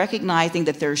 But recognizing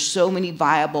that there's so many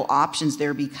viable options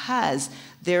there because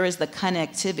there is the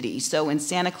connectivity. So in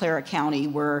Santa Clara County,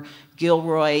 where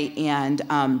Gilroy and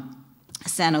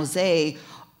San Jose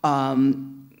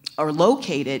are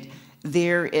located,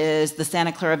 there is the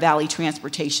Santa Clara Valley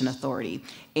Transportation Authority,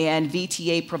 and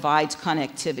VTA provides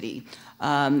connectivity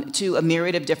to a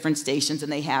myriad of different stations,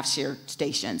 and they have shared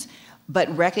stations.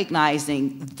 But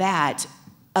recognizing that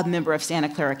a member of Santa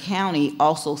Clara County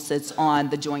also sits on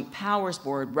the Joint Powers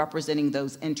Board representing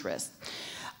those interests.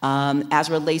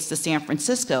 As relates to San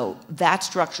Francisco, that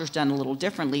structure is done a little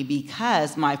differently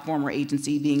because my former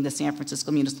agency, being the San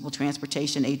Francisco Municipal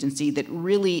Transportation Agency, that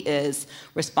really is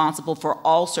responsible for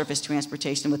all surface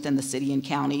transportation within the city and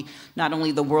county, not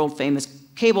only the world famous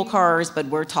cable cars, but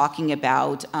we're talking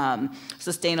about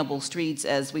sustainable streets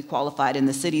as we qualified in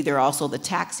the city. They're also the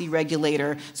taxi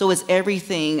regulator. So it's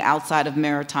everything outside of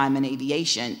maritime and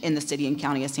aviation in the city and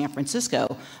county of San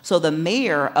Francisco. So the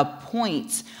mayor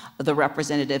appoints the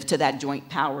representative to that joint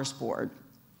powers board.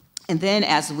 And then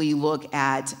as we look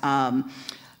at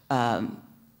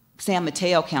San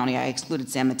Mateo County, I excluded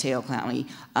San Mateo County.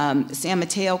 San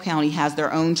Mateo County has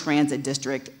their own transit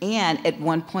district, and at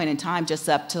one point in time, just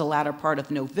up to the latter part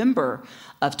of November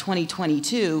of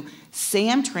 2022,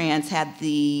 Samtrans had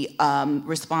the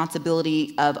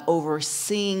responsibility of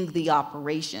overseeing the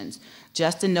operations.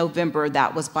 Just in November,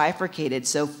 that was bifurcated.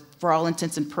 So for all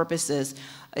intents and purposes,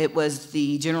 it was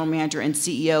the general manager and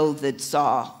CEO that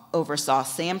oversaw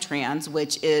Samtrans,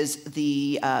 which is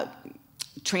the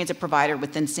transit provider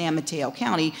within San Mateo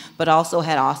County, but also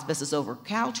had auspices over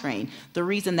Caltrain. The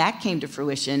reason that came to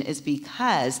fruition is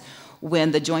because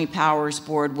when the Joint Powers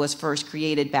Board was first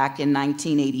created back in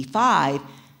 1985,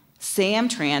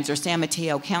 Samtrans, or San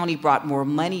Mateo County, brought more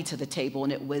money to the table,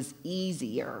 and it was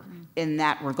easier in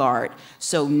that regard.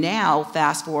 So now,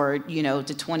 fast forward, to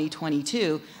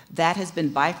 2022, that has been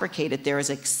bifurcated. There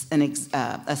is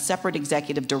a separate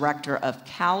executive director of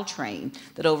Caltrain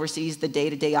that oversees the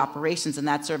day-to-day operations, and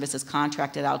that service is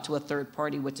contracted out to a third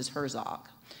party, which is Herzog.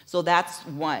 So that's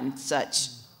one such.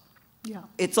 Yeah.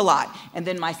 It's a lot. And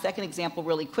then my second example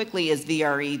really quickly is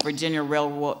VRE, Virginia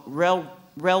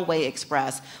Railway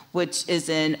Express, which is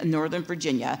in Northern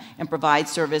Virginia and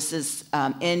provides services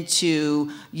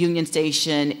into Union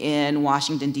Station in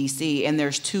Washington, D.C., and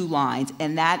there's 2 lines,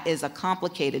 and that is a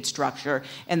complicated structure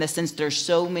in the sense there's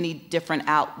so many different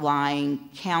outlying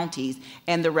counties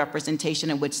and the representation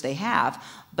in which they have.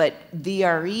 But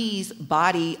VRE's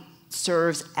body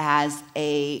serves as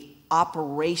a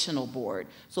operational board.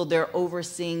 So they're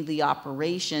overseeing the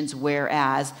operations,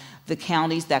 whereas the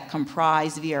counties that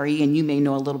comprise VRE, and you may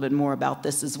know a little bit more about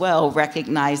this as well,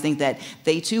 recognizing that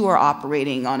they too are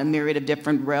operating on a myriad of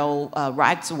different rail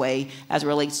rights-of-way as it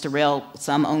relates to rail,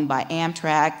 some owned by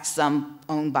Amtrak, some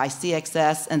owned by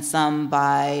CXS, and some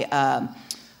by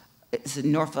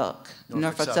Norfolk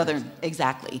Southern,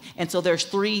 exactly. And so there's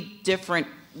 3 different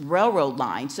railroad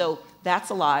lines. So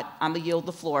that's a lot. I'm going to yield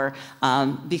the floor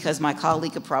because my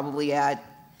colleague could probably add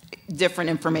different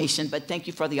information, but thank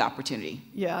you for the opportunity.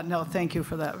 Yeah, no, thank you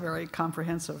for that very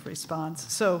comprehensive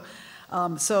response. So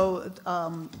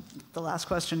The last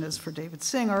question is for David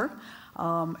Singer.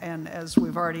 And as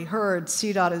we've already heard,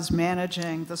 CDOT is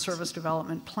managing the service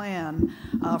development plan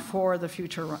for the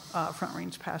future Front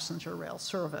Range passenger rail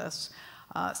service.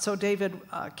 So David,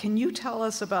 can you tell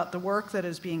us about the work that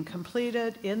is being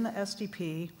completed in the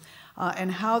SDP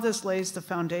and how this lays the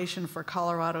foundation for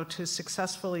Colorado to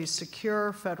successfully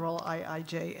secure federal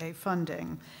IIJA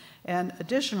funding? And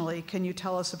additionally, can you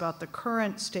tell us about the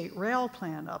current state rail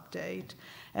plan update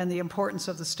and the importance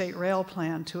of the state rail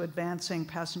plan to advancing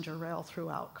passenger rail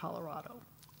throughout Colorado?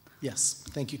 Yes,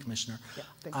 thank you, Commissioner. Yeah,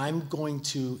 thank you. I'm going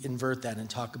to invert that and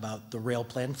talk about the rail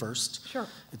plan first. Sure.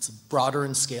 It's broader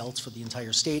in scale, it's for the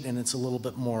entire state, and it's a little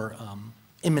bit more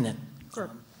imminent. Sure.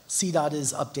 CDOT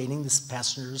is updating this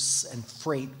passengers and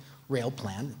freight rail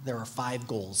plan. There are 5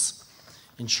 goals.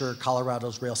 Ensure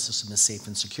Colorado's rail system is safe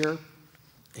and secure,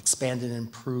 expand and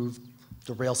improve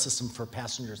the rail system for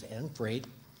passengers and freight,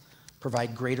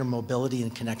 provide greater mobility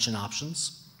and connection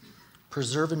options,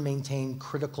 preserve and maintain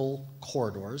critical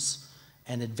corridors,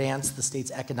 and advance the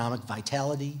state's economic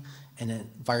vitality and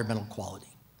environmental quality.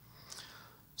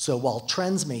 So while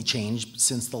trends may change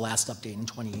since the last update in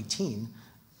 2018,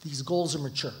 these goals are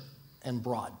mature and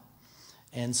broad.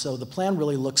 And so the plan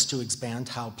really looks to expand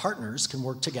how partners can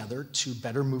work together to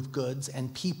better move goods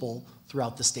and people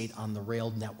throughout the state on the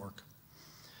rail network.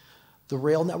 The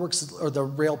rail networks, or the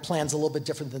rail plan's a little bit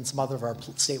different than some other of our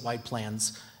statewide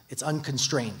plans. It's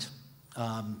unconstrained.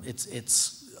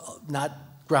 It's not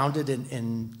grounded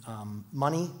in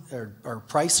money or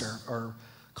price or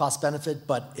cost benefit,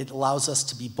 but it allows us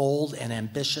to be bold and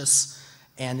ambitious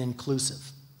and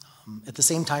inclusive. At the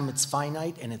same time, it's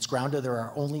finite and it's grounded. There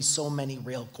are only so many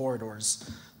rail corridors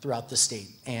throughout the state,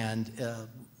 and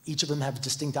each of them have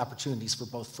distinct opportunities for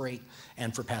both freight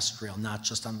and for passenger rail, not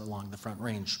just along the Front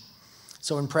Range.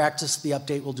 So in practice, the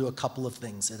update will do a couple of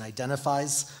things. It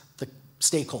identifies the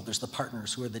stakeholders, the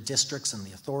partners, who are the districts and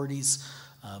the authorities,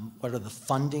 what are the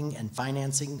funding and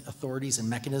financing authorities and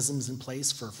mechanisms in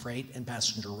place for freight and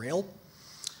passenger rail.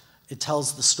 It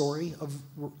tells the story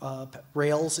of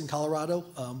rails in Colorado,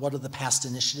 what are the past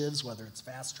initiatives, whether it's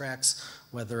fast tracks,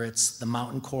 whether it's the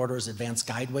Mountain Corridor's advanced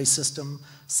guideway system,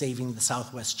 saving the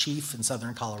Southwest Chief in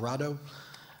southern Colorado.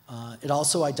 It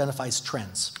also identifies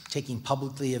trends, taking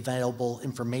publicly available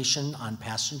information on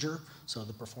passenger, so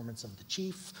the performance of the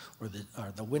Chief or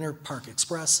the Winter Park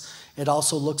Express. It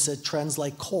also looks at trends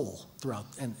like coal throughout,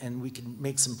 and we can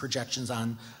make some projections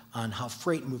on how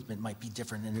freight movement might be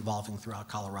different and evolving throughout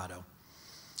Colorado.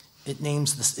 It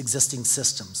names the existing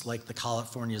systems like the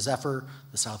California Zephyr,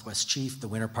 the Southwest Chief, the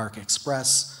Winter Park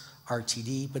Express,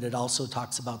 RTD, but it also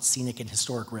talks about scenic and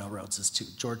historic railroads as too.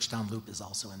 Georgetown Loop is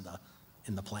also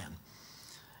in the plan.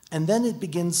 And then it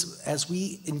begins, as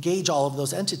we engage all of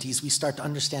those entities, we start to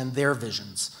understand their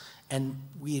visions, and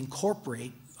we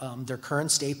incorporate their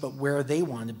current state, but where they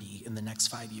want to be in the next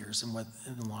 5 years and what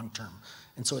in the long term.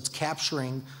 And so it's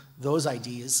capturing those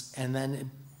ideas and then,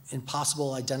 if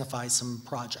possible, identify some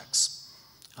projects.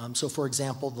 So for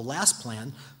example, the last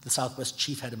plan, the Southwest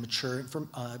Chief had a mature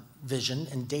vision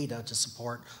and data to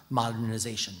support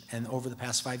modernization. And over the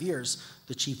past 5 years,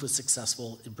 the Chief was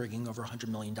successful in bringing over $100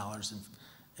 million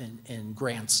in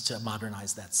grants to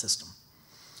modernize that system.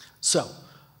 So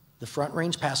the Front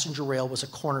Range passenger rail was a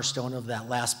cornerstone of that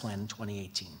last plan in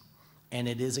 2018. And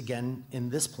it is again in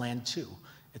this plan too.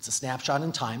 It's a snapshot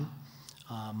in time.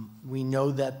 We know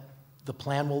that the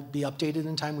plan will be updated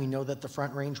in time. We know that the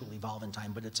Front Range will evolve in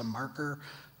time, but it's a marker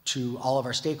to all of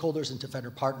our stakeholders and to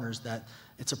federal partners that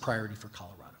it's a priority for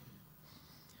Colorado.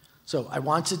 So I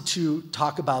wanted to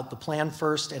talk about the plan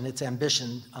first and its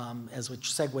ambition as we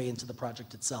segue into the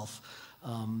project itself.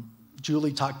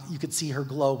 Julie talked, you could see her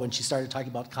glow when she started talking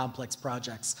about complex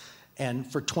projects. And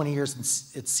for 20 years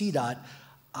at CDOT,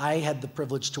 I had the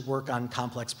privilege to work on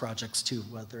complex projects too,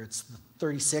 whether it's the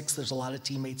 36, there's a lot of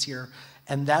teammates here,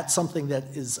 and that's something that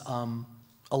is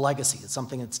a legacy. It's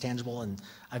something that's tangible and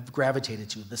I've gravitated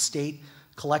to. The state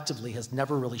collectively has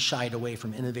never really shied away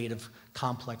from innovative,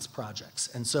 complex projects.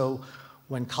 And so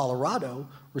when Colorado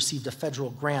received a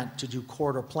federal grant to do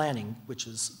corridor planning, which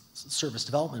is service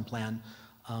development plan,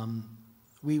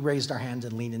 we raised our hand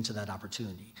and leaned into that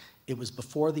opportunity. It was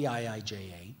before the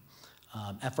IIJA.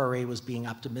 FRA was being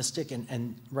optimistic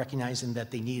and recognizing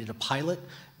that they needed a pilot,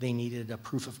 they needed a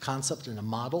proof of concept and a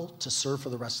model to serve for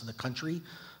the rest of the country.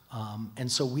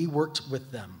 And so we worked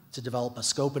with them to develop a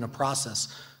scope and a process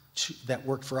that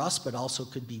worked for us, but also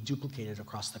could be duplicated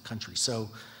across the country. So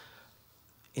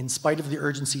in spite of the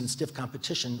urgency and stiff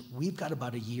competition, we've got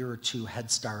about a year or two head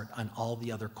start on all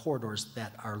the other corridors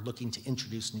that are looking to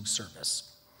introduce new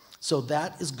service. So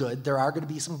that is good. There are going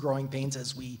to be some growing pains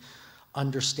as we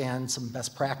understand some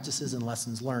best practices and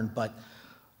lessons learned. But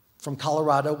from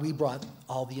Colorado, we brought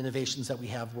all the innovations that we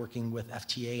have working with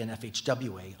FTA and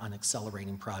FHWA on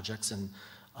accelerating projects, and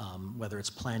whether it's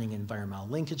planning environmental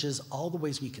linkages, all the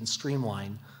ways we can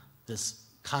streamline this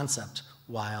concept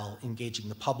while engaging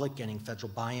the public, getting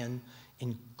federal buy-in,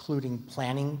 including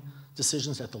planning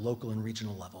decisions at the local and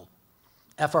regional level.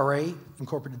 FRA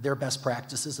incorporated their best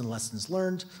practices and lessons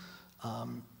learned,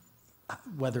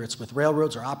 whether it's with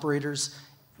railroads or operators.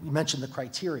 We mentioned the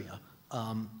criteria.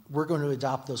 We're going to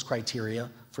adopt those criteria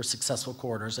for successful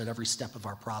corridors at every step of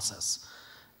our process.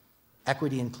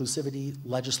 Equity, inclusivity,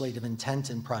 legislative intent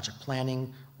in project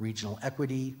planning, regional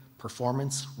equity,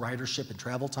 performance, ridership and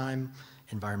travel time,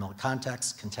 environmental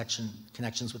context,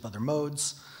 connections with other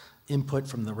modes, input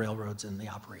from the railroads and the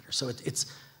operators. So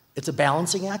it's a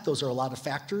balancing act. Those are a lot of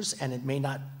factors, and it may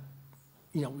not,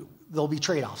 there'll be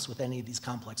trade-offs with any of these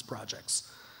complex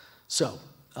projects. So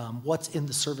what's in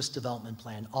the service development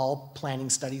plan? All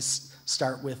planning studies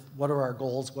start with what are our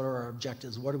goals, what are our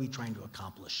objectives, what are we trying to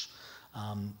accomplish?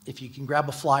 If you can grab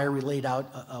a flyer, we laid out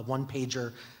a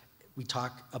one-pager. We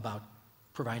talk about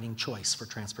providing choice for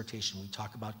transportation. We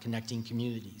talk about connecting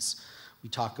communities. We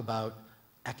talk about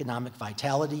economic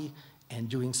vitality and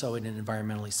doing so in an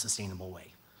environmentally sustainable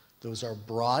way. Those are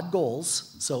broad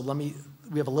goals, so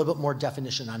we have a little bit more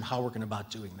definition on how we're going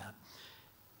about doing that.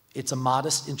 It's a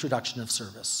modest introduction of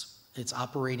service. It's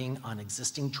operating on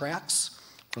existing tracks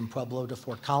from Pueblo to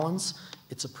Fort Collins.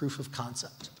 It's a proof of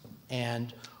concept.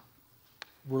 And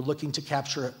we're looking to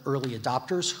capture early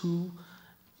adopters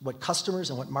what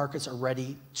customers and what markets are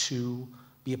ready to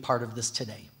be a part of this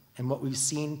today. And what we've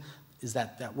seen is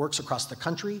that works across the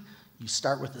country. You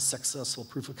start with a successful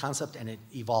proof of concept and it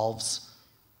evolves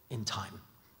in time.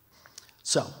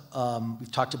 So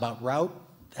we've talked about route.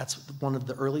 That's one of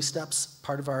the early steps.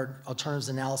 Part of our alternatives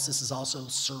analysis is also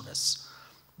service.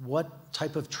 What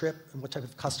type of trip and what type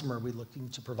of customer are we looking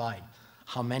to provide?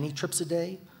 How many trips a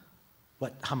day?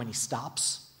 How many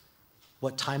stops?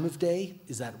 What time of day?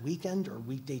 Is that weekend or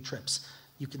weekday trips?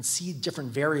 You can see different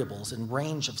variables and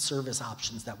range of service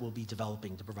options that we'll be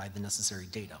developing to provide the necessary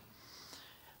data.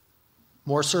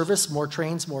 More service, more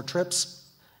trains, more trips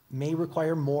may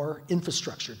require more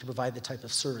infrastructure to provide the type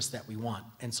of service that we want.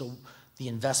 And so the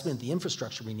investment, the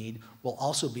infrastructure we need will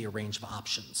also be a range of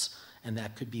options. And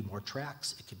that could be more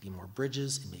tracks, it could be more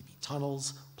bridges, it may be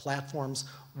tunnels, platforms.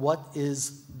 What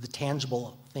is the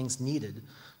tangible things needed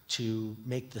to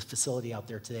make the facility out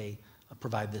there today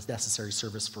provide this necessary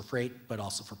service for freight, but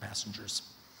also for passengers?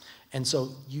 And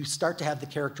so you start to have the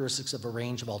characteristics of a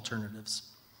range of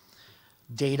alternatives.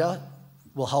 Data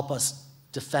will help us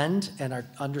defend and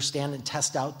understand and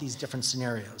test out these different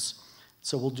scenarios.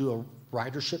 So we'll do a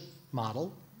ridership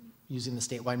model using the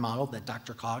statewide model that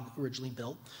Dr. Cog originally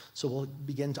built. So we'll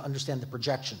begin to understand the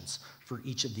projections for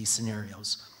each of these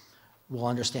scenarios. We'll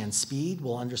understand speed,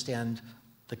 we'll understand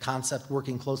the concept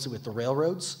working closely with the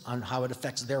railroads on how it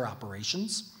affects their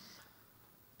operations.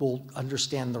 We'll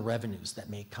understand the revenues that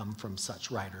may come from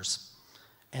such riders.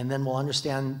 And then we'll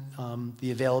understand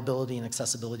the availability and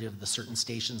accessibility of the certain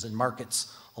stations and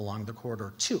markets along the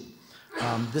corridor too.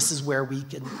 This is where we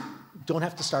don't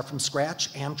have to start from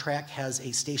scratch. Amtrak has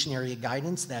a station area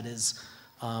guidance that is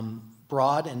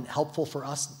broad and helpful for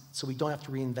us, so we don't have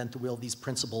to reinvent the wheel. These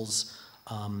principles,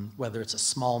 whether it's a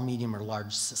small, medium, or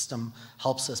large system,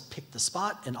 helps us pick the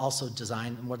spot and also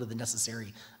design and what are the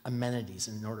necessary amenities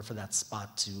in order for that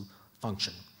spot to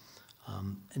function.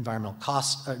 Environmental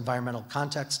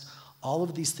context, all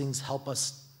of these things help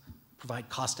us provide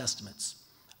cost estimates.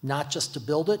 Not just to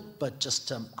build it, but just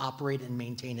to operate and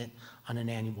maintain it on an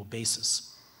annual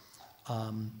basis.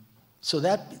 So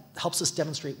that helps us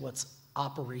demonstrate what's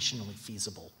operationally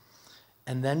feasible.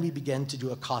 And then we begin to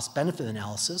do a cost-benefit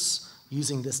analysis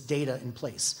using this data in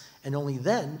place. And only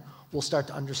then we'll start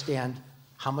to understand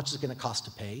how much it's going to cost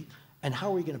to pay and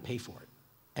how are we going to pay for it.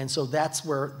 And so that's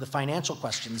where the financial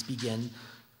questions begin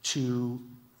to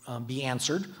be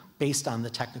answered based on the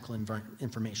technical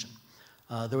information.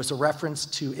 There was a reference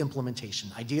to implementation.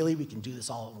 Ideally, we can do this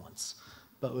all at once.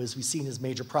 But as we've seen as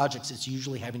major projects, it's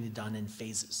usually having to be done in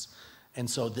phases. And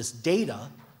so this data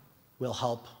will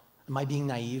help. Am I being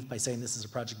naive by saying this is a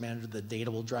project manager, the data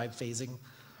will drive phasing?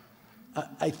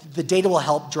 The data will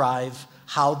help drive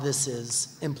how this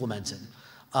is implemented,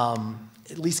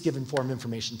 at least give informed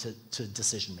information to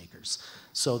decision makers,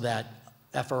 so that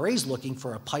FRA is looking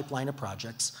for a pipeline of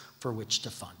projects for which to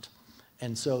fund.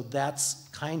 And so that's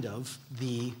kind of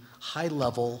the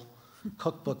high-level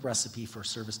cookbook recipe for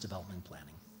service development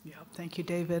planning. Yeah, thank you,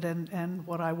 David. And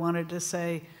what I wanted to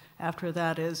say after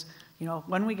that is, You know,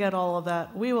 when we get all of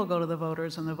that, we will go to the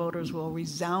voters, and the voters will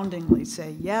resoundingly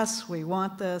say, yes, we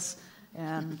want this,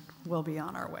 and we'll be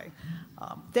on our way.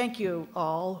 Thank you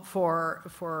all for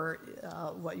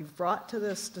what you've brought to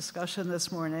this discussion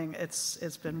this morning.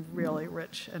 It's been really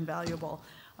rich and valuable.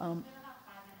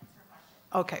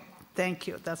 Okay, thank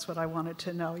you. That's what I wanted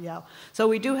to know, yeah. So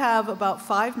we do have about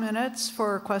 5 minutes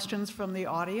for questions from the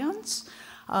audience.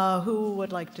 Who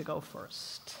would like to go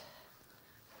first?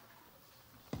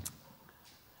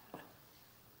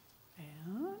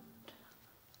 And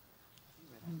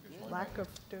lack of,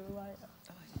 do I?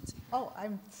 Oh,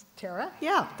 I'm Tara.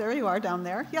 Yeah, there you are down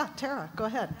there. Yeah, Tara, go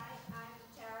ahead. I'm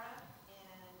Tara,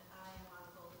 and I am on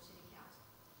the Boulder City Council.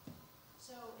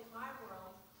 So in my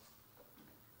world,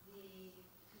 the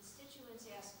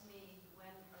constituents ask me,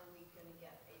 when are we going to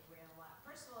get a rail line?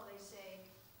 First of all, they say,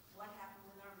 what happened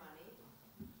with our money,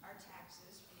 our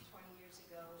taxes from 20 years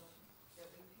ago that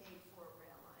we paid for a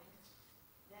rail line?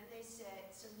 Then they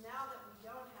say, so now that we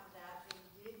don't have that,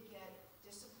 they did get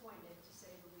disappointed, to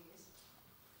say the least.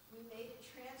 We made a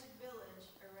transit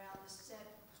village around the said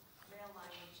rail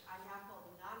line, which I now call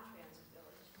the non-transit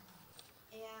village.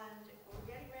 And we're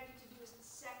getting ready to do a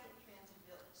second transit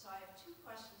village. So I have 2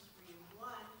 questions for you.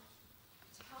 One,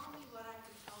 tell me what I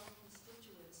can tell the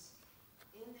constituents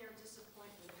in their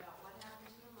disappointment about what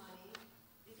happened to the money.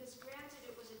 Because granted,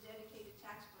 it was a dedicated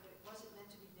tax, but it wasn't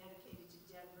meant to be dedicated to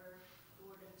Denver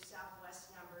or to the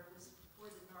Southwest number. It was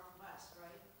for the Northwest,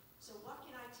 right? So what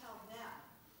can I tell them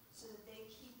so that they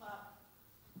keep up,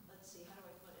 let's see, how do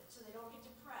I put it? So they don't get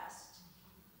depressed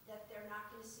that they're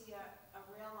not going to see a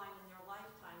rail line in their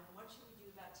lifetime. And what should we do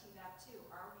about TVAP 2?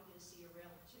 Are we going to see a rail?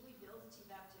 Should we build a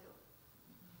TVAP 2?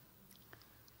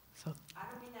 So, I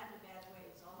don't mean that in a bad way.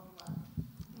 It's all in love.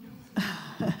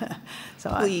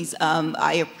 Please,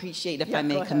 I appreciate, if I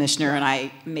may, Commissioner, and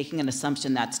I'm making an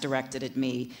assumption that's directed at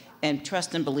me, and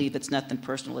trust and believe it's nothing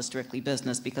personal, it's strictly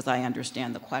business, because I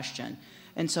understand the question.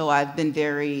 And so I've been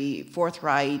very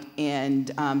forthright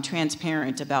and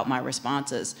transparent about my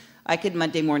responses. I could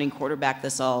Monday morning quarterback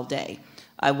this all day.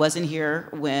 I wasn't here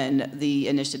when the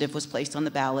initiative was placed on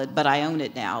the ballot, but I own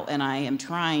it now, and I am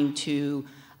trying to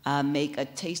make a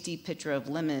tasty pitcher of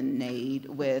lemonade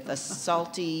with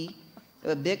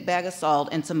a big bag of salt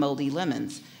and some moldy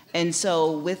lemons. And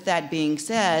so with that being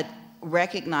said,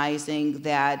 recognizing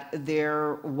that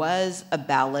there was a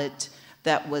ballot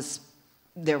that was,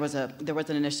 there was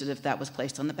an initiative that was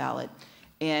placed on the ballot.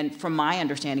 And from my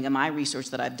understanding and my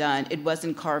research that I've done, it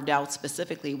wasn't carved out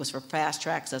specifically, it was for fast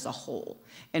tracks as a whole.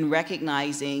 And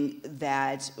recognizing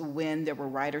that when there were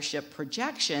ridership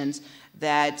projections,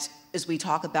 that as we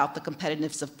talk about the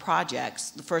competitiveness of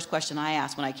projects, the first question I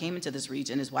asked when I came into this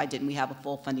region is, why didn't we have a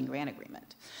full funding grant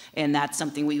agreement? And that's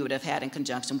something we would have had in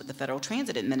conjunction with the Federal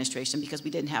Transit Administration, because we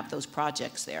didn't have those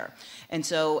projects there. And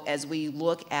so as we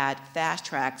look at fast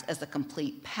tracks as a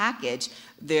complete package,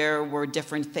 there were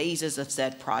different phases of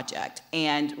said project.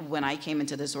 And when I came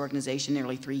into this organization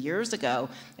nearly 3 years ago,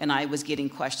 and I was getting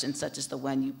questions such as the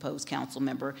one you posed, council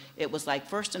member, it was like,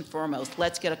 first and foremost,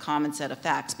 let's get a common set of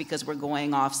facts, because we're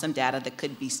going off some data that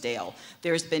could be stale.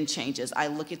 There's been changes. I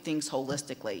look at things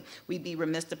holistically. We'd be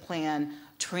remiss to plan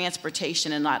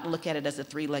transportation and not look at it as a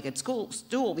 3-legged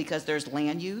stool, because there's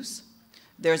land use,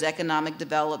 there's economic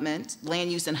development,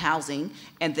 land use and housing,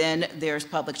 and then there's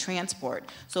public transport.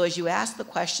 So as you ask the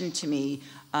question to me,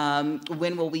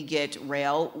 when will we get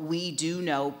rail? We do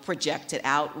know, projected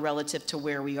out relative to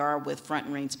where we are with Front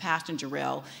Range passenger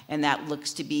rail, and that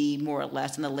looks to be more or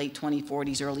less in the late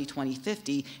 2040s, early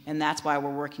 2050, and that's why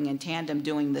we're working in tandem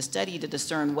doing the study to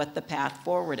discern what the path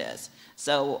forward is.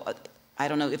 So I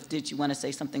don't know if, did you want to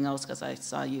say something else, because I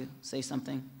saw you say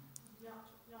something? No,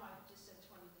 I just said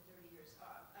 20 to 30 years.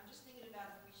 I'm just thinking about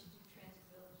if we should do transit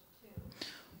village too.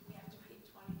 We have to wait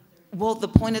 20 to 30 years. Well, the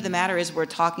point of the matter is we're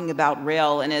talking about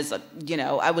rail, and as you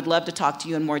know, I would love to talk to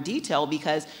you in more detail,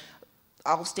 because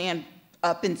I'll stand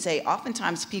up and say,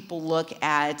 oftentimes people look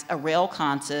at a rail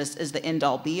consist as the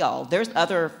end-all be-all. There's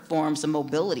other forms of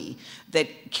mobility that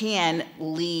can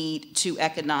lead to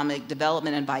economic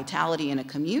development and vitality in a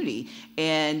community.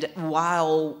 And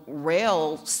while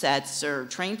rail sets or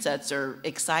train sets are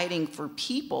exciting for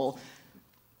people,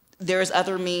 there's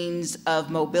other means of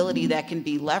mobility that can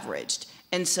be leveraged.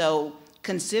 And so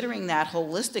considering that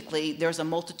holistically, there's a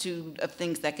multitude of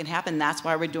things that can happen. That's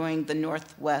why we're doing the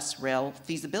Northwest Rail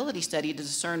feasibility study to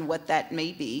discern what that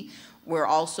may be. We're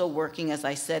also working, as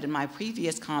I said in my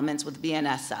previous comments, with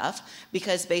BNSF,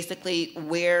 because basically,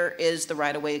 where is the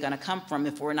right-of-way going to come from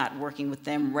if we're not working with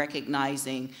them,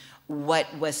 recognizing what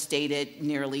was stated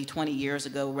nearly 20 years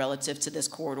ago relative to this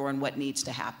corridor and what needs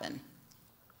to happen?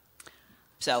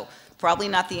 So probably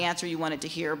not the answer you wanted to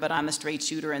hear, but I'm a straight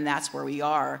shooter, and that's where we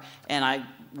are. And I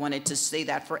wanted to say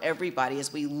that for everybody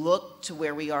as we look to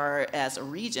where we are as a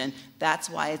region. That's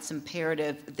why it's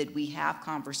imperative that we have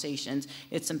conversations.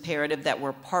 It's imperative that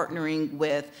we're partnering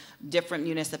with different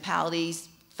municipalities,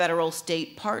 federal,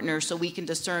 state partners, so we can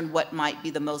discern what might be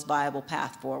the most viable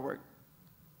path forward.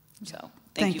 So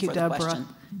thank you for Deborah. the question.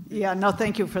 Yeah, no,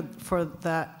 thank you for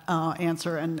that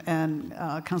answer, and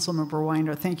Councilmember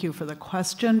Weiner, thank you for the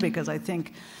question, because I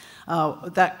think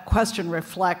that question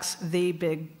reflects the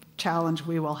big challenge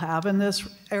we will have in this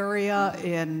area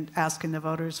in asking the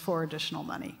voters for additional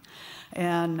money.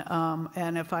 And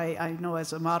if I know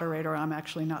as a moderator, I'm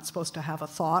actually not supposed to have a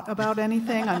thought about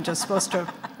anything. I'm just supposed to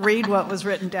read what was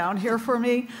written down here for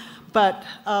me. But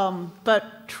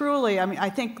truly, I mean, I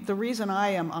think the reason I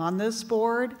am on this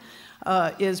board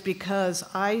is because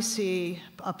I see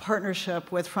a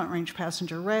partnership with Front Range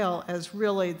Passenger Rail as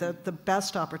really the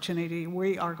best opportunity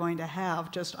we are going to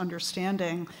have, just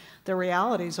understanding the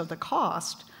realities of the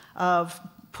cost of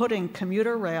putting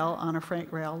commuter rail on a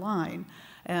freight rail line.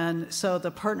 And so the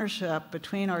partnership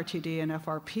between RTD and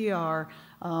FRPR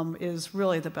is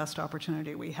really the best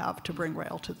opportunity we have to bring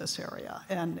rail to this area.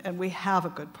 And we have a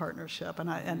good partnership,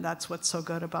 and that's what's so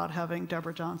good about having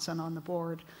Deborah Johnson on the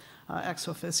board ex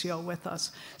officio with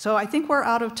us. So I think we're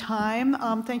out of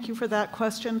time. Thank you for that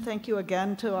question. Thank you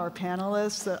again to our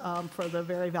panelists for the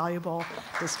very valuable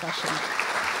discussion.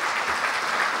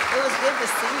 It was good to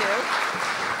see you.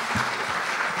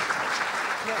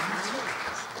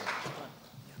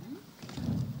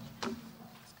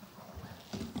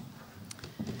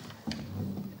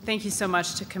 Thank you so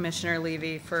much to Commissioner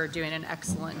Levy for doing an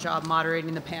excellent job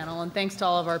moderating the panel, and thanks to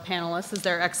all of our panelists as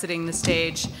they're exiting the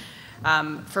stage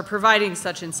for providing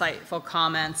such insightful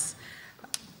comments.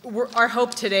 Our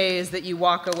hope today is that you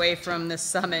walk away from this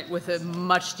summit with a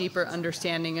much deeper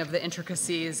understanding of the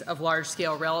intricacies of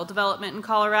large-scale rail development in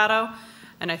Colorado,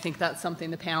 and I think that's something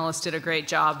the panelists did a great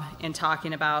job in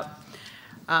talking about.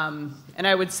 And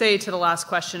I would say to the last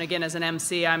question, again, as an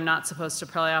MC, I'm not supposed to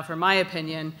probably offer my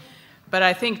opinion, but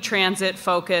I think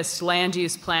transit-focused land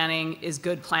use planning is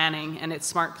good planning, and it's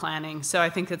smart planning. So I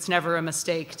think it's never a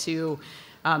mistake to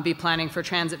be planning for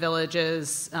transit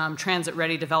villages,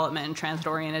 transit-ready development, and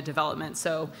transit-oriented development.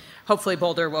 So hopefully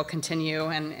Boulder will continue,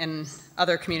 and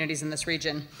other communities in this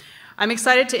region. I'm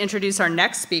excited to introduce our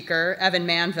next speaker, Evan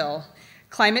Manville,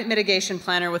 Climate Mitigation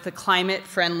Planner with the Climate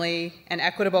Friendly and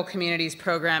Equitable Communities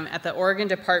Program at the Oregon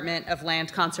Department of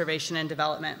Land Conservation and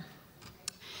Development.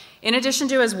 In addition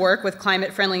to his work with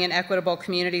Climate Friendly and Equitable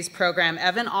Communities Program,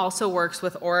 Evan also works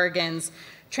with Oregon's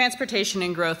Transportation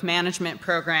and Growth Management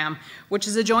Program, which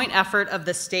is a joint effort of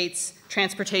the state's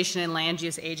transportation and land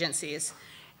use agencies.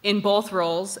 In both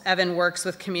roles, Evan works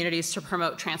with communities to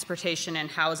promote transportation and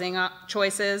housing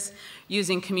choices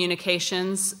using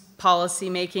communications, policy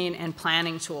making, and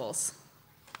planning tools.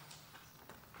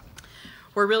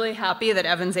 We're really happy that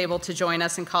Evan's able to join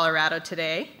us in Colorado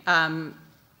today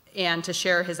and to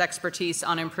share his expertise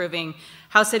on improving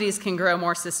how cities can grow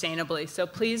more sustainably. So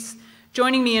please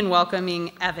joining me in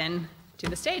welcoming Evan to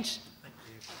the stage.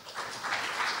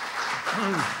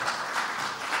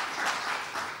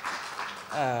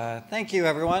 Thank you,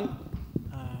 everyone.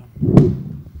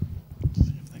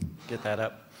 See if I can get that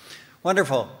up.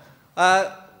 Wonderful.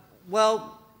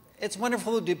 Well, it's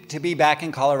wonderful to be back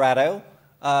in Colorado.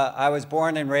 I was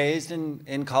born and raised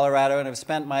in Colorado, and have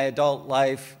spent my adult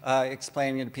life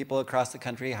explaining to people across the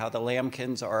country how the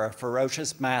lambkins are a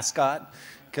ferocious mascot.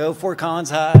 Go for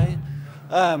Collins High.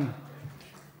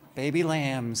 Baby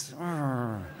lambs.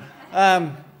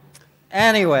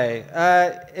 Anyway,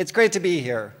 it's great to be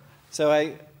here.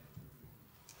 So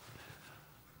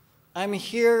I'm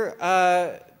here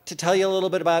to tell you a little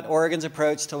bit about Oregon's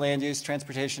approach to land use,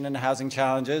 transportation, and housing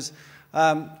challenges.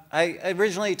 I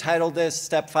originally titled this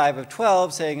Step 5 of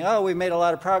 12, saying, oh, we made a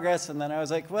lot of progress, and then I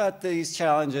was like, well, these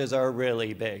challenges are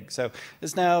really big. So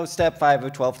it's now Step 5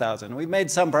 of 12,000. We've made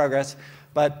some progress,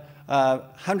 but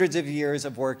hundreds of years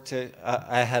of work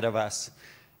ahead of us.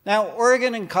 Now,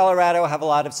 Oregon and Colorado have a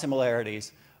lot of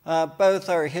similarities. Both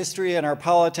our history and our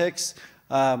politics,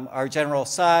 our general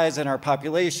size and our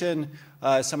population,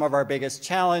 some of our biggest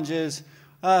challenges.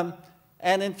 And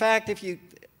in fact, if you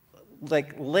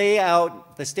lay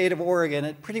out the state of Oregon,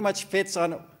 it pretty much fits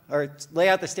on, or lay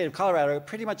out the state of Colorado, it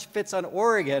pretty much fits on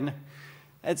Oregon.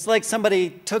 It's like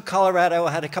somebody took Colorado,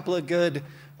 had a couple of good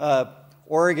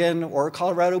Oregon or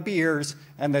Colorado beers,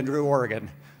 and then drew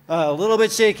Oregon. A little bit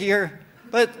shakier,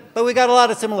 but we got a lot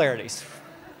of similarities.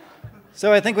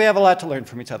 So I think we have a lot to learn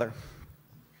from each other.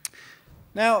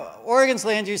 Now, Oregon's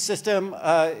land use system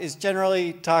is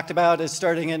generally talked about as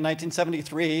starting in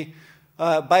 1973,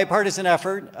 bipartisan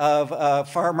effort of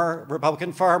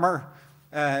Republican farmer,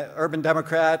 urban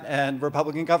Democrat, and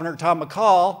Republican Governor Tom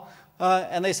McCall.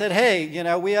 And they said, hey, you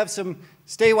know, we have some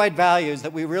statewide values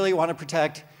that we really want to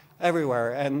protect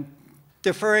everywhere. And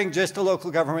deferring just to local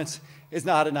governments is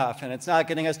not enough, and it's not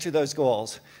getting us to those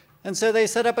goals. And so they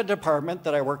set up a department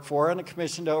that I work for and a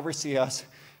commission to oversee us.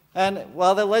 And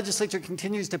while the legislature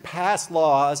continues to pass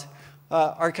laws,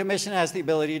 our commission has the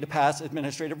ability to pass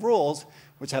administrative rules,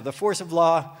 which have the force of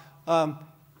law,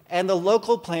 and the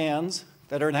local plans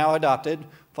that are now adopted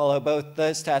follow both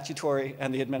the statutory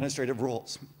and the administrative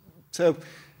rules. So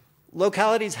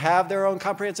localities have their own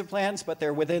comprehensive plans, but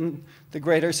they're within the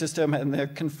greater system and they're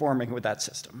conforming with that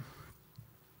system.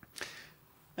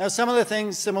 Now, some of the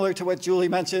things similar to what Julie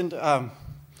mentioned,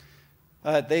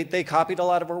 they copied a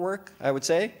lot of our work, I would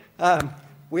say.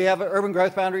 We have urban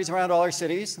growth boundaries around all our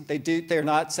cities. They're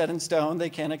not set in stone. They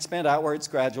can expand outwards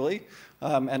gradually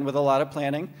and with a lot of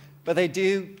planning, but they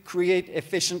do create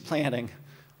efficient planning.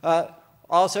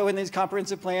 Also in these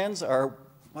comprehensive plans are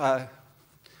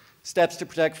steps to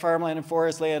protect farmland and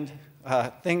forest land,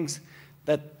 things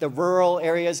that the rural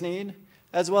areas need,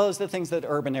 as well as the things that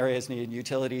urban areas need: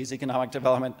 utilities, economic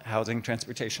development, housing,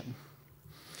 transportation.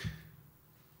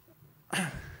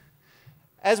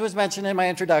 As was mentioned in my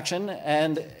introduction,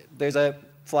 and there's a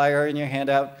flyer in your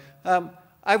handout,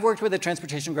 I've worked with a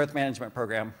transportation growth management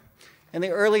program. In the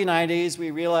early 90s,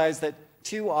 we realized that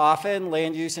too often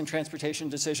land use and transportation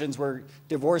decisions were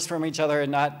divorced from each other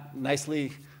and not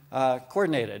nicely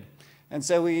coordinated. And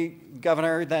so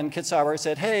Governor then Kit Sauber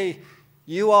said, hey,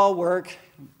 you all work,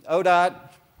 ODOT,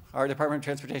 our Department of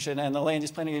Transportation, and the Land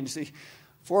Use Planning Agency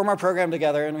form our program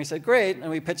together. And we said, great. And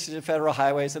we pitched it to federal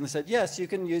highways. And they said, yes, you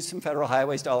can use some federal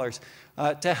highways dollars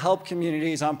to help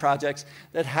communities on projects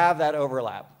that have that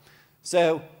overlap.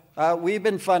 So we've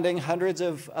been funding hundreds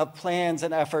of plans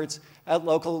and efforts at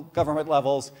local government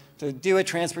levels to do a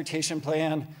transportation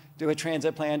plan, do a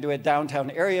transit plan, do a downtown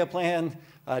area plan,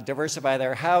 diversify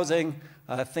their housing,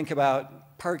 think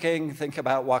about parking, think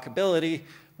about walkability,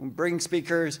 bring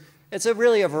speakers. It's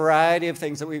really a variety of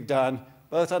things that we've done,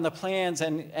 both on the plans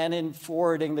and in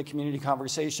forwarding the community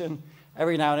conversation.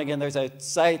 Every now and again, there's a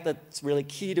site that's really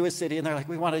key to a city, and they're like,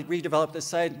 we want to redevelop this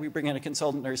site. We bring in a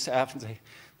consultant or staff and say,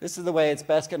 this is the way it's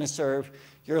best going to serve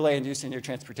your land use and your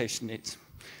transportation needs.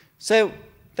 So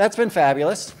that's been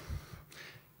fabulous.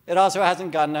 It also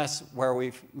hasn't gotten us where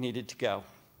we've needed to go.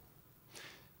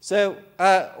 So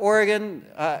Oregon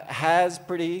has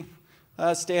pretty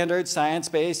standard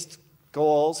science-based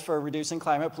goals for reducing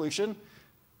climate pollution.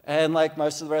 And like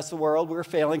most of the rest of the world, we're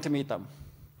failing to meet them.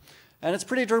 And it's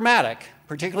pretty dramatic,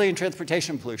 particularly in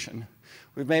transportation pollution.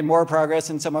 We've made more progress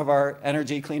in some of our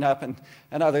energy cleanup and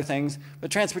other things,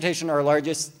 but transportation, our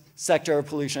largest sector of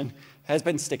pollution, has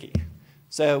been sticky.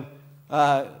 So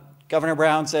Governor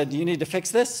Brown said, you need to fix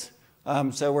this.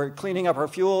 So we're cleaning up our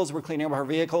fuels, we're cleaning up our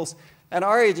vehicles, and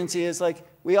our agency is like,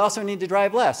 we also need to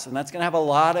drive less, and that's going to have a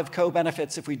lot of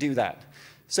co-benefits if we do that.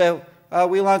 So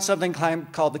we launched something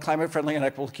called the Climate Friendly and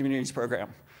Equitable Communities Program.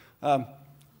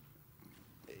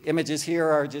 Images here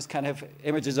are just kind of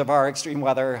images of our extreme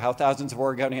weather, how thousands of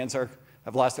Oregonians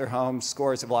have lost their homes,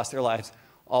 scores have lost their lives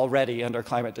already under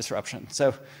climate disruption.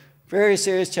 So very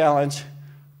serious challenge,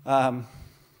 and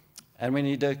we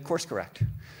need to course correct.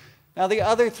 Now the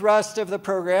other thrust of the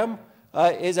program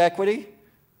is equity.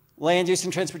 Land use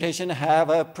and transportation have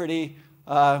a pretty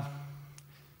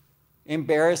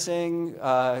embarrassing,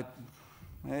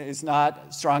 is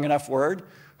not strong enough word,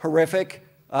 horrific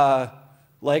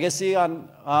legacy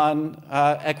on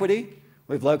equity.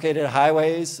 We've located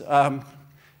highways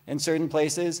in certain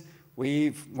places.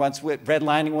 Once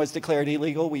redlining was declared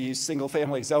illegal, we used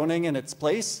single-family zoning in its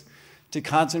place to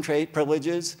concentrate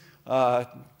privileges to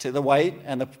the white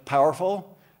and the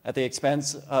powerful at the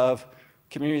expense of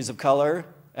communities of color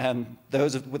and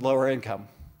those with lower income.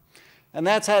 And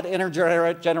that's had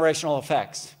intergenerational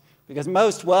effects because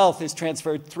most wealth is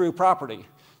transferred through property.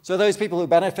 So those people who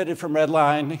benefited from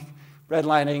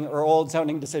redlining or old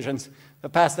zoning decisions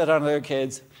have passed that on to their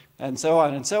kids, and so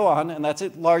on and so on. And that's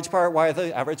in large part why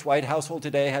the average white household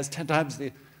today has 10 times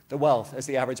the wealth as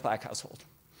the average black household.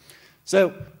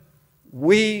 So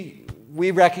we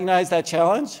recognize that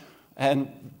challenge,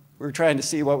 and we're trying to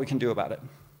see what we can do about it.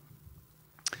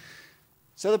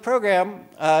 So the program,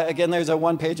 again, there's a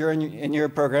one-pager in your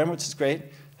program, which is great,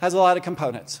 has a lot of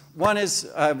components. One is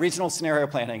regional scenario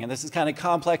planning, and this is kind of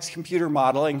complex computer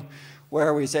modeling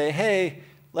where we say, hey,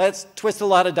 let's twist a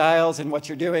lot of dials in what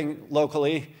you're doing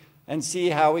locally and see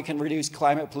how we can reduce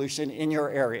climate pollution in your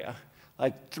area.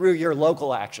 like through your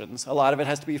local actions. A lot of it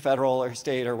has to be federal or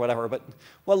state or whatever, but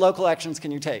what local actions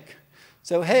can you take?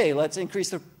 So, hey, let's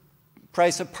increase the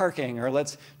price of parking, or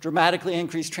let's dramatically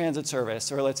increase transit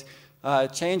service, or let's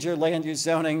change your land use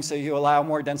zoning so you allow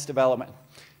more dense development.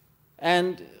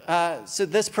 And so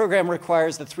this program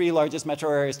requires the 3 largest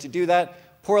metro areas to do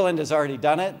that. Portland has already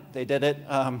done it. They did it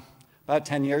about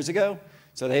 10 years ago.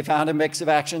 So they found a mix of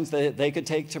actions that they could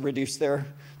take to reduce their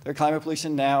climate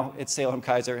pollution. Now it's Salem,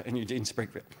 Kaiser, and Eugene,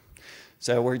 Springfield.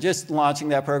 So we're just launching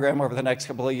that program over the next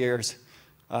couple of years.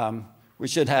 We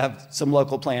should have some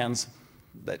local plans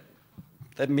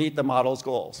that meet the model's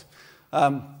goals.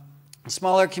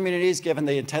 Smaller communities, given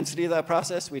the intensity of that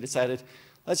process, we decided,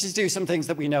 let's just do some things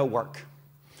that we know work.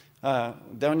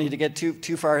 Don't need to get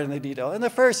too far into the detail. And the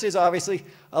first is obviously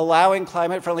allowing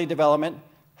climate-friendly development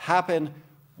happen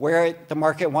where the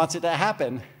market wants it to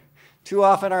happen. Too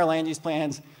often our land use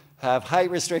plans have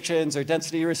height restrictions or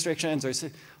density restrictions or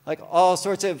like all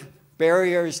sorts of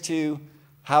barriers to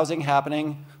housing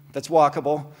happening that's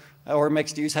walkable, or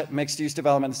mixed use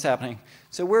development that's happening.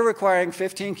 So we're requiring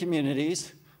 15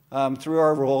 communities through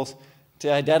our rules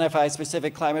to identify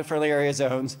specific climate-friendly area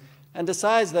zones and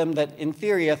decide them that, in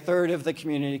theory, a third of the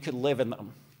community could live in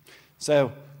them.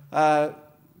 So,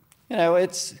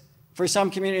 it's, for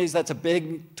some communities, that's a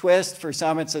big twist. For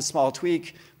some, it's a small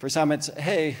tweak. For some, it's,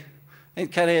 hey,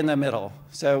 it's kind of in the middle.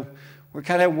 So we're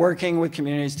kind of working with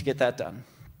communities to get that done.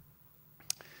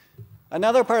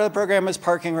 Another part of the program is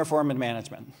parking reform and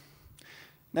management.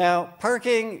 Now,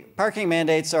 parking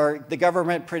mandates are the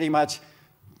government pretty much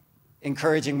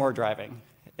encouraging more driving.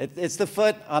 It's the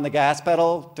foot on the gas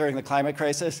pedal during the climate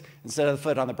crisis instead of the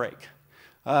foot on the brake.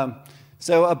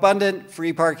 So abundant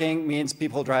free parking means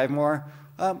people drive more,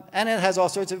 and it has all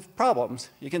sorts of problems.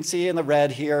 You can see in the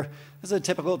red here, this is a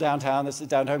typical downtown. This is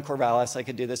downtown Corvallis. I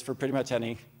could do this for pretty much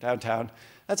any downtown.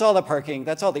 That's all the parking.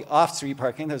 That's all the off-street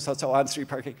parking. There's also on-street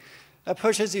parking. That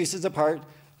pushes uses apart,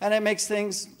 and it makes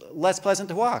things less pleasant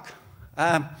to walk.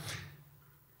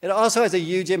 It also has a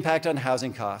huge impact on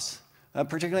housing costs.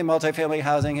 Particularly multifamily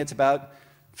housing, it's about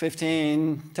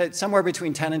somewhere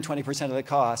between 10 and 20% of the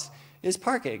cost is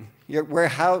parking.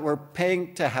 We're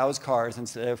paying to house cars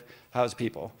instead of house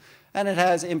people. And it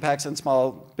has impacts on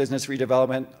small business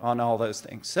redevelopment, on all those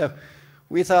things. So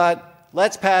we thought,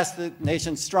 let's pass the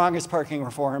nation's strongest parking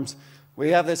reforms. We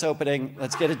have this opening,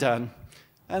 let's get it done.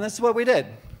 And this is what we did.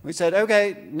 We said,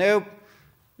 okay, nope,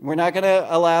 we're not going to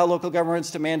allow local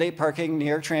governments to mandate parking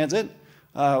near transit.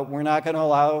 We're not going to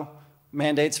allow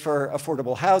mandates for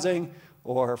affordable housing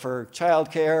or for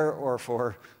childcare or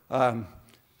for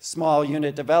small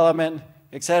unit development,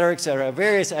 et cetera,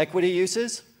 various equity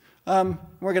uses. We're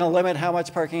going to limit how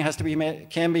much parking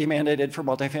can be mandated for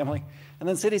multifamily. And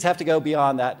then cities have to go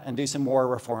beyond that and do some more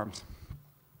reforms.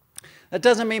 That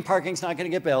doesn't mean parking's not going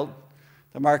to get built.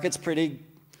 The market's pretty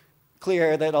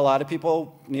clear that a lot of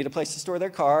people need a place to store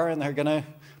their car, and they're going to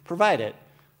provide it.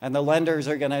 And the lenders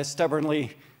are going to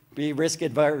stubbornly be risk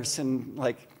adverse and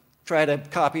try to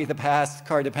copy the past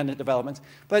car-dependent developments.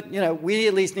 But we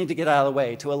at least need to get out of the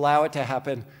way to allow it to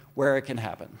happen where it can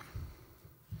happen.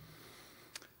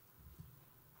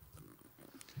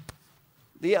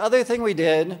 The other thing we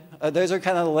did, those are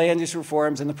kind of the land use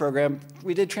reforms in the program.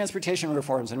 We did transportation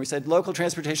reforms, and we said local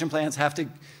transportation plans have to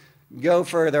go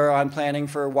further on planning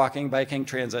for walking, biking,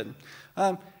 transit.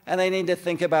 And they need to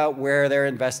think about where they're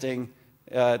investing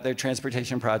their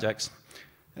transportation projects.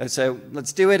 So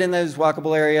let's do it in those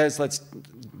walkable areas. Let's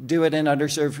do it in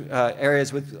underserved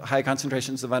areas with high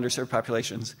concentrations of underserved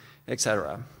populations, et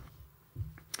cetera.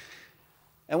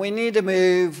 And we need to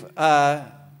move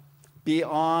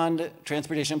beyond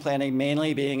transportation planning,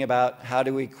 mainly being about how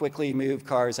do we quickly move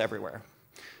cars everywhere.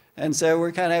 And so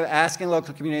we're kind of asking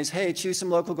local communities, hey, choose some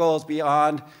local goals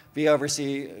beyond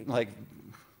VOC, like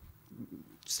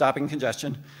stopping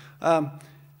congestion,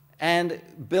 and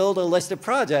build a list of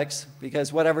projects,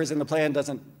 because whatever's in the plan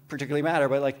doesn't particularly matter,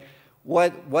 but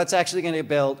what's actually going to get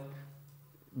built,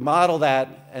 model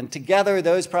that, and together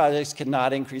those projects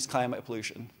cannot increase climate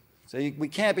pollution. So we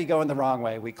can't be going the wrong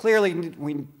way. We clearly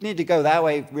we need to go that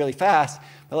way really fast,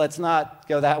 but let's not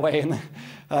go that way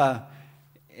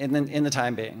in the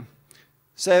time being.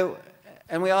 So,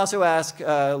 and we also ask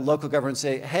local governments,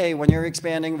 say, hey, when you're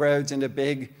expanding roads into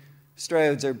big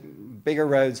stroads or bigger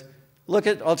roads, look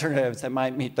at alternatives that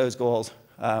might meet those goals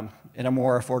in a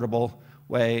more affordable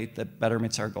way that better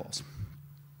meets our goals.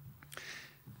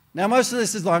 Now, most of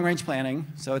this is long-range planning,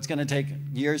 so it's going to take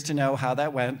years to know how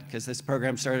that went, because this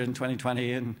program started in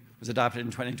 2020 and was adopted in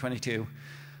 2022.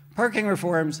 Parking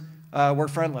reforms were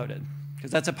front-loaded, because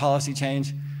that's a policy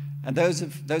change, and those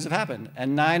have happened.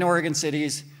 And 9 Oregon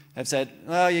cities have said,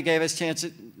 "Oh, you gave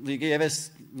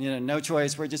us no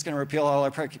choice. We're just going to repeal all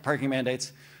our parking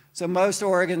mandates." So most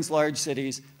Oregon's large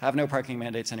cities have no parking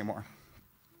mandates anymore.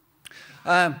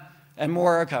 And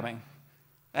more are coming.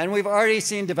 And we've already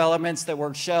seen developments that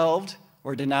were shelved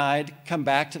or denied come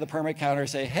back to the permit counter and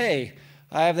say, "Hey,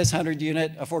 I have this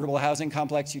 100-unit affordable housing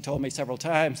complex you told me several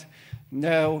times.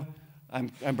 No,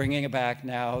 I'm bringing it back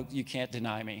now. You can't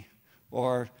deny me."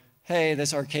 Or, "Hey,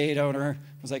 this arcade owner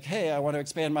was like, hey, I want to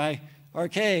expand my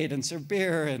arcade and serve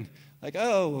beer." And like,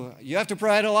 "Oh, you have to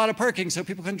provide a lot of parking so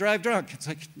people can drive drunk." It's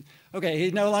like, okay,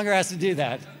 he no longer has to do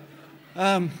that.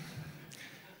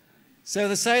 So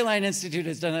the Sightline Institute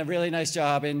has done a really nice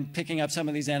job in picking up some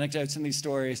of these anecdotes and these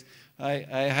stories.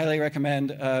 I highly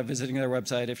recommend visiting their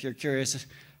website if you're curious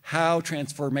how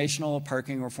transformational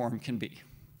parking reform can be.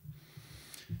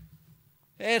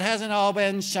 It hasn't all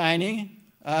been shiny.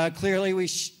 Clearly,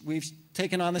 we've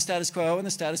taken on the status quo, and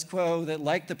the status quo that,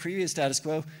 like the previous status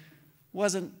quo,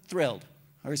 wasn't thrilled,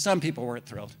 or some people weren't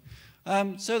thrilled.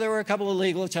 So there were a couple of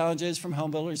legal challenges from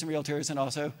home builders and realtors, and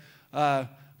also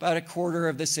about a quarter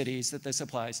of the cities that this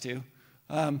applies to.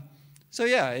 So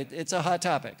yeah, it's a hot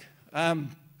topic.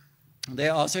 They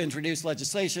also introduced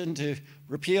legislation to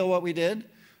repeal what we did.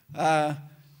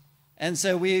 And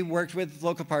so we worked with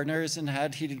local partners and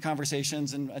had heated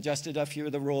conversations and adjusted a few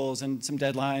of the rules and some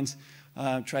deadlines,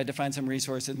 tried to find some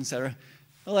resources, et cetera.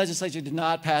 The legislature did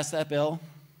not pass that bill.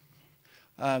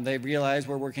 They realized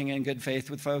we're working in good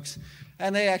faith with folks,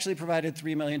 and they actually provided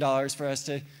 $3 million for us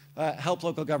to help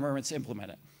local governments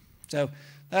implement it. So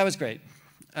that was great.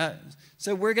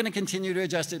 So we're going to continue to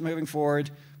adjust it moving forward,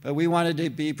 but we wanted to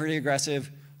be pretty aggressive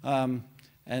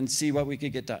and see what we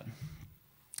could get done.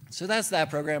 So that's that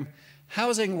program.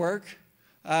 Housing work.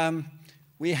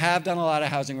 We have done a lot of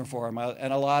housing reform,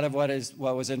 and a lot of what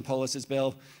was in Polis's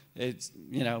bill,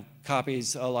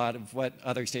 copies a lot of what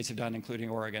other states have done, including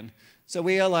Oregon. So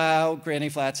we allow granny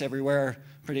flats everywhere,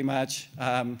 pretty much,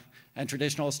 and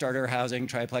traditional starter housing,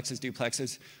 triplexes,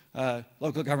 duplexes.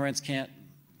 Local governments can't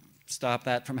stop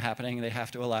that from happening. They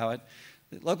have to allow it.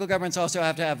 Local governments also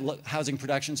have to have housing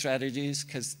production strategies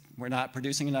because we're not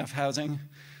producing enough housing.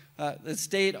 The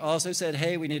state also said,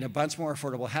 hey, we need a bunch more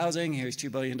affordable housing. Here's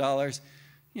 $2 billion.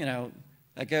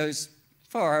 That goes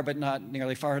far, but not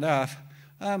nearly far enough.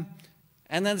 And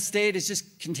then the state is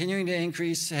just continuing to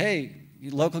increase, hey,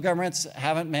 local governments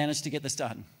haven't managed to get this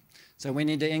done. So we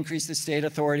need to increase the state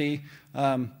authority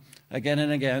again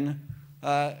and again.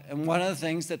 And one of the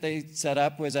things that they set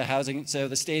up was a housing, so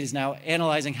the state is now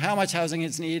analyzing how much housing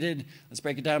is needed. Let's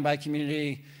break it down by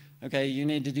community. Okay, you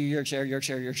need to do your share, your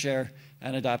share, your share,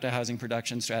 and adopt a housing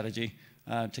production strategy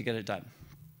to get it done.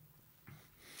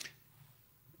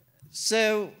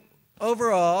 So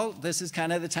overall, this is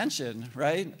kind of the tension,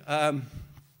 right? The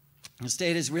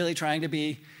state is really trying to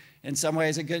be, in some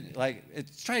ways,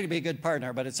 it's trying to be a good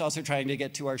partner, but it's also trying to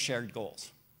get to our shared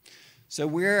goals. So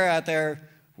we're out there,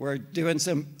 we're doing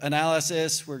some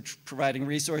analysis, we're providing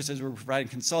resources, we're providing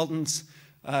consultants,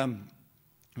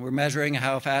 we're measuring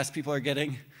how fast people are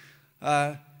getting,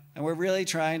 and we're really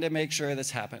trying to make sure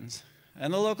this happens.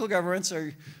 And the local governments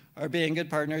are being good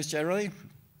partners generally,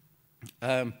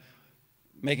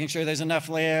 making sure there's enough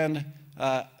land,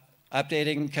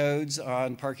 updating codes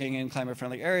on parking in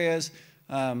climate-friendly areas,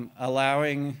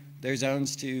 allowing their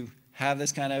zones to have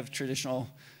this kind of traditional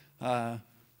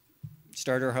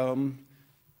starter home,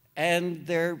 and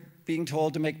they're being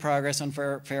told to make progress on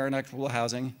fair and equitable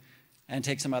housing and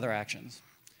take some other actions.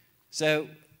 So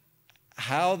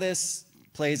how this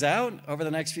plays out over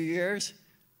the next few years,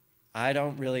 I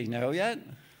don't really know yet.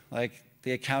 Like,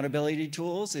 the accountability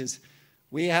tools is,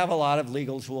 we have a lot of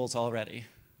legal tools already.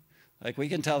 Like, we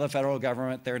can tell the federal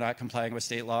government they're not complying with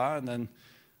state law, and then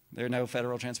there are no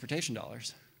federal transportation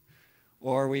dollars.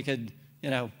 Or we could,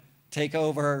 take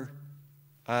over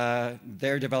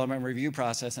their development review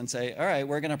process and say, all right,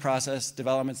 we're going to process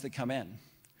developments that come in.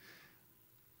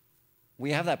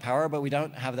 We have that power, but we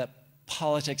don't have that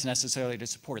politics necessarily to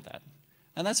support that.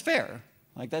 And that's fair.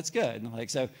 Like, that's good. Like,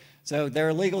 so there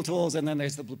are legal tools, and then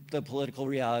there's the political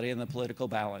reality and the political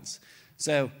balance.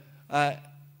 So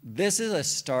this is a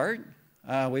start.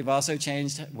 We've also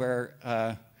changed where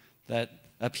that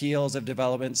appeals of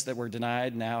developments that were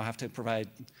denied now have to provide,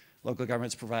 local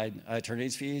governments provide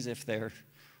attorney's fees if the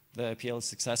appeal is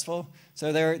successful.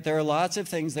 So there are lots of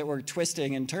things that we're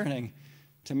twisting and turning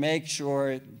to make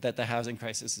sure that the housing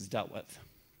crisis is dealt with.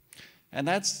 And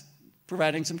that's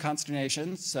providing some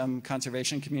consternation. Some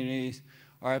conservation communities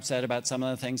are upset about some of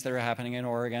the things that are happening in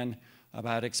Oregon,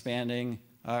 about expanding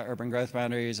urban growth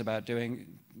boundaries, about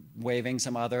waiving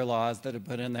some other laws that are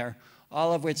put in there,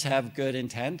 all of which have good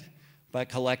intent, but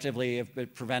collectively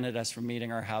have prevented us from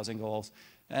meeting our housing goals.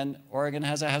 And Oregon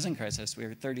has a housing crisis.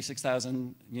 We're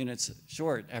 36,000 units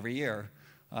short every year.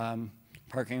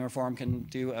 Parking reform can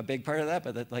do a big part of that,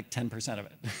 but that's like 10% of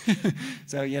it.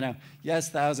 So, yes,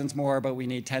 thousands more, but we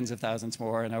need tens of thousands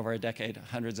more, and over a decade,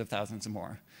 hundreds of thousands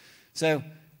more. So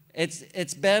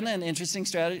it's been an interesting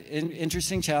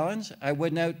interesting challenge. I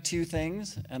would note two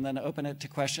things and then open it to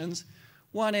questions.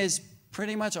 One is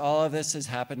pretty much all of this has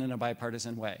happened in a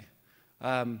bipartisan way.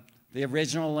 The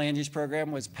original land use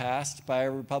program was passed by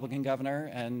a Republican governor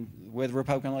and with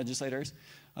Republican legislators.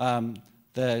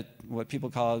 What people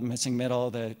call missing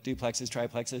middle, the duplexes,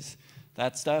 triplexes,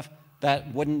 that stuff,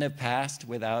 that wouldn't have passed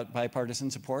without bipartisan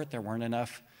support. There weren't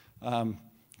enough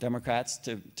Democrats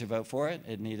to vote for it.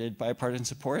 It needed bipartisan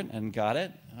support and got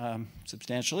it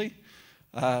substantially.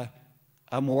 A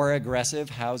more aggressive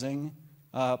housing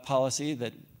policy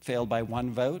that failed by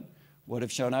one vote would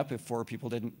have shown up if four people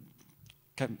had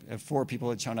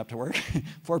shown up to work.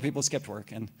 4 people skipped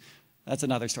work, and that's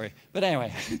another story. But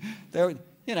anyway,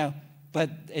 but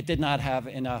it did not have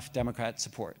enough Democrat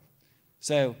support.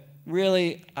 So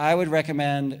really, I would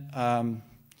recommend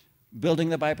building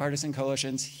the bipartisan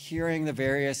coalitions, hearing the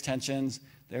various tensions.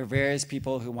 There are various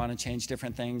people who want to change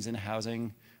different things in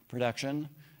housing production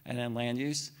and in land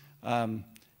use. And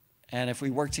if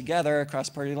we work together across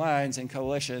party lines and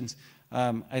coalitions,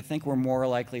 I think we're more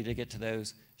likely to get to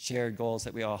those shared goals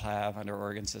that we all have under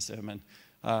Oregon system, and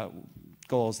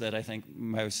goals that I think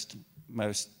most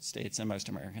states and most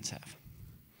Americans have.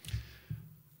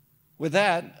 With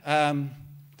that,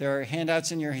 there are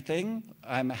handouts in your thing.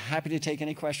 I'm happy to take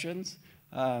any questions.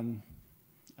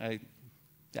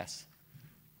 Yes.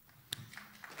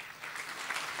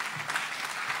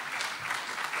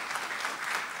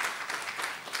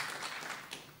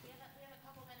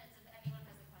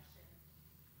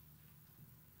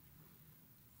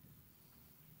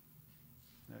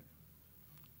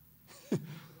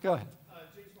 Go ahead.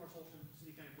 James Marshall from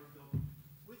City County Brookville.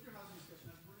 With your housing discussion,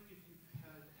 I was wondering if you've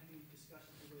had any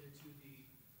discussions related to the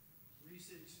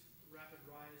recent rapid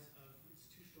rise of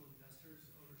institutional investors'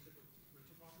 ownership of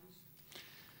rental properties?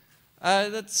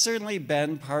 That's certainly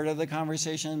been part of the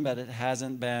conversation, but it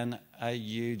hasn't been a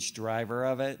huge driver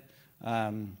of it.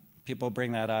 People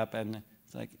bring that up, and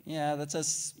it's like, yeah,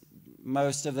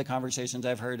 most of the conversations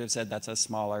I've heard have said that's a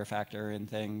smaller factor in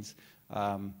things.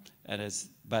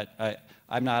 But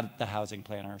I'm not the housing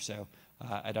planner, so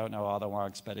I don't know all the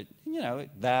wonks. But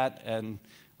that and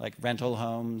like rental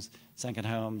homes, second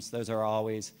homes, those are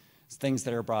always things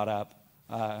that are brought up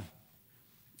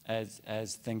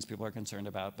as things people are concerned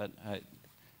about. But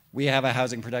we have a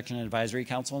housing production advisory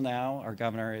council now. Our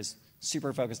governor is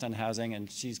super focused on housing, and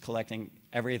she's collecting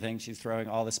everything. She's throwing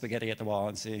all the spaghetti at the wall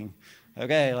and seeing,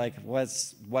 okay, like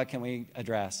what can we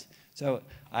address? So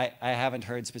I haven't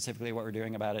heard specifically what we're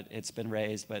doing about it. It's been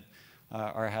raised, but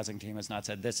our housing team has not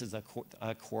said this is a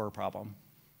core problem.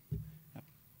 Yep.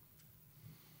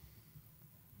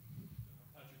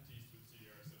 Patrick Teese with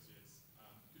CDR Associates.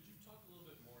 Could you talk a little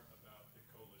bit more about the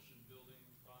coalition building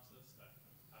process that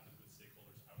happens with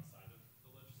stakeholders outside of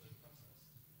the legislative process,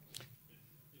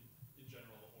 in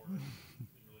general, or in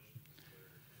relation to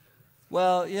particular programs?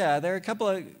 Well, yeah, there are a couple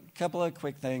of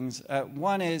quick things.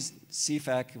 One is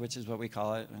CFEC, which is what we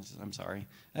call it. I'm sorry.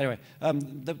 Anyway,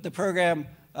 the program,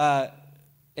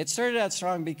 it started out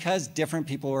strong because different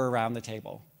people were around the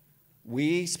table.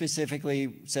 We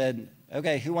specifically said,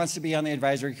 okay, who wants to be on the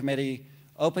advisory committee?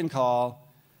 Open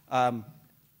call.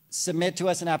 Submit to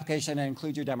us an application and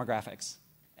include your demographics.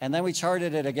 And then we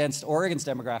charted it against Oregon's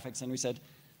demographics, and we said,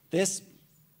 this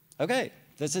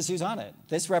is who's on it.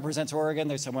 This represents Oregon.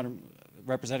 There's someone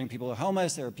representing people who are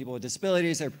homeless, there are people with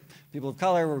disabilities, there are people of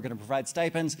color, we're going to provide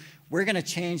stipends. We're going to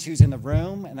change who's in the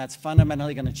room, and that's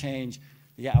fundamentally going to change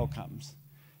the outcomes.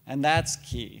 And that's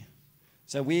key.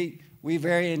 So we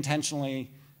very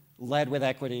intentionally led with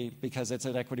equity because it's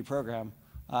an equity program.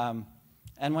 And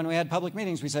when we had public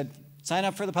meetings, we said, sign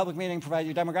up for the public meeting, provide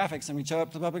your demographics, and we show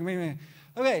up to the public meeting.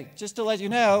 Okay, just to let you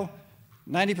know,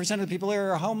 90% of the people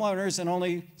here are homeowners, and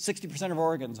only 60% of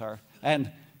Oregons are.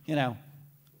 And,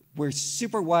 we're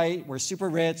super white, we're super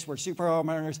rich, we're super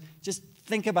homeowners. Just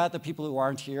think about the people who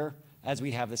aren't here as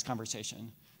we have this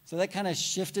conversation. So that kind of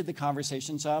shifted the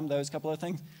conversation some, those couple of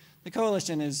things. The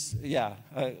coalition is, a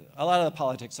lot of the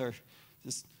politics are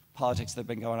just politics that have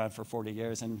been going on for 40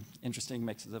 years and interesting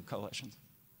mixes of coalitions.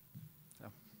 So,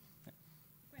 yeah.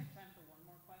 We have time for one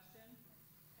more question.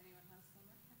 Anyone has one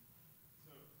more?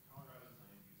 So Colorado's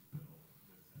land use bill this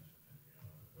session,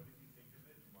 what did you think of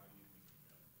it, and why do you think it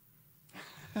failed?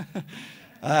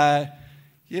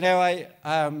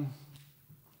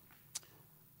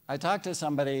 I talked to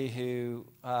somebody who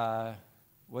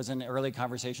was in early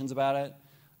conversations about it,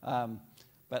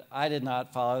 but I did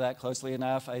not follow that closely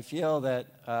enough. I feel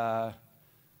that,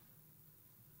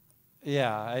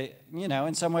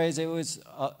 in some ways it was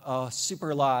a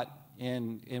super lot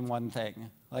in one thing.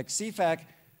 Like CFAC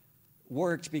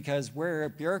worked because we're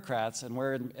bureaucrats and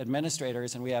we're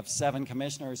administrators, and we have 7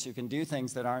 commissioners who can do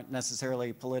things that aren't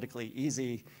necessarily politically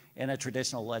easy in a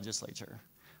traditional legislature.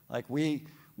 Like we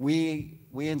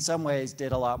in some ways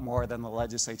did a lot more than the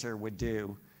legislature would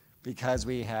do because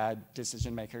we had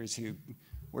decision makers who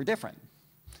were different.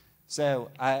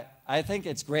 So I think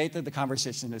it's great that the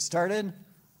conversation has started.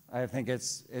 I think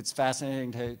it's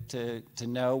fascinating to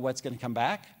know what's going to come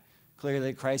back.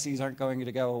 Clearly, crises aren't going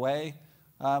to go away.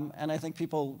 And I think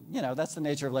people, that's the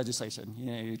nature of legislation.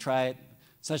 You try it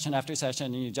session after session,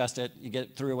 and you adjust it, you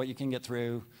get through what you can get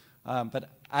through. But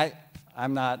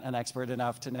I'm not an expert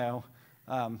enough to know.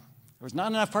 There was not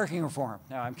enough parking reform.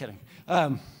 No, I'm kidding.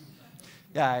 I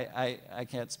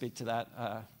can't speak to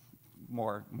that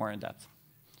more in depth.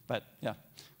 But yeah,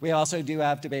 we also do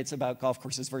have debates about golf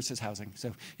courses versus housing,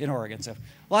 so in Oregon. So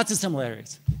lots of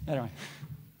similarities. Anyway,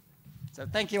 so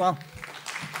thank you all.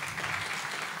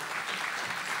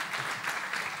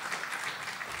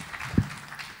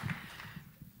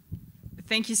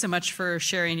 Thank you so much for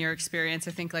sharing your experience.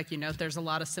 I think, like you note, there's a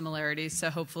lot of similarities, so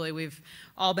hopefully we've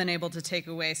all been able to take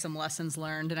away some lessons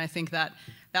learned, and I think that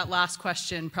last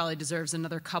question probably deserves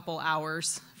another couple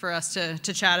hours for us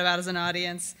to chat about as an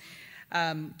audience.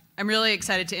 I'm really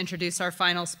excited to introduce our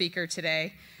final speaker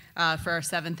today for our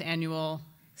 7th Annual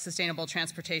Sustainable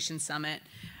Transportation Summit.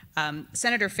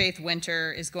 Senator Faith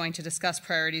Winter is going to discuss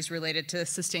priorities related to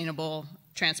sustainable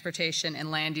transportation and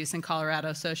land use in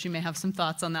Colorado, so she may have some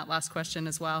thoughts on that last question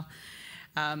as well.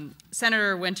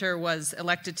 Senator Winter was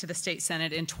elected to the state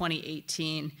Senate in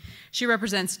 2018. She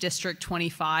represents District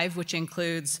 25, which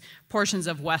includes portions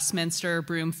of Westminster,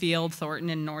 Broomfield, Thornton,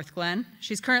 and North Glen.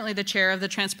 She's currently the chair of the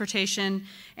Transportation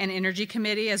and Energy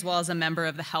Committee, as well as a member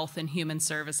of the Health and Human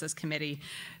Services Committee.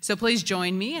 So please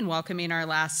join me in welcoming our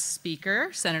last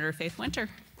speaker, Senator Faith Winter.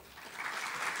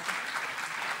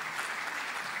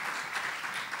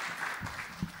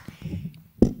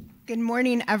 Good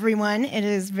morning, everyone. It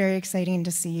is very exciting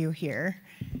to see you here.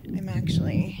 I'm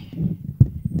actually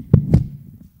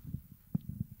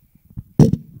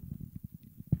very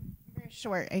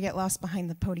short. I get lost behind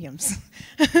the podiums.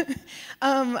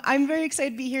 I'm very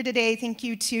excited to be here today. Thank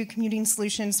you to Commuting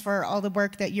Solutions for all the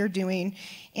work that you're doing.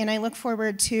 And I look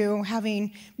forward to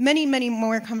having many, many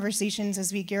more conversations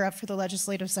as we gear up for the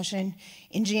legislative session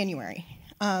in January.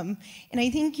 And I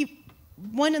think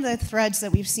one of the threads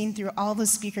that we've seen through all the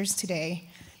speakers today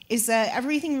is that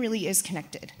everything really is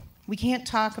connected. We can't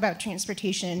talk about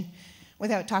transportation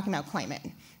without talking about climate.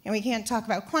 And we can't talk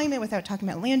about climate without talking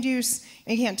about land use.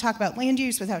 And we can't talk about land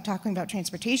use without talking about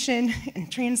transportation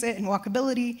and transit and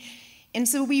walkability. And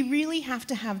so we really have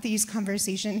to have these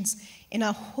conversations in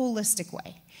a holistic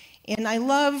way. And I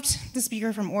loved the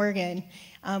speaker from Oregon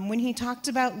when he talked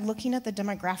about looking at the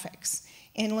demographics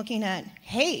and looking at,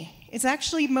 hey, it's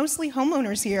actually mostly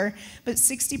homeowners here, but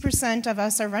 60% of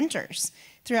us are renters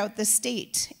throughout the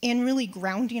state, and really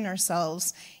grounding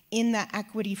ourselves in that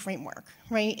equity framework,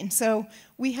 right? And so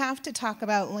we have to talk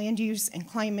about land use and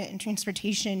climate and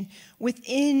transportation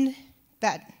within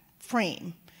that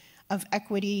frame of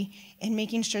equity and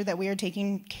making sure that we are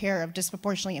taking care of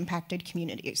disproportionately impacted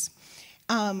communities.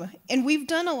 And we've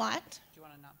done a lot. Do you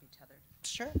want to not be tethered?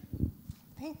 Sure.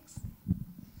 Thanks.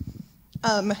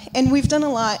 And we've done a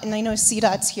lot, and I know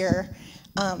CDOT's here,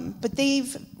 but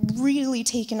they've really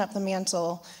taken up the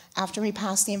mantle after we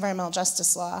passed the environmental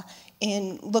justice law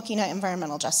in looking at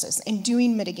environmental justice and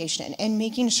doing mitigation and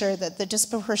making sure that the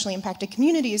disproportionately impacted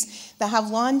communities that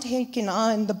have long taken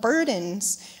on the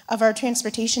burdens of our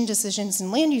transportation decisions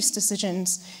and land use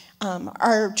decisions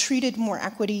are treated more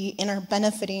equity and are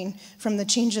benefiting from the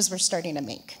changes we're starting to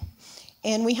make.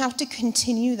 And we have to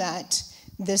continue that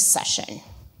this session.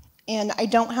 And I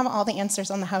don't have all the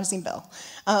answers on the housing bill,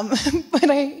 but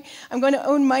I'm going to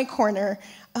own my corner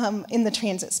in the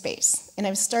transit space. And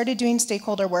I've started doing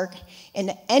stakeholder work,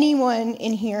 and anyone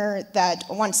in here that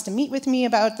wants to meet with me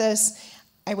about this,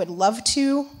 I would love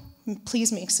to.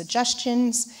 Please make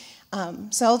suggestions.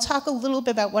 So I'll talk a little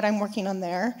bit about what I'm working on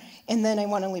there, and then I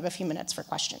want to leave a few minutes for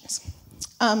questions.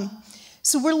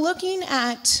 So we're looking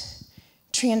at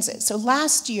transit. So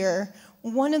last year,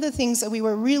 one of the things that we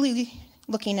were really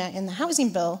looking at in the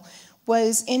housing bill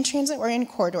was in transit-oriented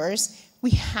corridors, we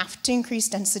have to increase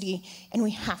density and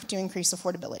we have to increase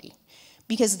affordability,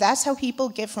 because that's how people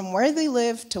get from where they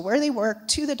live to where they work,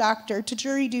 to the doctor, to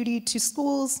jury duty, to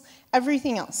schools,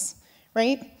 everything else,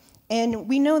 right? And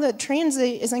we know that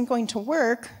transit isn't going to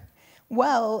work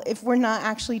well if we're not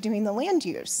actually doing the land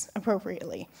use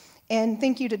appropriately. And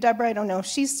thank you to Deborah, I don't know if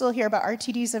she's still here, but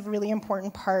RTD is a really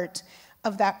important part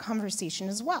of that conversation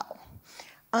as well.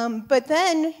 But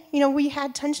then, we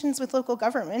had tensions with local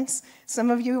governments, some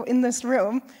of you in this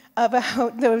room,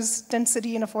 about those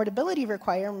density and affordability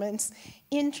requirements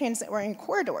in transit-oriented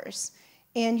corridors.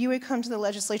 And you would come to the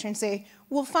legislature and say,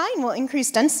 well, fine, we'll increase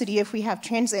density if we have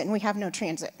transit and we have no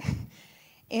transit.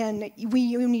 And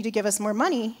you need to give us more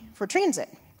money for transit.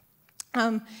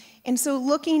 And so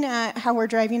looking at how we're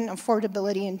driving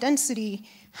affordability and density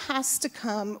has to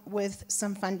come with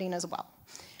some funding as well.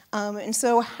 And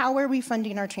so how are we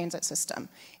funding our transit system?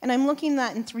 And I'm looking at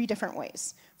that in 3 different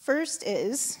ways. First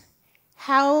is,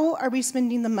 how are we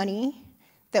spending the money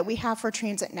that we have for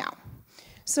transit now?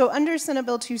 So under Senate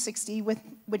Bill 260,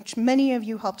 which many of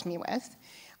you helped me with,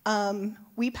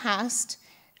 we passed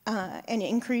and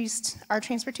increased our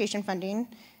transportation funding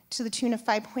to the tune of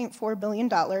 $5.4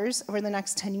 billion over the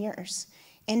next 10 years,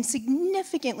 and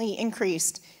significantly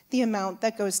increased the amount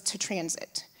that goes to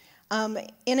transit. And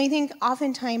I think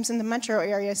oftentimes in the metro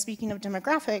area, speaking of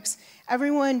demographics,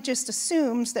 everyone just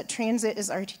assumes that transit is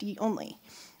RTD only.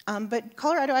 But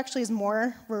Colorado actually has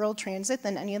more rural transit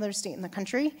than any other state in the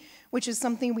country, which is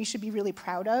something we should be really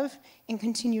proud of and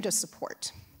continue to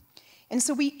support. And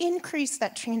so we increased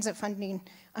that transit funding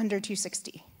under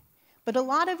 260. But a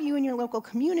lot of you in your local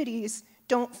communities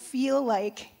don't feel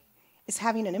like it's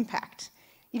having an impact.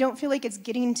 You don't feel like it's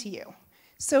getting to you.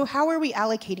 So how are we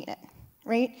allocating it,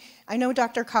 right? I know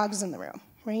Dr. Cogg's in the room,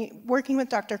 right? Working with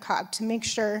Dr. Cogg to make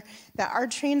sure that our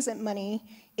transit money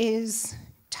is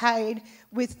tied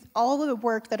with all of the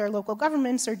work that our local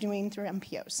governments are doing through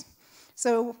MPOs.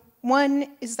 So one,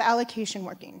 is the allocation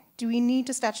working? Do we need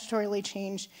to statutorily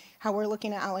change how we're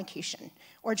looking at allocation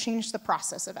or change the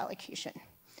process of allocation?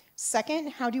 Second,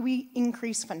 how do we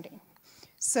increase funding?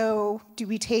 So do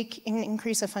we take an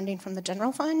increase of funding from the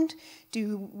general fund?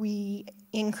 Do we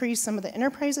increase some of the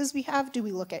enterprises we have? Do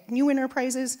we look at new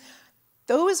enterprises?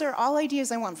 Those are all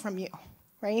ideas I want from you,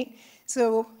 right?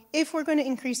 So if we're going to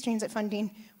increase transit funding,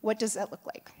 what does that look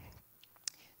like?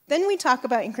 Then we talk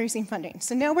about increasing funding.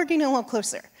 So now we're getting a little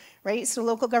closer, right? So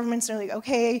local governments are like,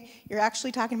 okay, you're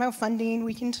actually talking about funding.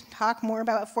 We can talk more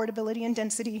about affordability and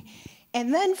density.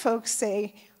 And then folks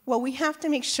say, well, we have to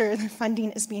make sure the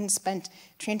funding is being spent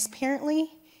transparently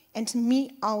and to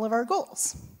meet all of our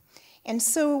goals. And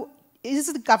so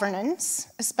is the governance,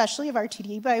 especially of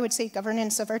RTD, but I would say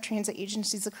governance of our transit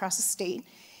agencies across the state,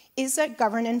 is that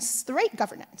governance the right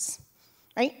governance,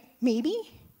 right? Maybe,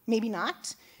 maybe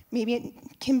not. Maybe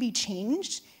it can be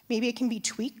changed. Maybe it can be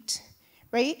tweaked,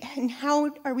 right? And how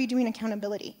are we doing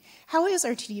accountability? How is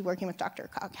RTD working with Dr.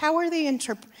 Cogg? How are they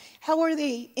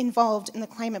involved in the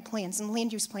climate plans and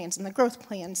land use plans and the growth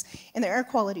plans and the air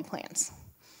quality plans,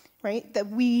 right, that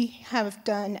we have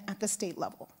done at the state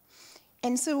level?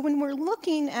 And so when we're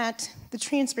looking at the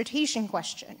transportation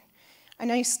question, and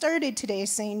I started today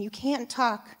saying you can't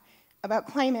talk about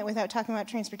climate without talking about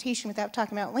transportation, without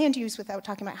talking about land use, without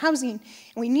talking about housing,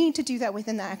 and we need to do that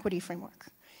within the equity framework.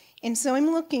 And so I'm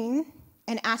looking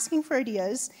and asking for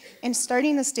ideas and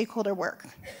starting the stakeholder work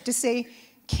to say,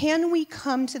 can we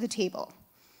come to the table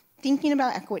thinking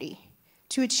about equity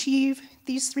to achieve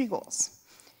these 3 goals?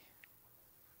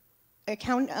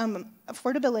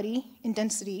 Affordability and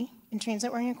density in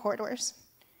transit-oriented corridors,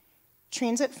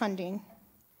 transit funding,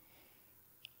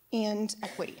 and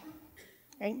equity,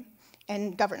 right?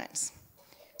 And governance.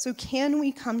 So can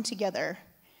we come together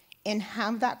and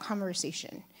have that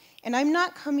conversation? And I'm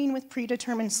not coming with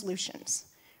predetermined solutions,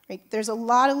 right? There's a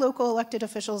lot of local elected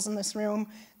officials in this room.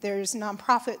 There's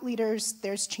nonprofit leaders,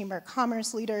 there's Chamber of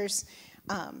Commerce leaders,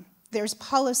 there's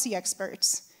policy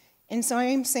experts. And so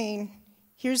I'm saying,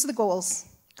 here's the goals.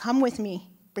 Come with me,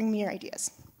 bring me your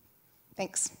ideas.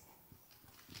 Thanks.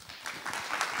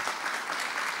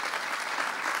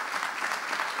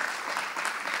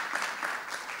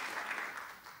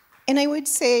 And I would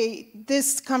say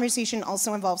this conversation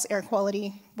also involves air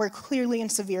quality. We're clearly in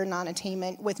severe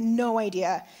non-attainment with no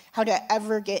idea how to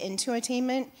ever get into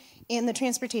attainment. And the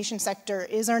transportation sector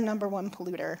is our #1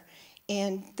 polluter.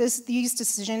 And these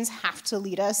decisions have to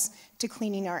lead us to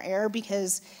cleaning our air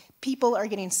because people are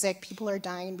getting sick, people are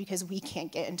dying because we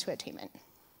can't get into attainment.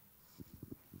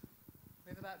 We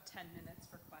have about 10 minutes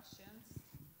for questions.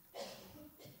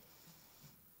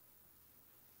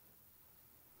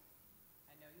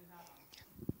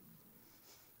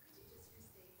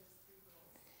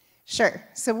 Sure.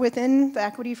 So within the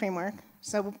equity framework,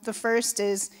 so the first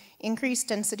is increased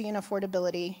density and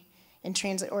affordability in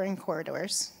transit-oriented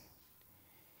corridors.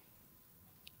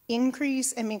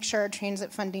 increase and make sure our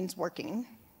transit funding's working,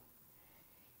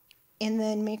 and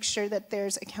then make sure that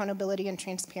there's accountability and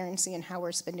transparency in how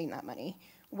we're spending that money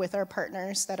with our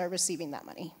partners that are receiving that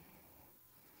money.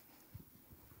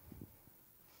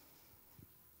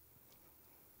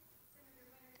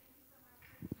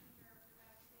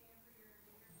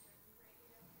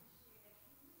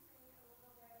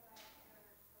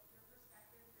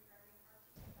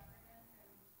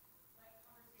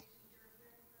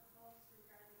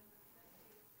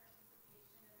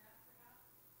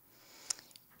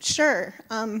 Sure.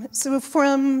 So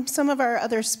from some of our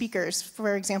other speakers,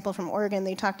 for example, from Oregon,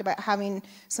 they talked about having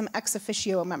some ex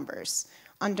officio members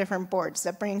on different boards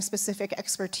that bring specific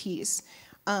expertise.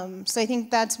 So I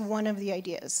think that's one of the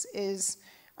ideas is,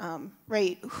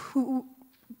 right,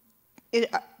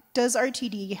 does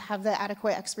RTD have the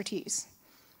adequate expertise?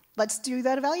 Let's do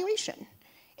that evaluation.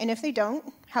 And if they don't,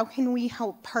 how can we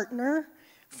help partner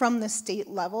from the state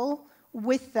level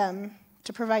with them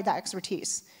to provide that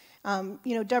expertise?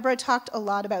 Deborah talked a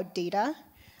lot about data.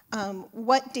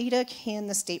 What data can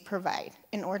the state provide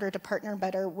in order to partner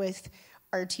better with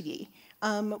RTD?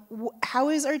 How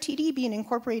is RTD being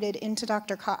incorporated into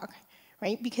DRCOG,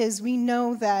 right? Because we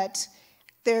know that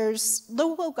there's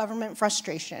local government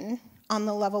frustration on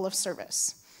the level of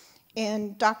service.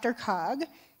 And DRCOG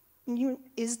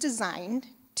is designed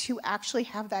to actually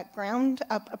have that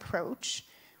ground-up approach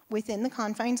within the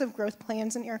confines of growth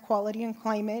plans and air quality and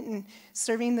climate and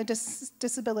serving the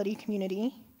disability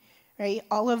community, right?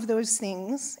 All of those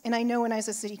things. And I know when I was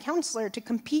a city councilor, to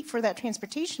compete for that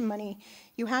transportation money,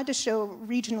 you had to show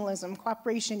regionalism,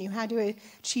 cooperation, you had to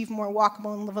achieve more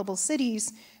walkable and livable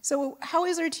cities. So how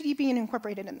is RTD being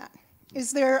incorporated in that?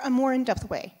 Is there a more in-depth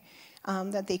way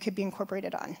that they could be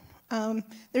incorporated on?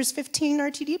 There's 15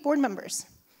 RTD board members.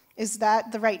 Is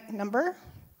that the right number?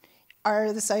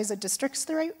 Are the size of districts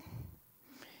the right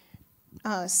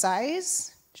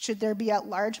size? Should there be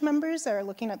at-large members that are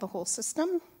looking at the whole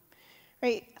system?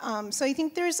 Right. So I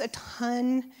think there's a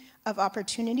ton of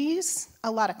opportunities,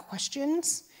 a lot of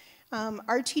questions.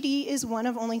 RTD is one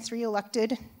of only 3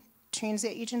 elected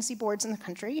transit agency boards in the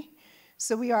country,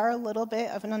 so we are a little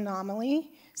bit of an anomaly.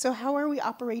 So how are we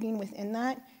operating within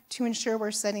that to ensure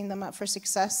we're setting them up for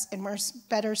success and we're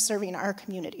better serving our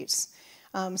communities?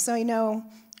 So I know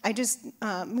I just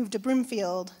moved to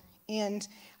Broomfield, and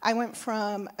I went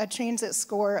from a transit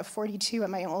score of 42 at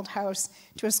my old house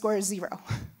to a score of 0.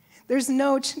 There's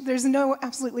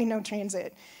absolutely no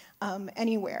transit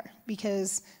anywhere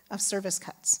because of service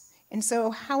cuts. And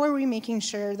so how are we making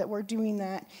sure that we're doing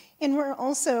that? And we're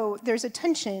also, there's a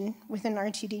tension within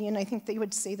RTD, and I think they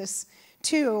would say this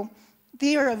too,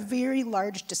 they are a very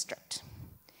large district.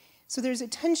 So there's a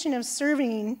tension of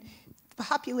serving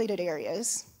populated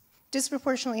areas,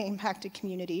 disproportionately impacted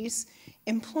communities,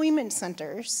 employment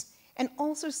centers, and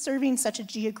also serving such a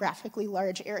geographically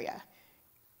large area.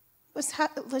 Let's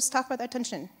talk about that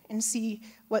tension and see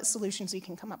what solutions we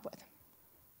can come up with.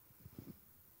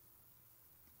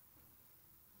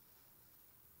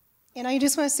 And I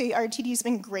just want to say RTD's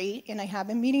been great, and I have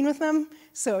been meeting with them,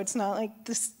 so it's not like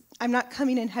this, I'm not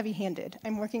coming in heavy-handed.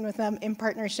 I'm working with them in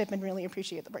partnership and really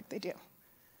appreciate the work they do.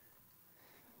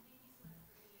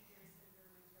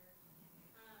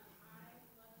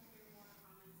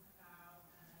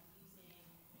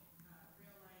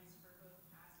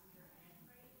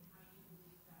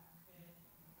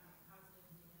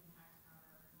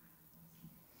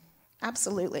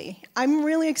 Absolutely. I'm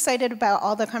really excited about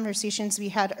all the conversations we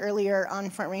had earlier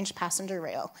on Front Range Passenger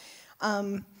Rail.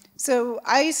 So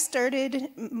I started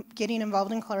getting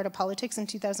involved in Colorado politics in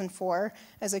 2004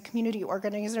 as a community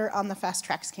organizer on the Fast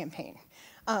Tracks campaign.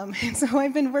 And so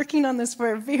I've been working on this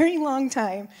for a very long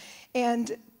time.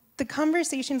 And the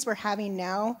conversations we're having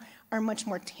now are much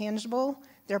more tangible.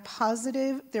 They're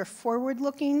positive, they're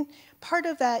forward-looking. Part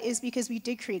of that is because we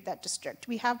did create that district.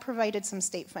 We have provided some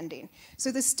state funding.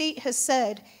 So the state has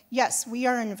said, yes, we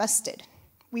are invested.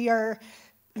 We are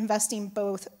investing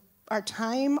both our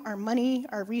time, our money,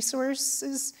 our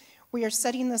resources. We are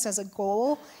setting this as a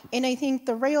goal. And I think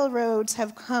the railroads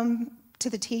have come to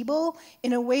the table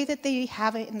in a way that they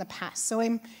haven't in the past. So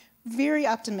I'm very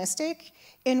optimistic.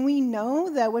 And we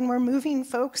know that when we're moving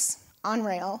folks on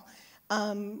rail,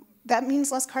 that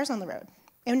means less cars on the road.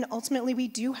 And ultimately, we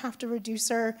do have to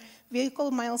reduce our vehicle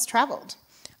miles traveled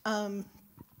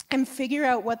and figure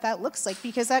out what that looks like,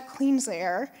 because that cleans the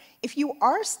air. If you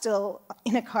are still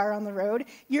in a car on the road,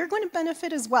 you're going to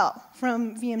benefit as well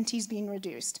from VMTs being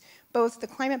reduced, both the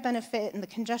climate benefit and the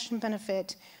congestion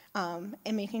benefit, and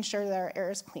making sure that our air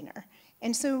is cleaner.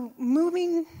 And so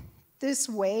moving this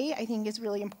way, I think, is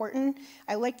really important.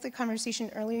 I liked the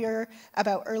conversation earlier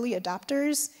about early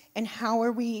adopters and how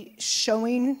are we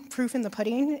showing proof in the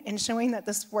pudding and showing that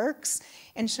this works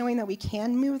and showing that we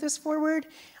can move this forward.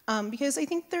 Because I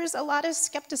think there's a lot of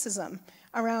skepticism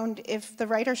around if the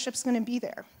ridership's going to be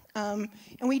there. And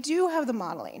we do have the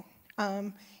modeling.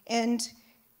 And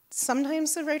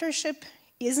sometimes the ridership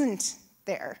isn't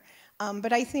there.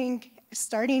 But I think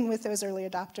starting with those early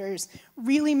adopters,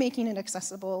 really making it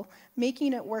accessible,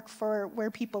 making it work for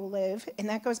where people live, and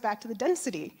that goes back to the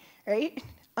density, right?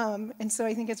 And so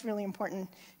I think it's really important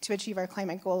to achieve our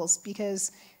climate goals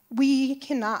because we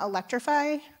cannot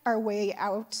electrify our way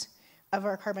out of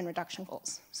our carbon reduction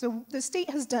goals. So the state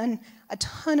has done a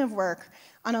ton of work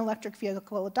on electric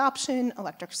vehicle adoption,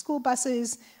 electric school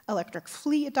buses, electric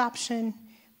fleet adoption,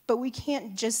 but we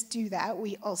can't just do that.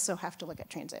 We also have to look at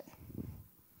transit.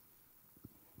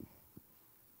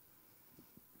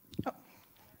 Oh,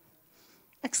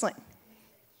 excellent.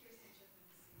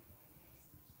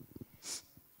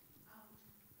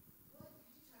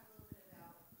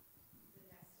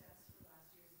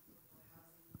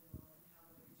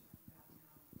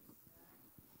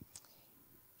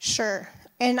 Sure,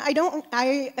 and I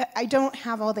don't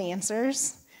have all the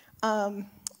answers.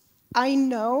 I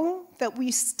know that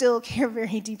we still care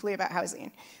very deeply about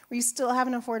housing. We still have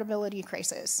an affordability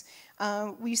crisis.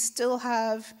 We still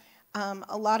have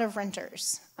a lot of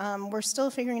renters. We're still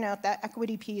figuring out that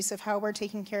equity piece of how we're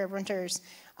taking care of renters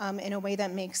in a way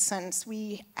that makes sense.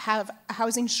 We have a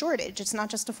housing shortage. It's not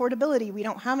just affordability. We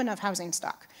don't have enough housing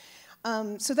stock.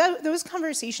 So those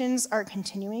conversations are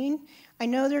continuing. I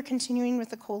know they're continuing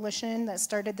with the coalition that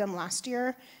started them last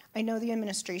year. I know the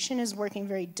administration is working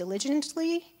very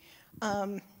diligently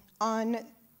on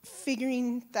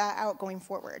figuring that out going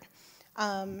forward.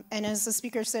 And as the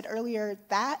speaker said earlier,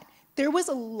 there was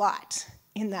a lot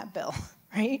in that bill,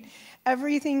 right?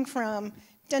 Everything from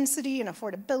density and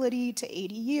affordability to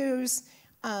ADUs.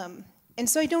 And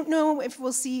so I don't know if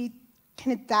we'll see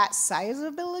kind of that size of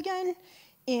a bill again.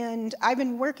 And I've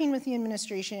been working with the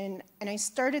administration, and I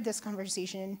started this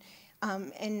conversation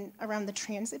around the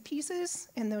transit pieces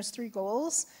and those 3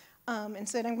 goals, and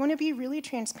said I'm going to be really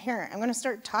transparent. I'm going to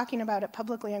start talking about it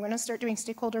publicly. I'm going to start doing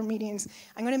stakeholder meetings.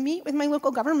 I'm going to meet with my local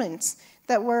governments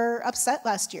that were upset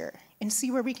last year and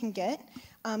see where we can get,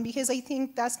 because I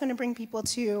think that's going to bring people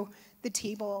to the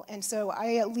table. And so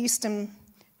I at least am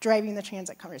driving the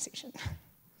transit conversation.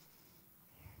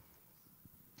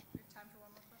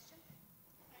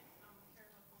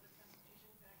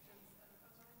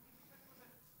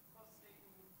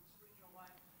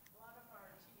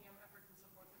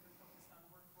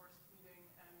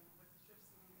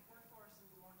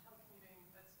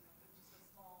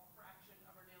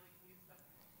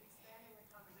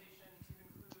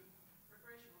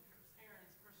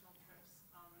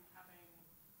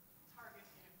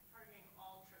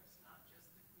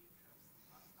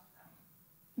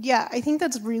 Yeah, I think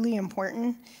that's really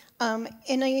important. And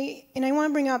I want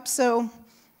to bring up, so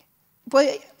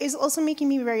what is also making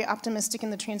me very optimistic in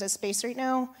the transit space right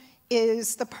now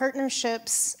is the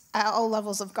partnerships at all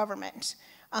levels of government,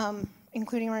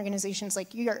 including organizations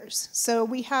like yours. So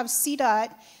we have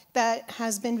CDOT that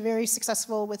has been very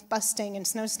successful with bus staying and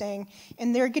snow staying,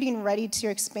 and they're getting ready to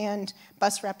expand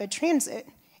bus rapid transit.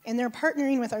 And they're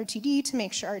partnering with RTD to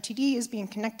make sure RTD is being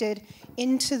connected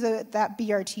into that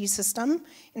BRT system.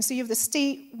 And so you have the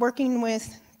state working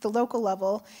with the local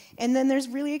level. And then there's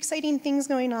really exciting things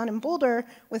going on in Boulder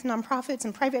with nonprofits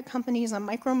and private companies on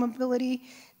micromobility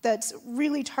that's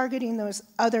really targeting those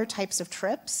other types of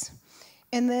trips.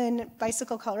 And then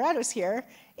Bicycle Colorado's here,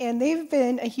 and they've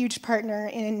been a huge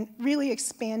partner in really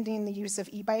expanding the use of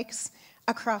e-bikes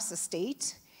across the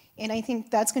state. And I think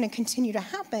that's going to continue to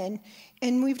happen.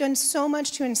 And we've done so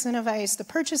much to incentivize the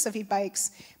purchase of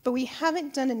e-bikes, but we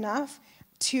haven't done enough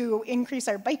to increase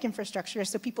our bike infrastructure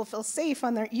so people feel safe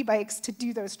on their e-bikes to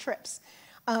do those trips.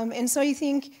 And so I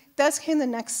think that's kind of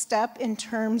the next step in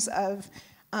terms of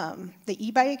the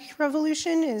e-bike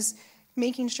revolution is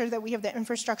making sure that we have the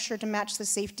infrastructure to match the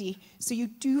safety so you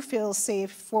do feel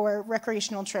safe for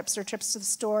recreational trips or trips to the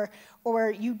store, or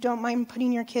you don't mind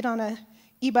putting your kid on a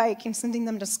e-bike and sending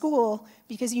them to school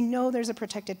because you know there's a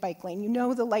protected bike lane. You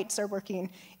know the lights are working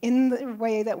in the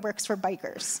way that works for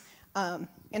bikers.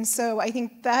 And so I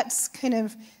think that's kind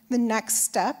of the next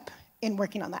step in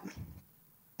working on that.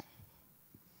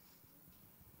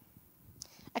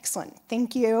 Excellent.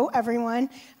 Thank you, everyone.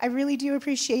 I really do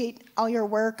appreciate all your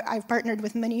work. I've partnered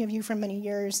with many of you for many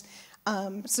years.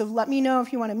 So let me know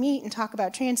if you want to meet and talk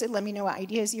about transit. Let me know what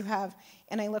ideas you have.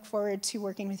 And I look forward to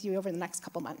working with you over the next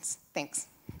couple months. Thanks.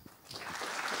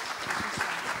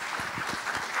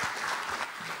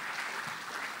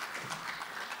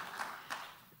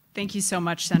 Thank you so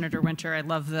much, Senator Winter. I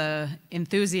love the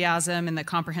enthusiasm and the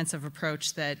comprehensive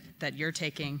approach that you're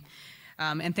taking.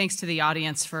 And thanks to the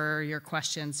audience for your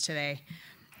questions today.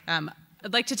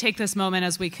 I'd like to take this moment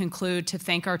as we conclude to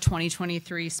thank our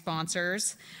 2023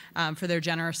 sponsors for their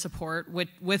generous support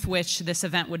with which this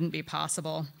event wouldn't be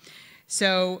possible.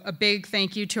 So a big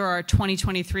thank you to our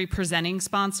 2023 presenting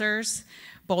sponsors,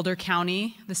 Boulder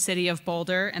County, the City of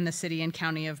Boulder, and the City and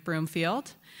County of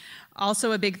Broomfield.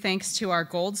 Also a big thanks to our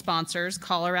gold sponsors,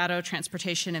 Colorado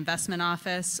Transportation Investment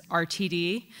Office,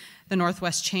 RTD, the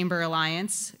Northwest Chamber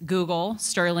Alliance, Google,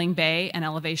 Sterling Bay, and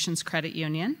Elevations Credit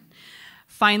Union.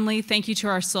 Finally, thank you to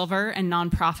our silver and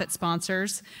nonprofit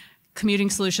sponsors. Commuting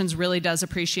Solutions really does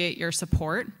appreciate your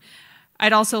support.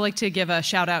 I'd also like to give a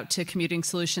shout out to Commuting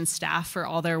Solutions staff for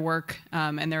all their work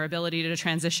and their ability to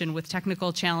transition with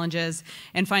technical challenges.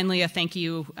 And finally, a thank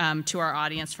you to our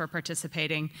audience for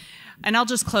participating. And I'll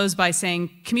just close by saying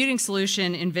Commuting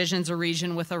Solution envisions a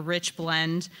region with a rich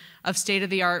blend of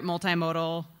state-of-the-art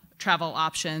multimodal travel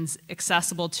options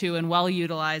accessible to and well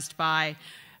utilized by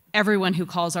everyone who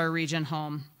calls our region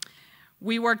home.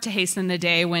 We work to hasten the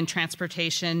day when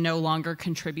transportation no longer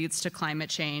contributes to climate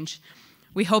change.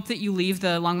 We hope that you leave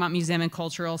the Longmont Museum and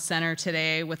Cultural Center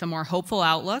today with a more hopeful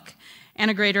outlook and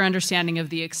a greater understanding of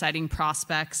the exciting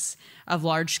prospects of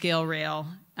large-scale rail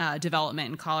development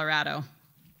in Colorado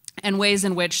and ways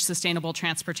in which sustainable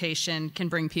transportation can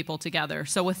bring people together.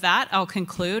 So with that, I'll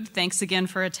conclude. Thanks again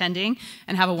for attending,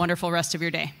 and have a wonderful rest of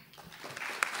your day.